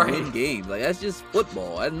you want to win games. Like, that's just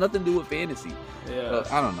football. It has nothing to do with fantasy. Yeah.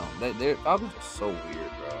 But I don't know. They're Falcons are so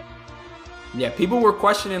weird, bro. Yeah, people were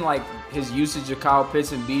questioning, like, his usage of Kyle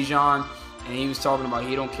Pitts and Bijan, and he was talking about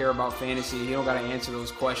he don't care about fantasy. He don't got to answer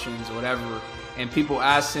those questions or whatever. And people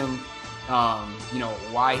asked him,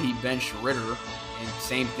 why he benched Ridder. And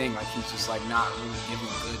same thing, like, he's just, like, not really giving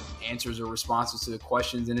good answers or responses to the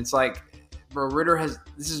questions. And it's like, bro,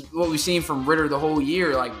 this is what we've seen from Ridder the whole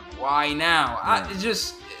year. Like, why now? Yeah.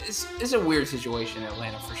 It's a weird situation in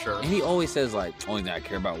Atlanta for sure. And he always says, like, only thing I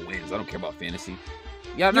care about wins. I don't care about fantasy.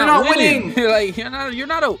 You're not winning. Like, you're not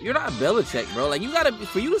Belichick, bro. Like,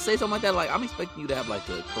 for you to say something like that, like, I'm expecting you to have, like,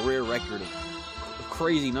 a career record of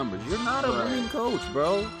crazy numbers. You're not a winning coach,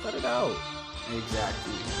 bro. Cut it out.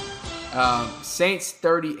 Exactly. Saints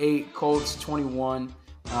 38, Colts 21.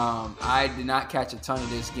 I did not catch a ton of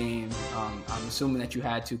this game. I'm assuming that you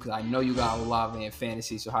had to because I know you got Olave in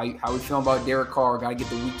fantasy. So how we feeling about Derek Carr? Got to get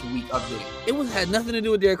the week-to-week update. It had nothing to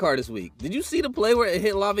do with Derek Carr this week. Did you see the play where it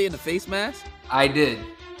hit Olave in the face mask? I did.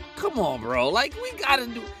 Come on, bro. Like, we got to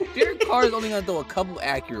do... Derek Carr is only going to throw a couple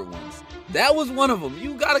accurate ones. That was one of them.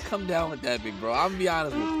 You got to come down with that, big bro. I'm going to be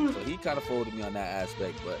honest with you. So he kind of folded me on that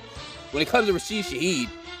aspect. But when it comes to Rashid Shaheed,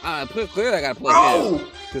 clearly I got to play him.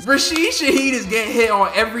 Rashid Shaheed is getting hit on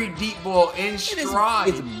every deep ball in stride.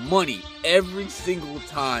 It's money every single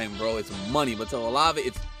time, bro. It's money. But to Olave,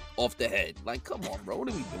 it's off the head. Like, come on, bro. What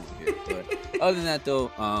are we doing here? But other than that,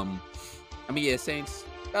 though, Saints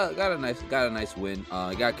got a nice win.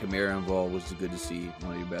 Got Kamara involved, which is good to see.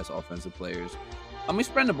 One of your best offensive players.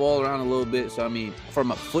 Spreading the ball around a little bit. So,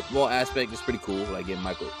 from a football aspect, it's pretty cool. Like, getting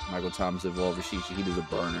Michael Thomas involved. Rashishi, he does a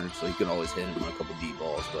burner, so you can always hit him on a couple deep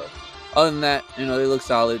balls. But other than that, they look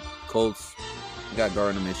solid. Colts got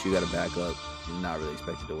Gardner Minshew, got a backup. Not really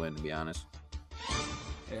expected to win, to be honest.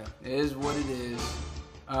 Yeah, it is what it is.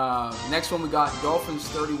 Next one, we got Dolphins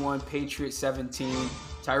 31, Patriots 17.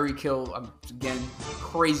 Tyreek Hill, again,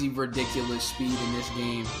 crazy, ridiculous speed in this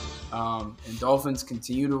game. And Dolphins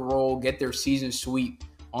continue to roll, get their season sweep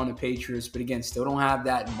on the Patriots. But again, still don't have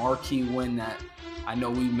that marquee win that I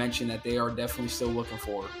know we mentioned that they are definitely still looking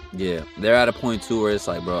for. Yeah, they're at a point, too, where it's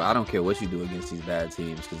like, bro, I don't care what you do against these bad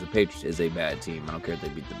teams because the Patriots is a bad team. I don't care if they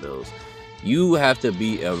beat the Bills. You have to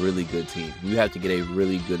be a really good team. You have to get a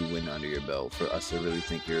really good win under your belt for us to really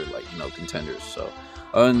think you're, contenders. So,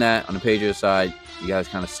 other than that, on the Patriots side, you guys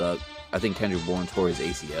kind of suck. I think Kendrick Bourne tore his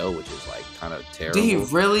ACL, which is, kind of terrible. Did he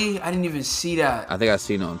really? I didn't even see that. I think I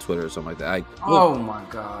seen it on Twitter or something like that. Oh, my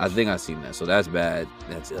God. I think I seen that. So, that's bad.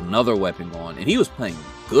 That's another weapon gone. And he was playing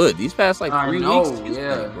good. These past, 3 weeks, he was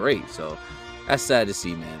playing great. So, that's sad to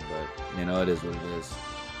see, man. But, it is what it is.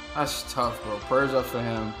 That's tough, bro. Prayers up for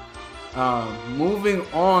him. Moving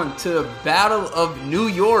on to the Battle of New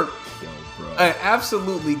York. Yo, bro. An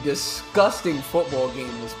absolutely disgusting football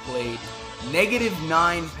game was played.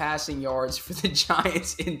 -9 passing yards for the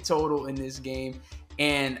Giants in total in this game.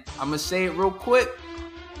 And I'm going to say it real quick.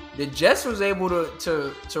 The Jets was able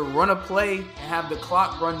to run a play and have the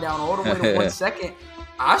clock run down all the way to 1 second.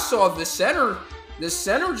 I saw the center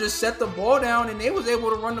just set the ball down, and they was able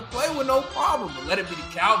to run the play with no problem. But let it be the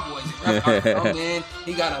Cowboys. The ref got to come in.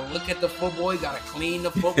 He got to look at the football. He got to clean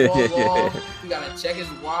the football ball. He got to check his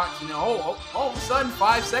watch. And then, all of a sudden,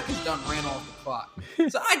 5 seconds done ran off the clock.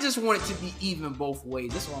 So I just want it to be even both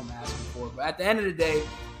ways. That's all I'm asking for. But at the end of the day,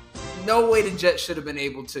 no way the Jets should have been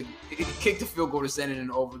able to kick the field goal to send it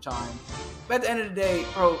in overtime. But at the end of the day,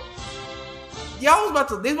 bro, they was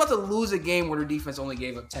about to lose a game where their defense only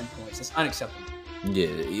gave up 10 points. That's unacceptable. Yeah,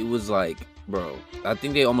 it was bro, I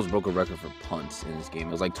think they almost broke a record for punts in this game.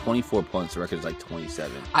 It was 24 punts. The record is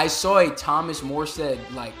 27. I saw a Thomas Morstead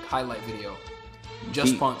highlight video.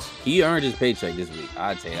 Punts. He earned his paycheck this week.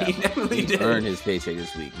 I'd say that. He definitely did. Earned his paycheck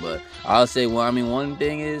this week. But I'll say, one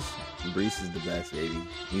thing is, Brees is the best, baby.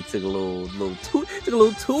 He took a little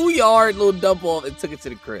 2-yard little dump off and took it to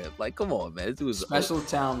the crib. Come on, man. This was special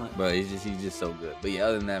talent. But he's just so good. But yeah,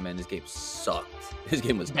 other than that, man, this game sucked. This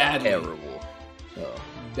game was terrible.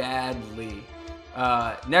 Badly.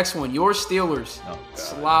 Next one, your Steelers.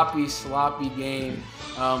 Sloppy game.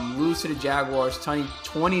 Lose to the Jaguars,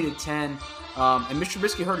 20-10. And Mr.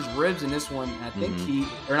 Trubisky hurt his ribs in this one. I think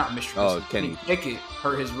Kenny Pickett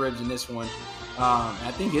hurt his ribs in this one.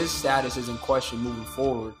 I think his status is in question moving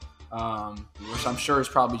forward, which I'm sure is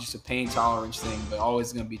probably just a pain tolerance thing, but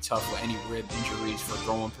always going to be tough with any rib injuries for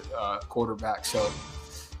throwing quarterback. So,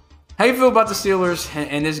 how you feel about the Steelers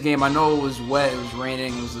in this game? I know it was wet, it was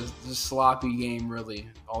raining, it was a sloppy game, really,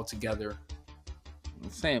 altogether.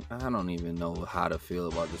 Same. I don't even know how to feel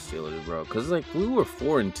about the Steelers, bro. Because we were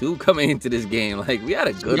 4-2 coming into this game. We had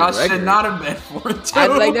a good record. Y'all should not have been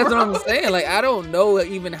 4-2. That's what I'm saying. I don't know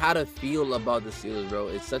even how to feel about the Steelers, bro.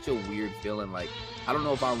 It's such a weird feeling. I don't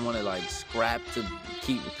know if I want to scrap to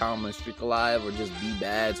keep the Tomlin streak alive or just be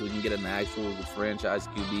bad so we can get an actual franchise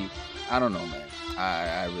QB. I don't know, man.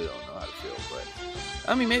 I really don't know how to feel,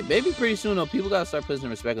 but maybe pretty soon though, people gotta start putting some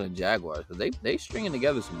respect on the Jaguars because they stringing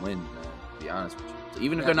together some wins, man. To be honest with you.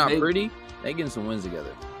 Even if they're not pretty, they getting some wins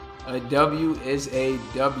together. A W is a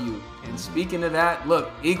W. And speaking of that, look,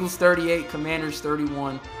 Eagles 38, Commanders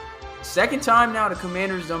 31. Second time now the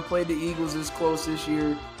Commanders done played the Eagles this close this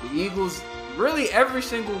year. The Eagles, really every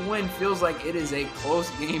single win feels like it is a close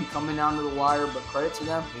game coming down to the wire, but credit to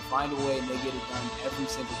them, they find a way and they get it done every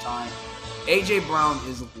single time. A.J. Brown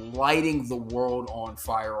is lighting the world on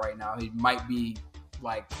fire right now. He might be,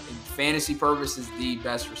 in fantasy purposes, the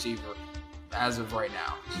best receiver as of right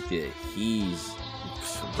now. Yeah, he's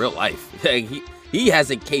real life. He has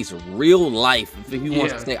a case of real life. If he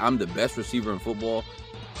wants to say I'm the best receiver in football,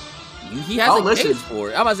 he has a case for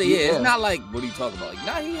it. I'm about to say, it's not what are you talking about?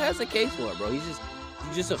 He has a case for it, bro. He's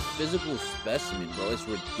just a physical specimen, bro. It's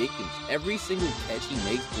ridiculous. Every single catch he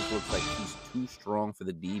makes just looks like he's too strong for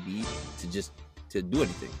the DB to do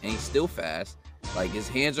anything. And he's still fast. His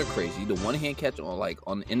hands are crazy. The one-hand catch in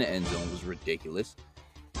the end zone was ridiculous.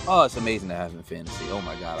 Oh, it's amazing to have him in fantasy. Oh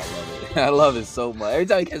my God, I love it. I love it so much. Every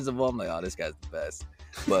time he catches the ball, I'm like, oh, this guy's the best.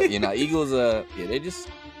 But Eagles,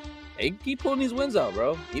 they they keep pulling these wins out,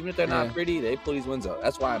 bro. Even if they're not pretty, they pull these wins out.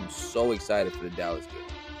 That's why I'm so excited for the Dallas game.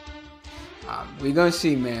 We're going to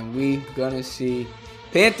see, man. We're going to see.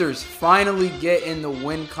 Panthers finally get in the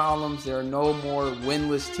win columns. There are no more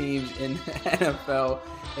winless teams in the NFL,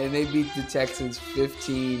 and they beat the Texans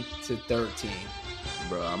 15-13.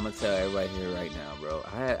 Bro, I'm gonna tell everybody here right now, bro.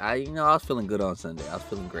 I was feeling good on Sunday. I was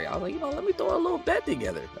feeling great. I was like, let me throw a little bet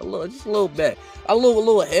together, just a little bet, a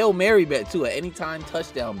little Hail Mary bet too, an anytime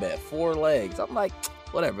touchdown bet, 4 legs. I'm like,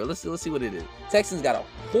 whatever. Let's see what it is. Texans got a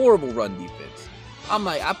horrible run defense. I'm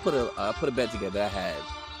like, I put a bet together.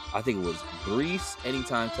 I think it was Breece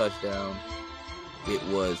anytime touchdown. It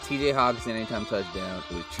was T.J. Hockenson anytime touchdown.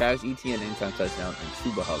 It was Travis Etienne anytime touchdown, and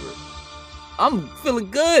Chuba Hubbard. I'm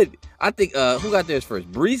feeling good. I think who got theirs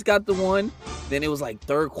first? Breece got the one. Then it was like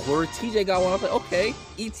third quarter. TJ got one. I was like, okay.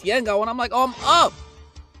 Etienne got one. I'm like, oh, I'm up.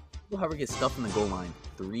 Chuba Hubbard gets stuffed in the goal line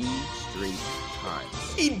 3 straight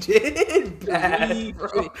times. He did bad,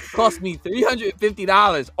 bro. Cost me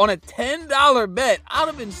 $350 on a $10 bet. I'd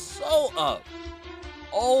have been so up.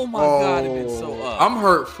 Oh my God, I've been so up. I'm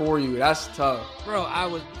hurt for you. That's tough.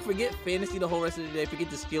 Bro, forget fantasy the whole rest of the day. Forget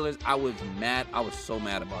the Steelers. I was mad. I was so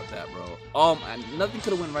mad about that, bro. Nothing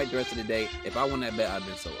could have went right the rest of the day. If I won that bet, I'd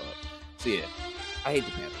been so up. So yeah, I hate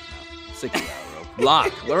the Panthers now. I'm sick of that, bro.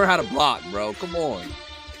 Block. Learn how to block, bro. Come on.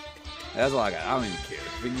 That's all I got. I don't even care.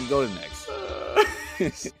 We can go to next.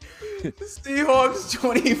 Seahawks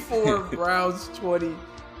 24, Browns 20.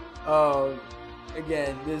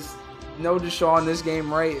 Again, no Deshaun this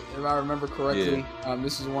game, right? If I remember correctly. Yeah.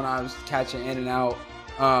 This is one I was catching in and out.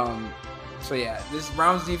 So yeah, this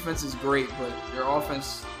Browns defense is great, but their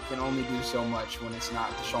offense can only do so much when it's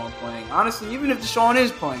not Deshaun playing. Honestly, even if Deshaun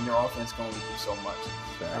is playing, their offense can only do so much.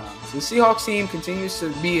 So the Seahawks team continues to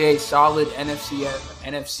be a solid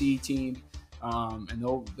NFC team, and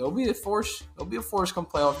they'll be a force. They'll be a force come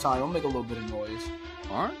playoff time. They'll make a little bit of noise.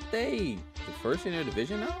 Aren't they the first in their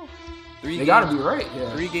division now? They got to be right.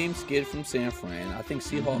 Yeah. 3-game skid from San Fran. I think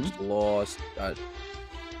Seahawks lost.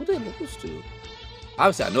 Who did they lose to?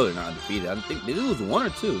 Obviously, I know they're not undefeated. I think they lose 1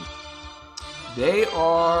 or 2. They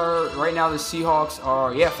are right now. The Seahawks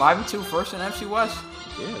are 5-2, first in NFC West.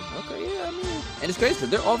 Yeah. Okay. Yeah. I mean, and it's crazy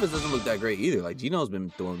because their offense doesn't look that great either. Like Geno's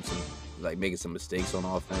been doing making some mistakes on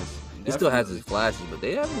offense. Definitely. He still has his flashes, but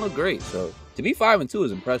they haven't looked great. So to be 5-2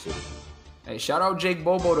 is impressive. Hey, shout out Jake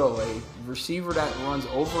Bobo, though, a receiver that runs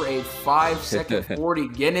over a 5-second 40,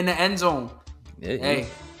 getting in the end zone. Yeah, hey,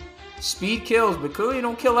 speed kills, but clearly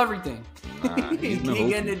don't kill everything. Nah, he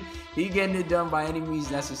getting it done by any means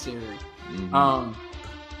necessary. Mm-hmm.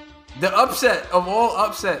 The upset of all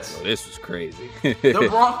upsets. Oh, this was crazy. The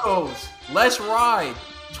Broncos, let's ride.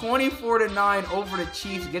 24-9 over the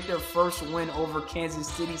Chiefs, get their first win over Kansas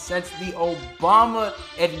City since the Obama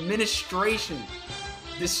administration.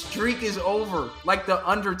 The streak is over. Like the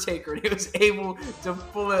Undertaker, he was able to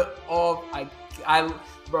pull it off.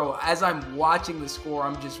 Bro, as I'm watching the score,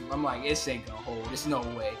 I'm like, this ain't gonna hold. There's no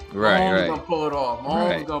way. Mahomes gonna pull it off.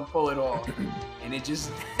 Mahomes gonna pull it off, and it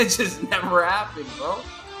just never happened, bro.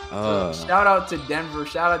 So shout out to Denver.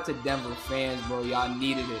 Shout out to Denver fans, bro. Y'all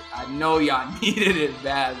needed it. I know y'all needed it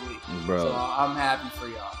badly, bro. So I'm happy for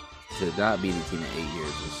y'all. To not beat a team in 8 years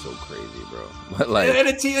is so crazy, bro. But and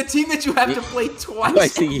a team that you have to play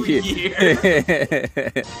twice a year.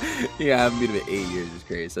 Yeah, I haven't beat them in 8 years is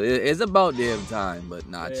crazy. So it's about damn time. But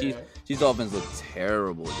nah, Chiefs offense looked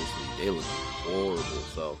terrible this week. They looked horrible.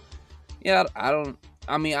 So yeah, I don't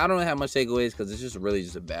have much takeaways because it's just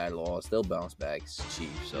a bad loss. They'll bounce back. It's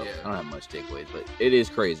Chiefs, so I don't have much takeaways. But it is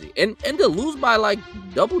crazy, and to lose by like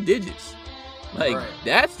double digits.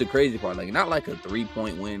 That's the crazy part. Like, not like a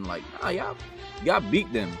 3-point win. Like, nah, y'all beat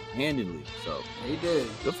them handedly. So he did.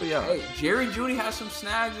 Good for y'all. Hey, Jerry Jeudy has some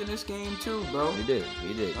snags in this game too, bro. He did.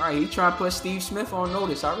 All right, he trying to put Steve Smith on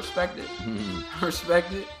notice. I respect it. I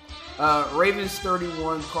respect it. Ravens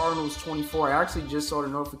 31, Cardinals 24. I actually just saw the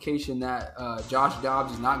notification that Josh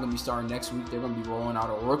Dobbs is not going to be starting next week. They're going to be rolling out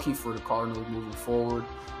a rookie for the Cardinals moving forward.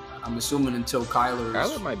 I'm assuming until Kyler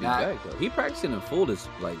might be back though. He practiced in full this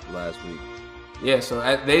last week. Yeah, so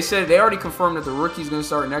they said they already confirmed that the rookie's going to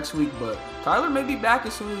start next week, but Kyler may be back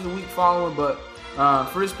as soon as the week following. But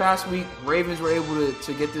for this past week, Ravens were able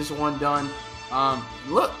to get this one done.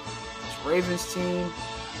 Look, this Ravens team,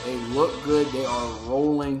 they look good. They are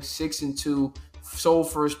rolling 6-2, sole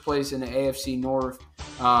first place in the AFC North.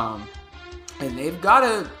 And they've got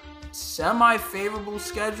a semi-favorable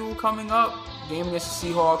schedule coming up. Game against the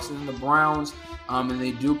Seahawks and then the Browns. And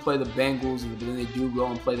they do play the Bengals, and then they do go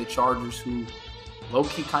and play the Chargers, who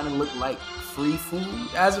low-key kind of look like free food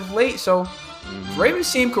as of late. So Ravens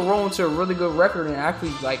team could roll into a really good record and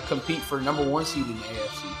actually compete for number 1 seed in the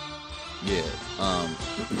AFC. Yeah.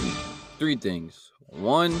 Three things.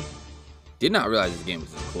 One, did not realize this game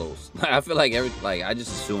was this close. I feel like I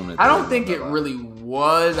just assumed that. I don't think it really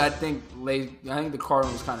was. I think the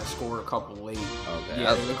Cardinals kind of scored a couple late. Okay.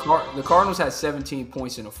 Yeah, the Cardinals had 17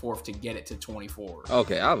 points in the fourth to get it to 24.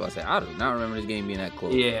 Okay, I was about to say I do not remember this game being that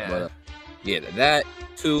close. Yeah. But that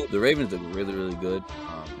too. The Ravens look really, really good.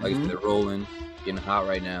 Like I said, they're rolling, getting hot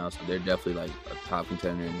right now, so they're definitely like a top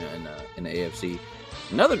contender in the AFC.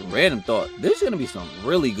 Another random thought: there's going to be some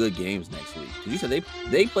really good games next week. You said they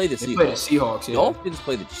play the Seahawks. They play the Seahawks. Yeah. Dolphins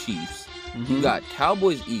play the Chiefs. You got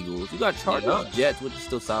Cowboys, Eagles. You got Chargers, Jets, which is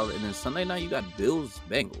still solid. And then Sunday night you got Bills,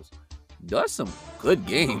 Bengals. That's some good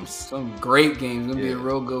games. Some great games. It's gonna be a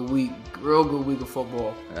real good week of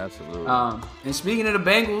football. Absolutely. And speaking of the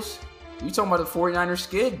Bengals, you talking about the 49ers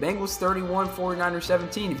skid? Bengals 31, 49ers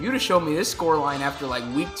 17. If you'd have showed me this scoreline after like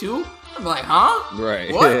week 2, I'd be like, huh?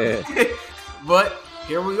 Right. What? But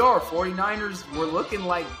here we are. 49ers were looking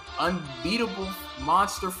like unbeatable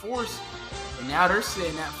monster force. And now they're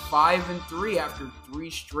sitting at 5-3 after 3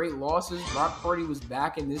 straight losses. Brock Purdy was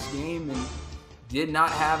back in this game and did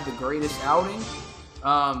not have the greatest outing.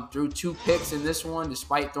 Threw 2 picks in this one,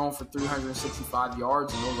 despite throwing for 365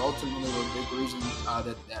 yards, and those ultimately were a big reason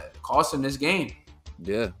that cost him this game.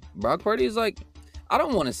 Yeah, Brock Purdy is like, I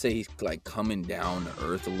don't want to say he's like coming down to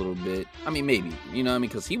earth a little bit. I mean, maybe, you know what I mean?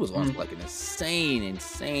 Because he was on like an insane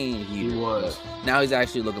heater. He was. Now he's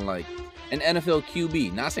actually looking like an NFL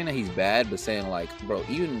QB. Not saying that he's bad, but saying like, bro,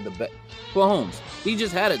 even the best. Mahomes, he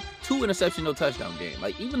just had a 2 interception, no touchdown game.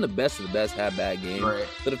 Like, even the best of the best have bad games. Right.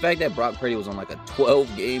 So the fact that Brock Purdy was on like a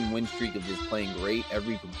 12-game win streak of just playing great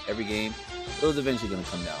every game, it was eventually going to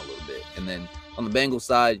come down a little bit. And then on the Bengals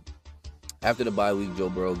side, after the bye week, Joe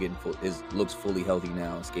Burrow looks fully healthy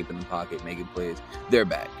now, escaping the pocket, making plays. They're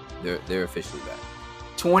back. They're officially back.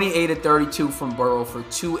 28-32 from Burrow for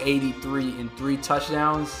 283 and 3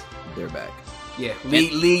 touchdowns. They're back. Yeah,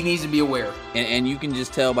 league needs to be aware. And you can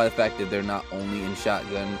just tell by the fact that they're not only in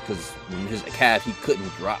shotgun, because when his calf, he couldn't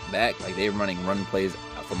drop back. Like, they were running run plays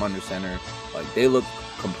from under center. Like, they look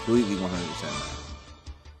completely 100% now.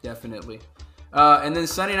 Definitely. And then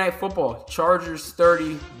Sunday Night Football, Chargers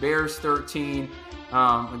 30, Bears 13.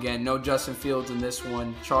 Again, no Justin Fields in this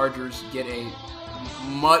one. Chargers get a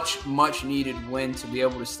much needed win to be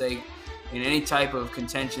able to stay in any type of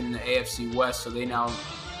contention in the AFC West. So they now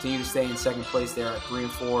continue to stay in second place there at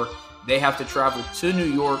 3-4. They have to travel to New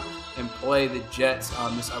York and play the Jets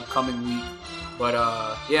this upcoming week. But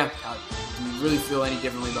do you really feel any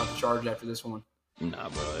differently about the Chargers after this one? Nah,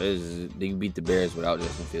 bro. They can beat the Bears without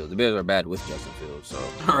Justin Fields. The Bears are bad with Justin Fields, so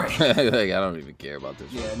right. Like, I don't even care about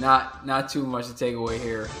this. Yeah, not too much to take away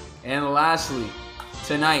here. And lastly,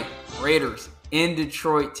 tonight, Raiders in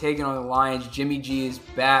Detroit taking on the Lions. Jimmy G is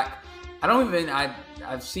back.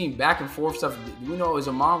 I've seen back and forth stuff. Do we know, is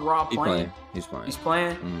Amon Ra playing? He's playing. He's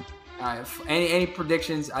playing? Mm-hmm. Any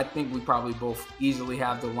predictions? I think we probably both easily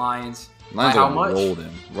have the Lions. Lions by how are much? roll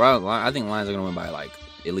them. I think Lions are going to win by like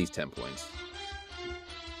at least 10 points.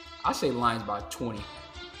 I say Lions by 20.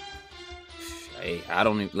 Hey, I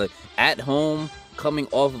don't even like at home coming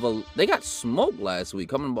off of they got smoked last week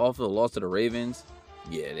coming off of a loss to the Ravens.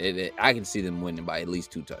 Yeah, I can see them winning by at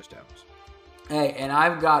least 2 touchdowns. Hey, and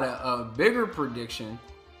I've got a bigger prediction.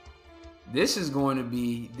 This is going to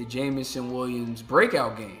be the Jameson Williams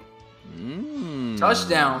breakout game.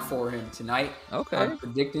 Touchdown for him tonight. Okay. I'm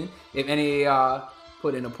predicting. If any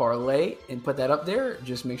put in a parlay and put that up there,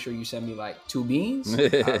 just make sure you send me like 2 beans.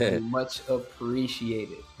 I'd be much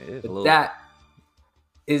appreciated. But that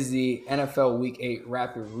is the NFL Week 8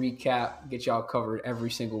 rapid recap. Get y'all covered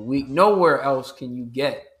every single week. Nowhere else can you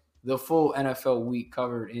get the full NFL week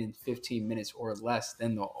covered in 15 minutes or less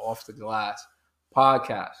than the Off the Glass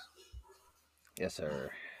podcast. Yes,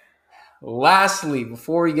 sir. Lastly,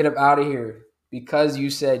 before we get up out of here, because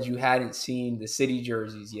you said you hadn't seen the city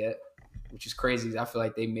jerseys yet, which is crazy. I feel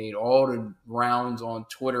like they made all the rounds on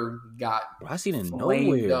Twitter. I've seen it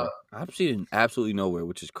nowhere. I've seen it absolutely nowhere,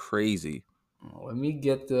 which is crazy. Let me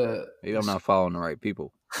get Maybe I'm not following the right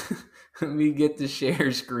people. Let me get the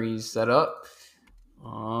share screen set up.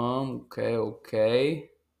 Okay.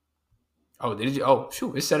 Oh, did you? Oh,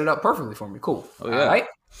 shoot! It set it up perfectly for me. Cool. Oh, yeah. All right.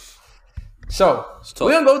 So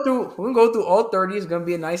we're gonna go through all 30. It's gonna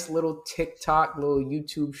be a nice little TikTok, little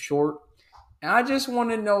YouTube short. And I just want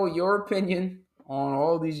to know your opinion on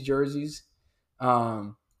all these jerseys.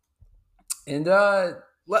 Let's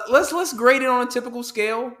grade it on a typical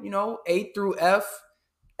scale, A through F.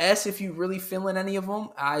 S if you really feeling any of them.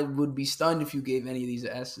 I would be stunned if you gave any of these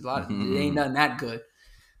an S. It ain't nothing that good.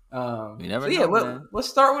 You never know, let's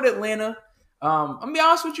start with Atlanta. I'm gonna be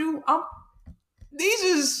honest with you.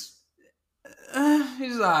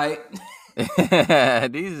 He's alright.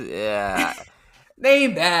 These, yeah, They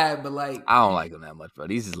ain't bad, but like, I don't like them that much, bro.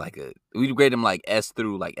 These is like we grade them like S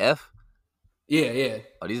through like F. yeah.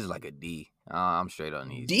 Oh, these is like a D. I'm straight on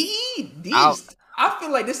these. D I'll, is. I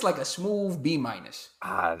feel like this is like a smooth B minus.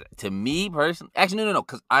 To me personally, actually no,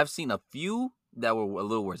 because I've seen a few that were a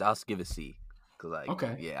little worse. I'll give it C, because like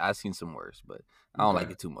Okay. yeah, I've seen some worse, but I don't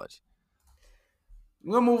like it too much.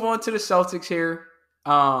 We'll move on to the Celtics here.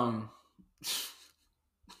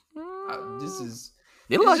 This is.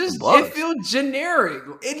 It feels generic.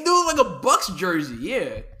 It feels like a Bucks jersey.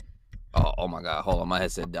 Yeah. Oh my god! Hold on, my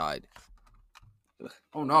headset died.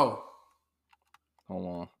 Oh no. Hold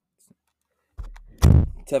on.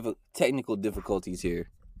 Technical difficulties here.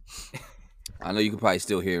 I know you can probably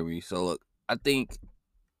still hear me. So look, I think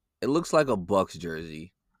it looks like a Bucks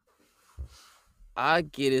jersey. I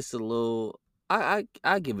get it's a little. I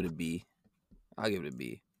give it a B. I give it a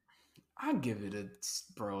B. I give it a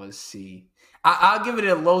C. I'll give it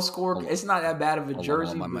a low score. It's not that bad of a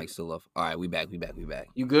jersey. My mic's still off. All right, we back. You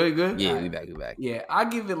good? Yeah, right. we back. Yeah, I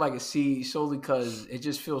give it like a C solely because it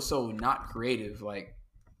just feels so not creative. Like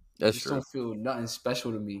that's just true. Don't feel nothing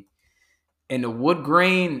special to me. And the wood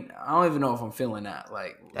grain, I don't even know if I'm feeling that.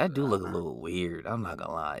 Like that do look a little weird. I'm not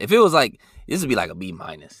gonna lie. If it was like this would be like a B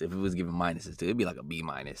minus. If it was giving minuses to, it'd be like a B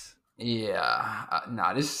minus. Yeah,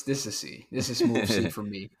 nah. This is C. This is smooth C for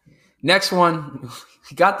me. Next one,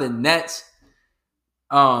 we got the Nets.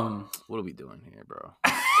 What are we doing here, bro?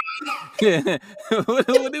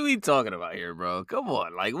 what are we talking about here, bro? Come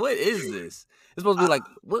on, like, what is this? It's supposed to be like,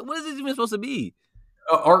 what is this even supposed to be?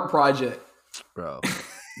 An art project, bro.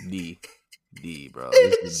 D, bro.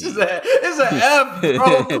 It's an F,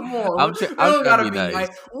 bro. Come on, I'm trying to be nice.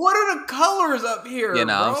 What are the colors up here? Yeah,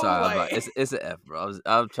 no, bro? I'm sorry. Like... It's an F, bro.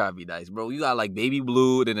 I'm trying to be nice, bro. You got like baby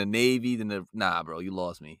blue, then a navy, then the bro. You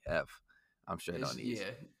lost me. F. I'm straight on these.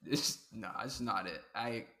 Yeah, it's not it.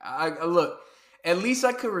 I look. At least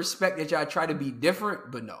I could respect that y'all try to be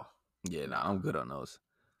different, but no. Yeah, I'm good on those.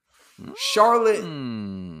 Charlotte.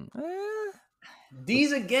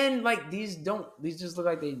 These again, like these just look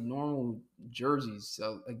like they normal jerseys.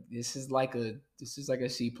 So like this is like a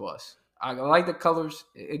C plus. I like the colors.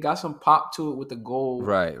 It got some pop to it with the gold.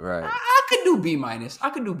 Right. I could do B minus.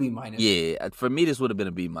 Yeah, for me this would have been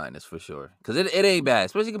a B minus for sure. Because it ain't bad,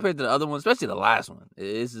 especially compared to the other one, especially the last one.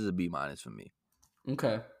 This is a B minus for me.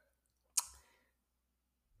 Okay.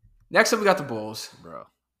 Next up, we got the Bulls. Bro,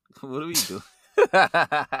 what are we doing?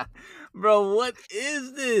 Bro, what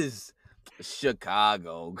is this?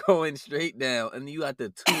 Chicago going straight down, and you got the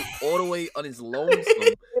 2 all the way on its lonesome.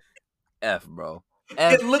 F, bro.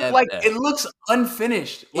 It looks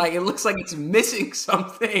unfinished. Like it looks like it's missing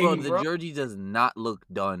something. Bro, the jersey does not look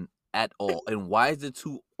done at all. And why is the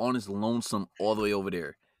 2 on its lonesome all the way over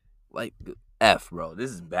there? Like F, bro. This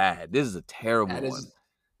is bad. This is a terrible one.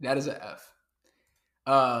 That is an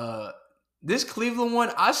F. This Cleveland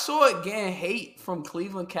one, I saw it getting hate from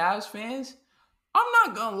Cleveland Cavs fans. I'm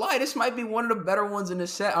not gonna lie, this might be one of the better ones in the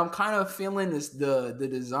set. I'm kind of feeling the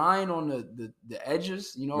design on the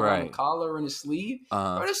edges, right, on the collar and the sleeve.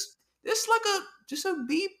 Bro, this like a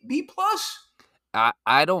B plus.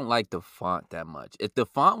 I don't like the font that much. If the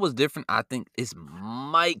font was different, I think it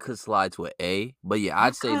could slide to an A. But yeah,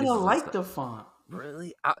 I'd say this is like the font.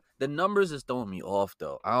 Really, the numbers is throwing me off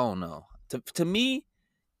though. I don't know. To me,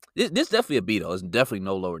 this definitely a B though. It's definitely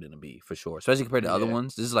no lower than a B for sure. Especially compared to other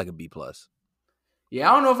ones, this is like a B plus. Yeah,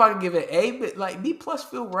 I don't know if I could give it A, but like B plus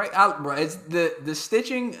feel right out, bro. It's the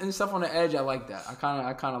stitching and stuff on the edge. I like that. I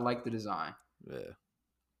kind of like the design. Yeah.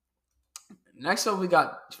 Next up, we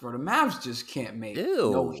got the Mavs just can't make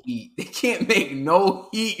no heat. They can't make no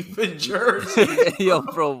heat for jerseys. Yo,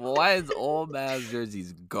 bro, why is all Mavs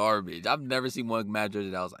jerseys garbage? I've never seen one Mavs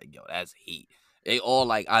jersey that I was like, yo, that's heat. They all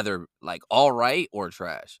like either like all right or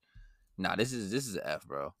trash. Nah, this is an F,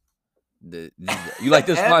 bro. You like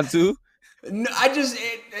this font too? No, I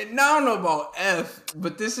don't know about F,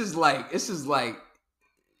 but this is like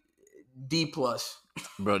D plus.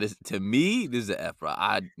 Bro, to me, this is an F, bro.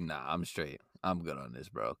 I'm straight. I'm good on this,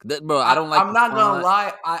 bro. Bro, I don't like. I'm not gonna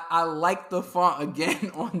lie. I like the font again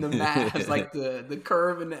on the Mavs, like the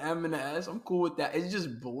curve and the M and the S. I'm cool with that. It's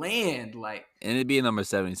just bland, like. And it being number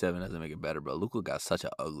 77 doesn't make it better, bro. Luka got such an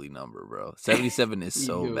ugly number, bro. 77 is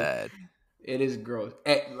so bad. It is gross.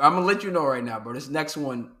 Hey, I'm gonna let you know right now, bro. This next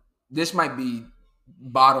one. This might be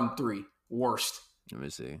bottom 3 worst. Let me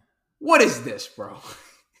see. What is this, bro?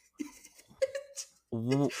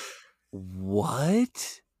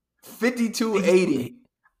 What? 5280.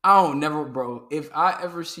 I don't never, bro. If I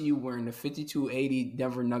ever see you wearing the 5280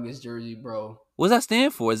 Denver Nuggets jersey, bro. What does that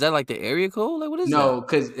stand for? Is that like the area code? Like, what is No, that?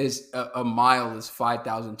 because it's a mile is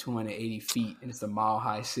 5,280 feet, and it's a mile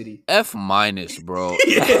high city. F minus, bro.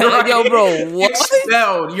 Yeah, right. Yo, bro, what?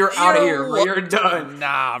 Expelled. You're out of here, bro. what? You're done.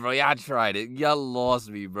 Nah, bro. Y'all tried it. Y'all lost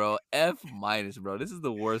me, bro. F minus, bro. This is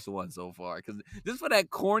the worst one so far. Because just for that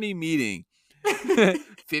corny meeting,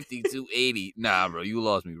 5280. Nah, bro. You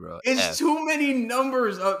lost me, bro. It's F. too many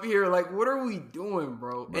numbers up here. Like, what are we doing,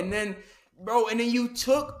 bro? And then you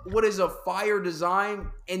took what is a fire design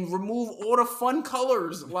and remove all the fun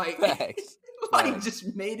colors. Like, Facts.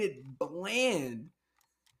 just made it bland.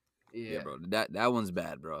 Yeah, bro. That one's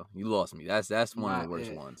bad, bro. You lost me. That's one of the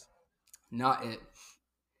worst ones. Not it.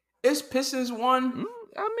 It's Pistons one.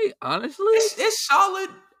 I mean, honestly, it's solid.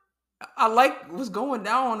 I like what's going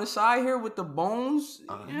down on the side here with the bones.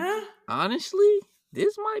 Yeah. Honestly,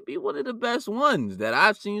 this might be one of the best ones that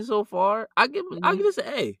I've seen so far. I give this an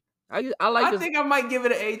A. I think I might give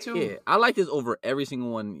it an A too. Yeah, I like this over every single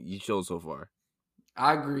one you showed so far.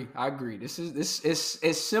 I agree. This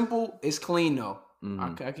is simple. It's clean though.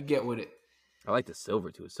 I could get with it. I like the silver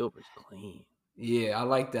too. Silver's clean. Yeah, I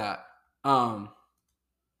like that.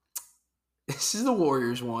 This is the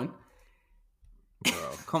Warriors one.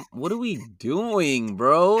 Bro, what are we doing,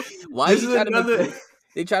 bro? Why is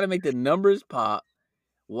they try to make the numbers pop?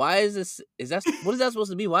 Why is this? What is that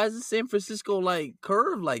supposed to be? Why is this San Francisco like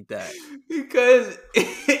curved like that? Because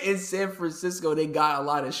in San Francisco they got a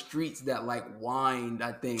lot of streets that like wind,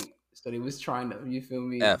 I think. So they was trying to, you feel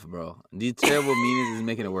me? F, bro. These terrible meanings is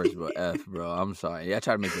making it worse, bro. F, bro. I'm sorry. Y'all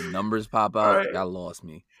try to make the numbers pop out. Right. Y'all lost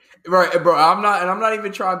me. Right, bro. I'm not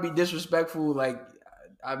even trying to be disrespectful. Like,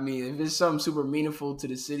 I mean, if it's something super meaningful to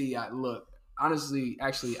the city, honestly,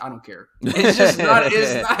 actually, I don't care. It's just not.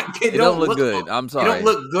 It's not. It don't look good. I'm sorry. It don't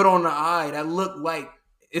look good on the eye. That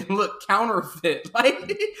looked counterfeit.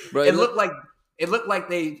 Like, bro, it looked like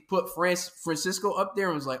they put Francisco up there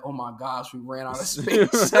and was like, oh my gosh, we ran out of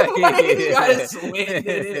space.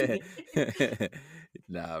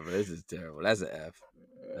 Nah, bro, this is terrible. That's an F.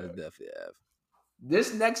 That's definitely an F.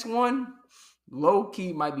 This next one, low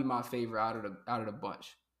key, might be my favorite out of the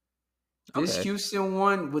bunch. This Houston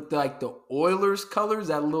one with the Oilers colors,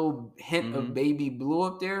 that little hint of baby blue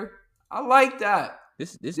up there. I like that.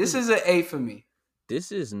 This is an A for me.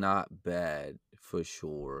 This is not bad for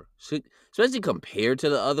sure. Especially compared to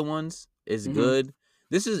the other ones, it's good.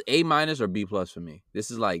 This is A- or B+ for me.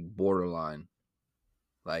 This is like borderline.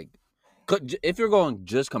 Like, if you're going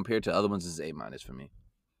just compared to other ones, this is A- for me.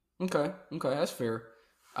 Okay, that's fair.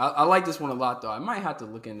 I like this one a lot though. I might have to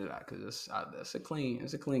look into that because it's a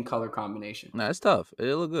clean color combination. Nah, it's tough.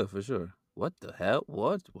 It'll look good for sure. What the hell?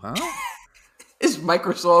 What? Huh? It's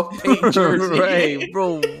Microsoft Paint jersey. Right,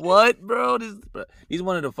 bro. What, bro? These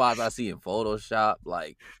one of the 5 I see in Photoshop.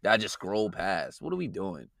 Like, that I just scroll past. What are we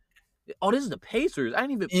doing? Oh, this is the Pacers. I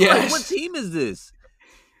didn't even. Yes. Like, what team is this?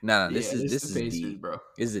 Nah, this is Pacers, D, bro.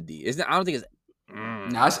 This is a D. I don't think it's.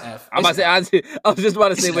 Nah, it's F. I was just about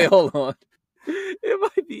to say. Wait, hold on. It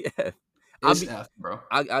might be F. It's F, bro.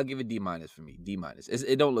 I'll give it D- for me. D-.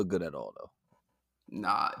 It don't look good at all though.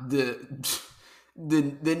 Nah, the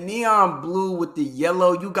neon blue with the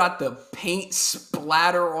yellow, you got the paint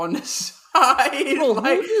splatter on the side. Bro,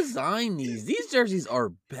 who designed these? These jerseys are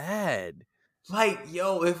bad. Like,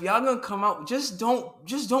 yo, if y'all gonna come out, just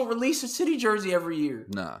don't release a city jersey every year.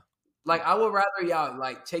 Nah. Like, I would rather y'all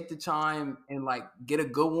like take the time and like get a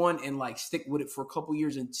good one and like stick with it for a couple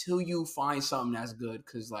years until you find something that's good.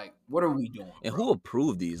 Cause like, what are we doing? And who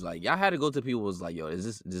approved these? Like, y'all had to go to people who was like, yo,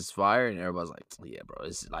 is this fire? And everybody's like, yeah, bro,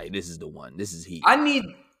 this is the one. This is heat. I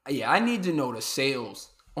need to know the sales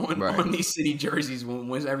on these city jerseys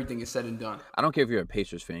when everything is said and done. I don't care if you're a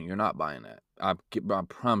Pacers fan, you're not buying that. I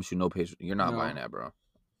promise you, no Pacers, you're not buying that, bro.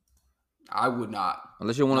 I would not.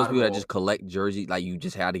 Unless you're one of those people that just collect jerseys, like you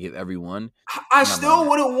just had to give everyone. I still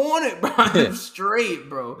wouldn't want it, bro. I'm straight,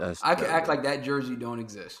 bro. I can act like that jersey don't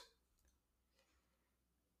exist.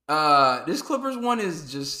 This Clippers one is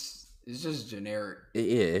just generic.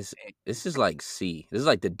 It's just like C. This is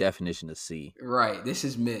like the definition of C. Right. This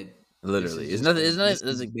is mid. Literally, it's nothing. It's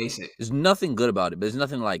like basic. There's nothing good about it, but it's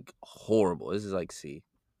nothing like horrible. This is like C.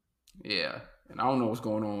 Yeah. And I don't know what's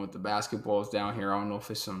going on with the basketballs down here. I don't know if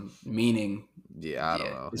it's some meaning. Yeah, I don't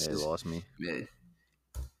know. They lost me. Mid.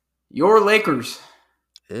 Your Lakers.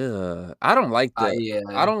 Yeah, I don't like that.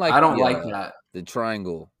 I don't like that. The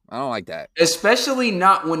triangle. I don't like that. Especially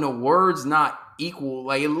not when the word's not equal.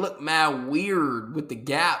 Like, it looked mad weird with the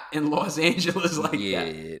gap in Los Angeles like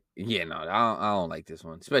that. Yeah, no, I don't like this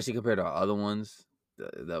one. Especially compared to our other ones.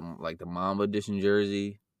 The like the Mamba edition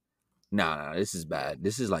jersey. Nah, this is bad.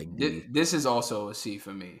 This is like D. This is also a C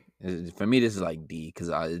for me. For me, this is like D because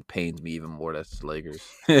it pains me even more. That's the Lakers.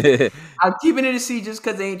 I'm keeping it a C just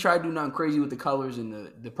because they ain't try to do nothing crazy with the colors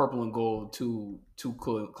and the purple and gold too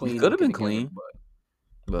clean. Could have been looking clean, together,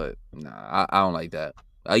 but nah, I don't like that.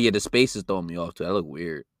 Yeah, the space is throwing me off too. That look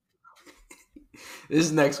weird.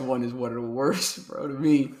 This next one is one of the worst, bro, to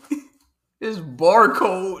me. This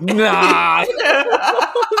barcode. Nah.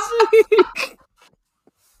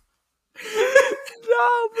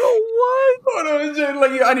 Nah, bro, what? Hold on, it's just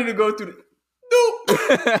like I need to go through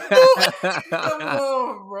the. Come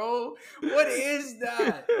on, bro. What is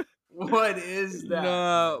that? What is that?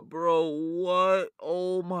 Nah, bro, what?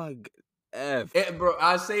 Oh my god. F. Bro,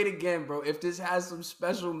 I'll say it again, bro. If this has some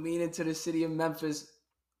special meaning to the city of Memphis,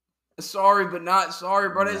 sorry, but not sorry,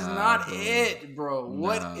 bro. That's not it, bro.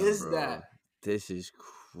 What is that? This is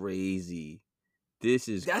crazy. That's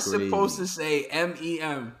supposed to say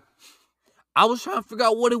MEM. I was trying to figure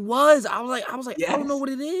out what it was. I was like, Yes. I don't know what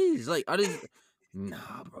it is. Like,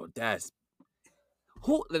 nah, bro. That's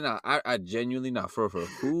who. Nah, I genuinely not for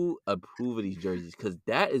who approve of these jerseys because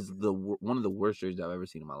that is one of the worst jerseys I've ever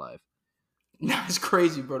seen in my life. Nah, it's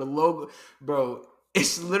crazy, bro. The logo, bro.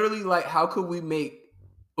 It's literally like, how could we make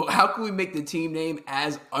the team name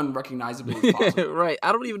as unrecognizable as possible? Right.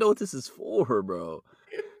 I don't even know what this is for, bro.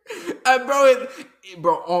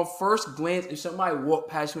 Bro, on first glance, if somebody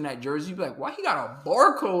walked past you in that jersey, you'd be like, why he got a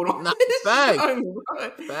barcode on this?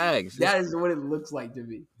 Facts. That is what it looks like to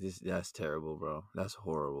me. That's terrible, bro. That's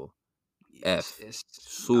horrible. It's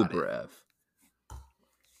Super F.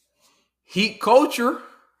 Heat culture.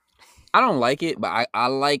 I don't like it, but I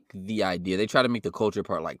like the idea. They try to make the culture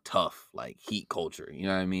part like tough, like heat culture. You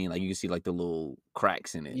know what I mean? Like you can see like the little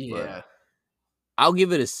cracks in it. Yeah. But I'll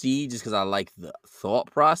give it a C just because I like the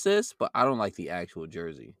thought process, but I don't like the actual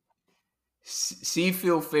jersey. C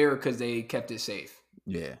feel fair because they kept it safe.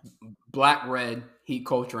 Yeah. Black, red, heat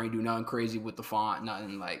culture ain't do nothing crazy with the font,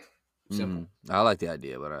 nothing like simple. I like the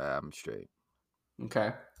idea, but I'm straight.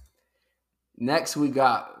 Okay. Next, we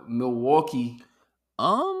got Milwaukee.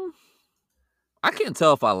 I can't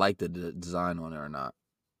tell if I like the design on it or not.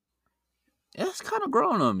 It's kind of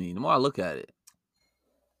growing on me the more I look at it.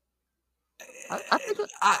 I think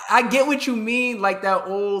I get what you mean, like that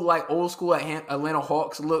old school Atlanta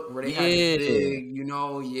Hawks look where they had it big, you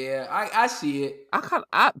know. Yeah, I see it.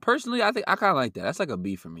 I personally think I kind of like that. That's like a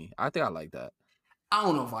B for me. I think I like that. I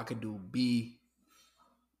don't know if I could do B.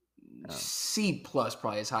 C plus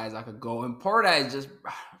probably as high as I could go, and part of that is just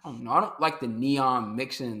I don't know. I don't like the neon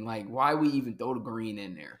mixing. Like, why we even throw the green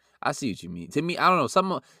in there? I see what you mean. To me, I don't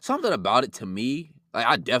know something about it. To me,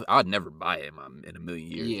 like I'd never buy it in a million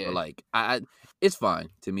years. Yeah. But like it's fine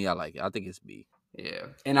to me. I like it. I think it's B. Yeah,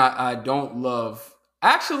 and I don't love.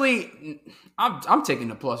 Actually, I'm taking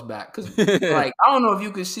the plus back because like I don't know if you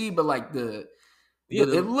can see, but like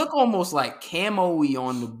it look almost like camo-y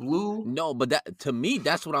on the blue. No, but that to me,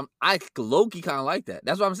 that's what I low-key kind of like that.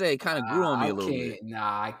 That's what I'm saying. It kind of grew on me a little bit.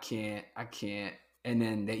 Nah, I can't. And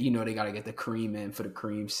then they got to get the cream in for the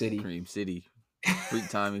Cream City. Cream City. Freak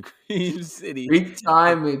time in Cream City. Freak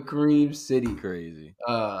time in Cream City. Crazy.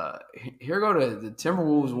 Here go to the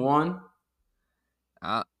Timberwolves one.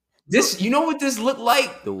 You know what this looked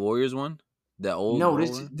like? The Warriors one? That old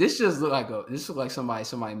this just look like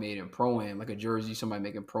somebody made in Pro-Am, like a jersey somebody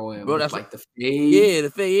making Pro-Am. Bro, that's like the fade. Yeah,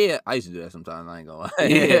 the fade. Yeah, I used to do that sometimes. I ain't gonna lie.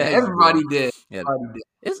 Yeah, everybody did. Yeah,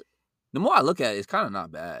 the more I look at it, it's kind of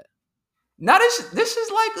not bad. Now this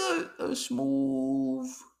is like a smooth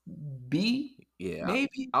B. Yeah,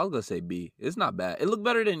 maybe I was gonna say B. It's not bad. It looked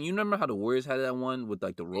better than you remember how the Warriors had that one with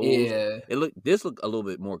like the rolls. Yeah, this looked a little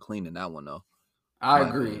bit more clean than that one though. I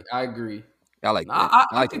agree. I like.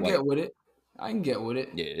 I can get with it. I can get with it.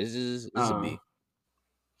 Yeah, this is a B.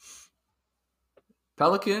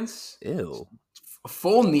 Pelicans. Ew.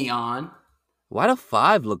 Full neon. Why do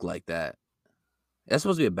 5 look like that? That's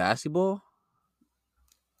supposed to be a basketball?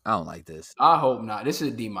 I don't like this. I hope not. This is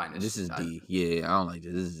a D minus. This is D. Yeah, I don't like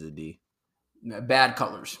this. This is a D. Bad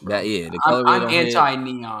colors. The color. I'm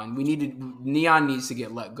anti-neon. Neon needs to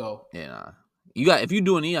get let go. Yeah, if you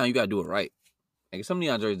do a neon, you gotta do it right. Like some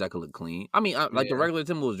neon jerseys that could look clean. I mean, like the regular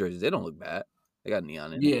Timberwolves jerseys, they don't look bad. They got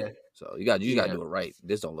neon in it. Yeah. So you gotta do it right.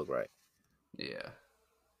 This don't look right. Yeah.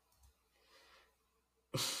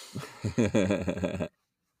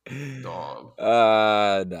 Dog.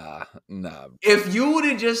 Nah. If you would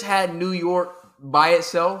have just had New York by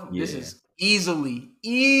itself, this is easily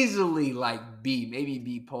like B, maybe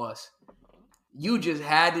B plus. You just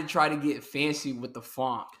had to try to get fancy with the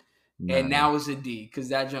font. And now it's a D because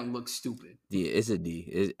that junk looks stupid. Yeah, it's a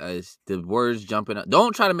D. It's the words jumping up.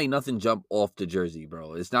 Don't try to make nothing jump off the jersey,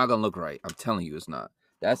 bro. It's not gonna look right. I'm telling you, it's not.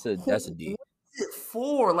 That's a D. What is it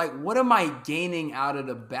for? Like, what am I gaining out of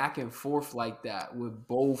the back and forth like that with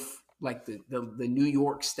both, like the New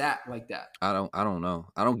York stat like that? I don't know.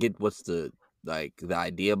 I don't get what's the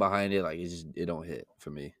idea behind it. Like, it don't hit for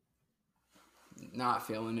me. Not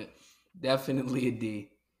feeling it. Definitely a D.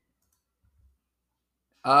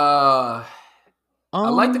 I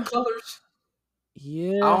like the colors.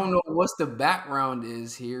 Yeah. I don't know what's the background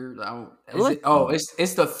is here.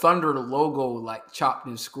 It's the Thunder logo like chopped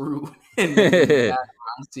and screwed. I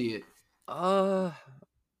see it.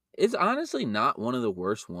 It's honestly not one of the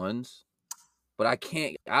worst ones, but I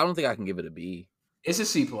don't think I can give it a B. It's a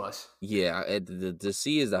C plus. Yeah, the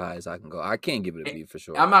C is the highest I can go. I can't give it a B for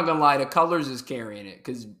sure. I'm not gonna lie, the colors is carrying it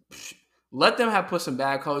because let them have put some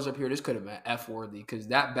bad colors up here. This could have been F worthy because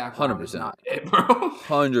that background 100%. is not it, bro.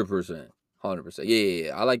 100%.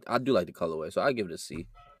 Yeah. I do like the colorway, so I give it a C.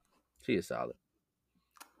 C is solid.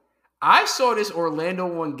 I saw this Orlando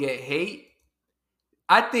one get hate.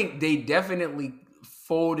 I think they definitely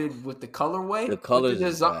folded with the colorway. The colors,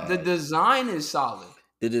 the design is solid.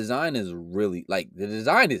 The design is really the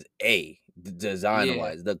design is A. Design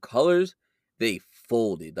wise, the colors they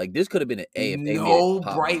folded. Like this could have been an A if they made it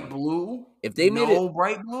bright blue. If they made it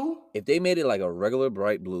bright blue, if they made it like a regular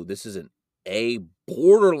bright blue, this is an A,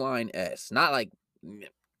 borderline S. Not like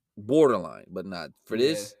borderline, but not for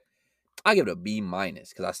this. I give it a B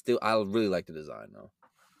minus because I really like the design though.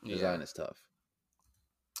 The design is tough.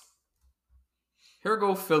 Here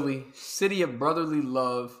go Philly, city of brotherly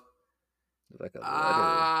love. Like a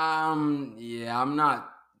I'm not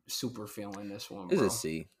super feeling this one, bro. It's a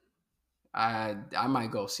C. I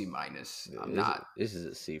might go C minus. This is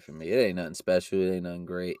a C for me. It ain't nothing special. It ain't nothing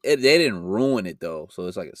great. They didn't ruin it though, so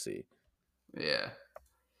it's like a C. Yeah.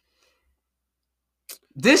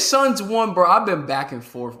 This Suns one, bro. I've been back and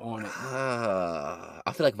forth on it.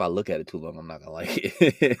 I feel like if I look at it too long, I'm not gonna like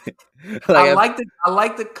it. I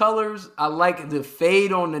like the colors. I like the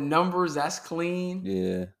fade on the numbers. That's clean.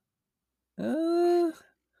 Yeah.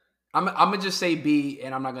 I'm gonna just say B,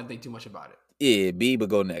 and I'm not gonna think too much about it. Yeah, B, but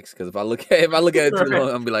go next. Because if I look at it too long,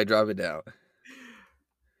 I'm gonna be like, drop it down.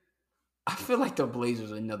 I feel like the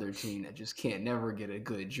Blazers are another team that just can't never get a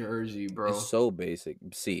good jersey, bro. It's so basic.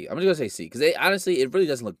 C. I'm just gonna say C because honestly, it really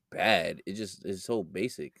doesn't look bad. It just is so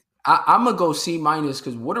basic. I'm gonna go C minus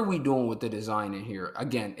because what are we doing with the design in here?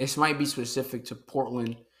 Again, this might be specific to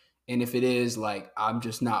Portland, and if it is, like, I'm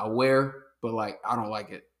just not aware. But like, I don't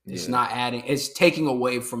like it. It's not adding. It's taking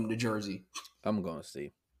away from the jersey. I'm going to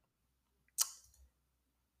C.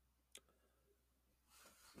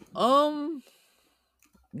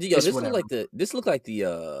 This look like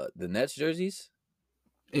the Nets jerseys.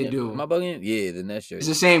 They do. Am I bugging? Yeah, the Nets jerseys.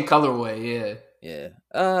 It's the same colorway. Yeah.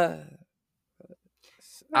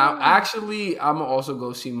 I'm gonna also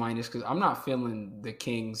go C minus because I'm not feeling the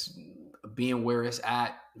Kings being where it's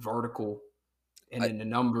at vertical, and then the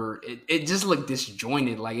number it just looked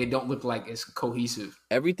disjointed. Like it don't look like it's cohesive.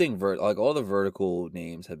 Everything like all the vertical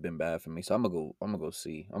names have been bad for me, so I'm gonna go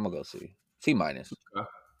C. C minus. Okay.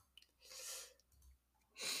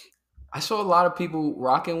 I saw a lot of people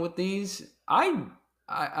rocking with these. I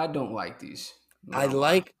don't like these. I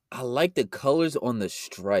like the colors on the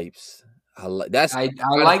stripes. I like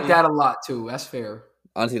that a lot too. That's fair.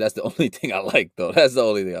 Honestly, that's the only thing I like though. That's the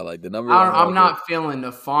only thing I like. The number. I'm not feeling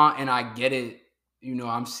the font, and I get it. You know,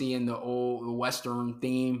 I'm seeing the Western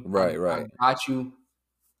theme. Right. I got you.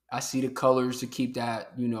 I see the colors to keep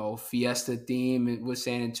that, Fiesta theme with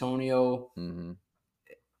San Antonio. Mm-hmm.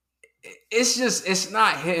 It's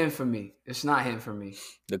not hitting for me.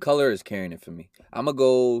 The color is carrying it for me. I'm gonna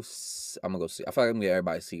go C. I feel like I'm gonna get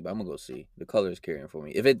everybody C, but I'm gonna go C. The color is carrying for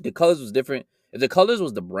me. If the colors was different, if the colors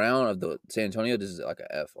was the brown of the San Antonio, this is like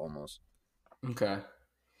a F almost. Okay.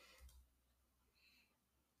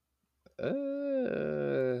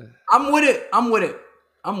 I'm with it. I'm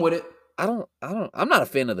not a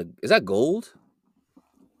fan of is that gold?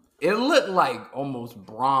 It looked like almost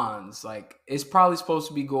bronze. Like it's probably supposed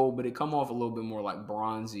to be gold, but it come off a little bit more like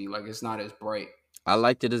bronzy. Like it's not as bright. I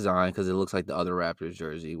like the design because it looks like the other Raptors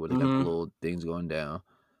jersey where they got the little things going down.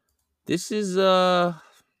 This is I'm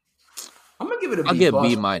gonna give it a B. I'll give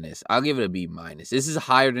B minus. I'll give it a B minus. This is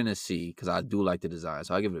higher than a C because I do like the design,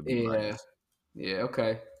 so I'll give it a B minus. Yeah.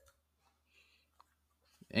 Okay.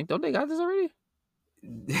 Don't they got this already?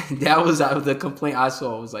 That was the complaint I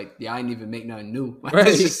saw. It was like, I didn't even make nothing new. Right.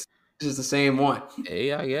 It's just the same one.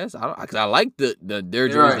 A, I guess. Because I like their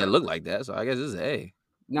jerseys that look like that, so I guess this is A.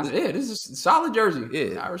 No, this is a solid jersey.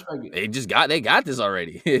 Yeah, I respect it. They got this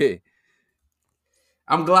already.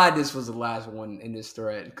 I'm glad this was the last one in this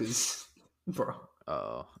thread because, bro.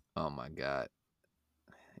 Oh my God.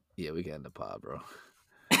 Yeah, we getting the pod, bro.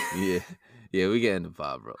 Yeah, we getting the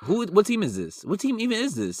pod, bro. What team is this? What team even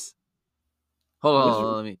is this? Hold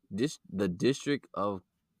on, let me. The District of,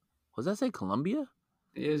 what does that say? Columbia?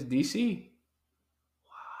 It's DC.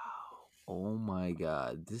 Wow. Oh my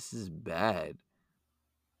God, this is bad.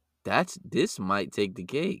 This might take the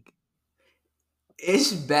cake.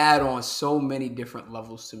 It's bad on so many different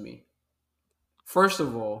levels to me. First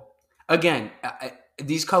of all, again,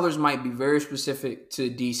 these colors might be very specific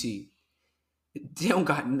to DC. They don't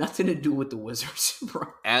got nothing to do with the Wizards, bro.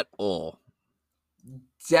 At all.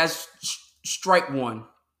 That's strike one.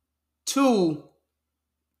 Two,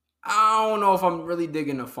 I don't know if I'm really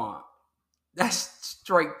digging the font. That's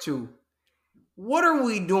strike two. What are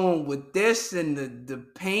we doing with this and the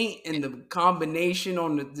paint and the combination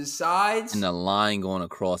on the sides? And the line going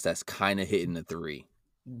across that's kind of hitting the 3.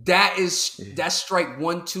 That's strike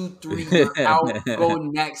 1, 2, 3. You're out. Go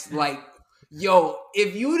next. Like, yo,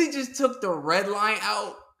 if you would have just took the red line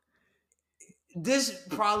out, this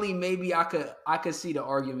probably maybe I could see the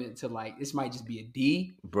argument to like this might just be a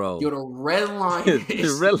D, bro. Yo, the red line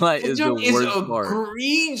the red line is the worst part.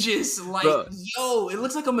 Egregious. Like, bro, yo, it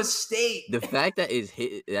looks like a mistake. The fact that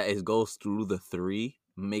it goes through the 3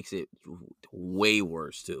 makes it way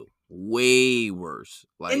worse too. Way worse.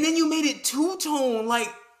 Like, and then you made it two-tone. Like,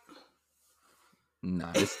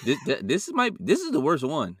 nah, this is the worst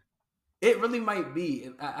one. It really might be.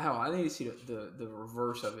 I need to see the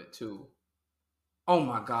reverse of it too. Oh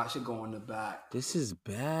my gosh, it go on the back. This is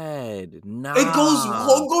bad. Nah. It goes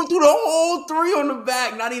through the whole 3 on the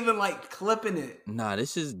back, not even like clipping it. Nah,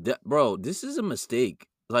 this is a mistake.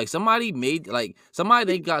 Like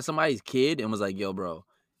they got somebody's kid and was like, yo, bro,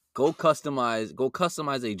 go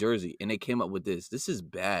customize a jersey. And they came up with this. This is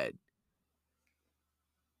bad.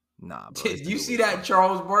 Nah, bro. Did you see that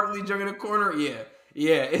Charles Barkley jug in the corner? Yeah,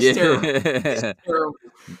 it's terrible. It's terrible.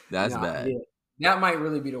 That's bad. Yeah. That might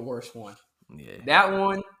really be the worst one. Yeah. That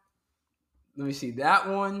one. Let me see. That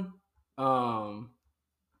one.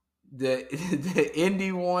 The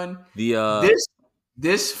Indy one.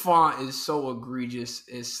 This font is so egregious.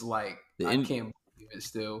 It's like I can't believe it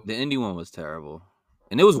still. The Indy one was terrible.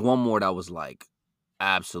 And there was one more that was like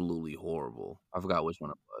absolutely horrible. I forgot which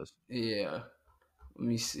one it was. Yeah. Let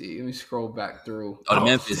me see. Let me scroll back through. Oh,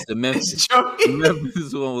 the Memphis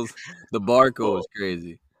one was, the barcode was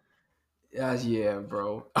crazy. Yeah,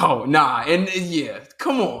 bro. Oh, nah. And yeah,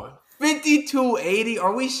 come on. 5280.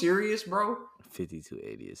 Are we serious, bro?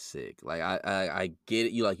 5280 is sick. Like I get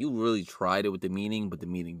it. You really tried it with the meaning, but the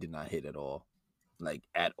meaning did not hit at all. Like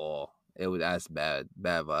at all. That's bad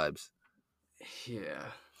vibes. Yeah.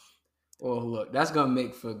 Well, look, that's gonna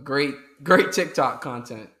make for great TikTok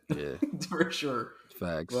content. Yeah. For sure.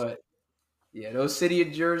 Facts. But yeah, those City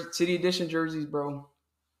Edition jerseys, bro.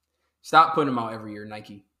 Stop putting them out every year,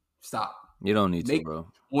 Nike. Stop. You don't need to, bro.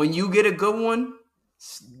 When you get a good one,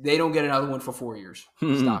 they don't get another one for 4 years.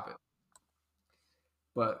 Stop it.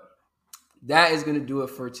 But that is going to do it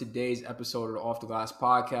for today's episode of the Off the Glass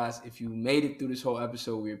podcast. If you made it through this whole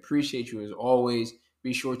episode, we appreciate you as always.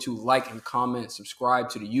 Be sure to like and comment, subscribe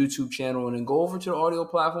to the YouTube channel, and then go over to the audio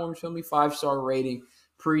platforms. Feel me? 5-star rating.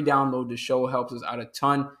 Pre-download the show helps us out a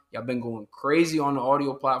ton. Y'all been going crazy on the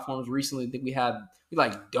audio platforms recently. I think we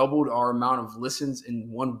like doubled our amount of listens in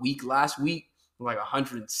 1 week last week, like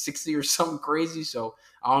 160 or something crazy. So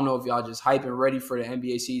I don't know if y'all just hype and ready for the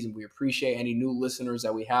NBA season. We appreciate any new listeners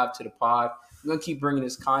that we have to the pod. We're going to keep bringing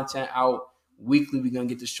this content out weekly. We're going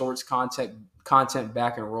to get the shorts content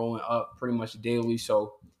back and rolling up pretty much daily.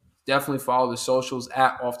 So definitely follow the socials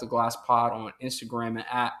at Off the Glass Pod on Instagram and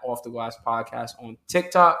at Off the Glass Podcast on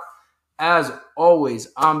TikTok. As always,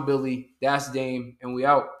 I'm Billy. That's Dame. And we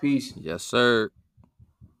out. Peace. Yes, sir.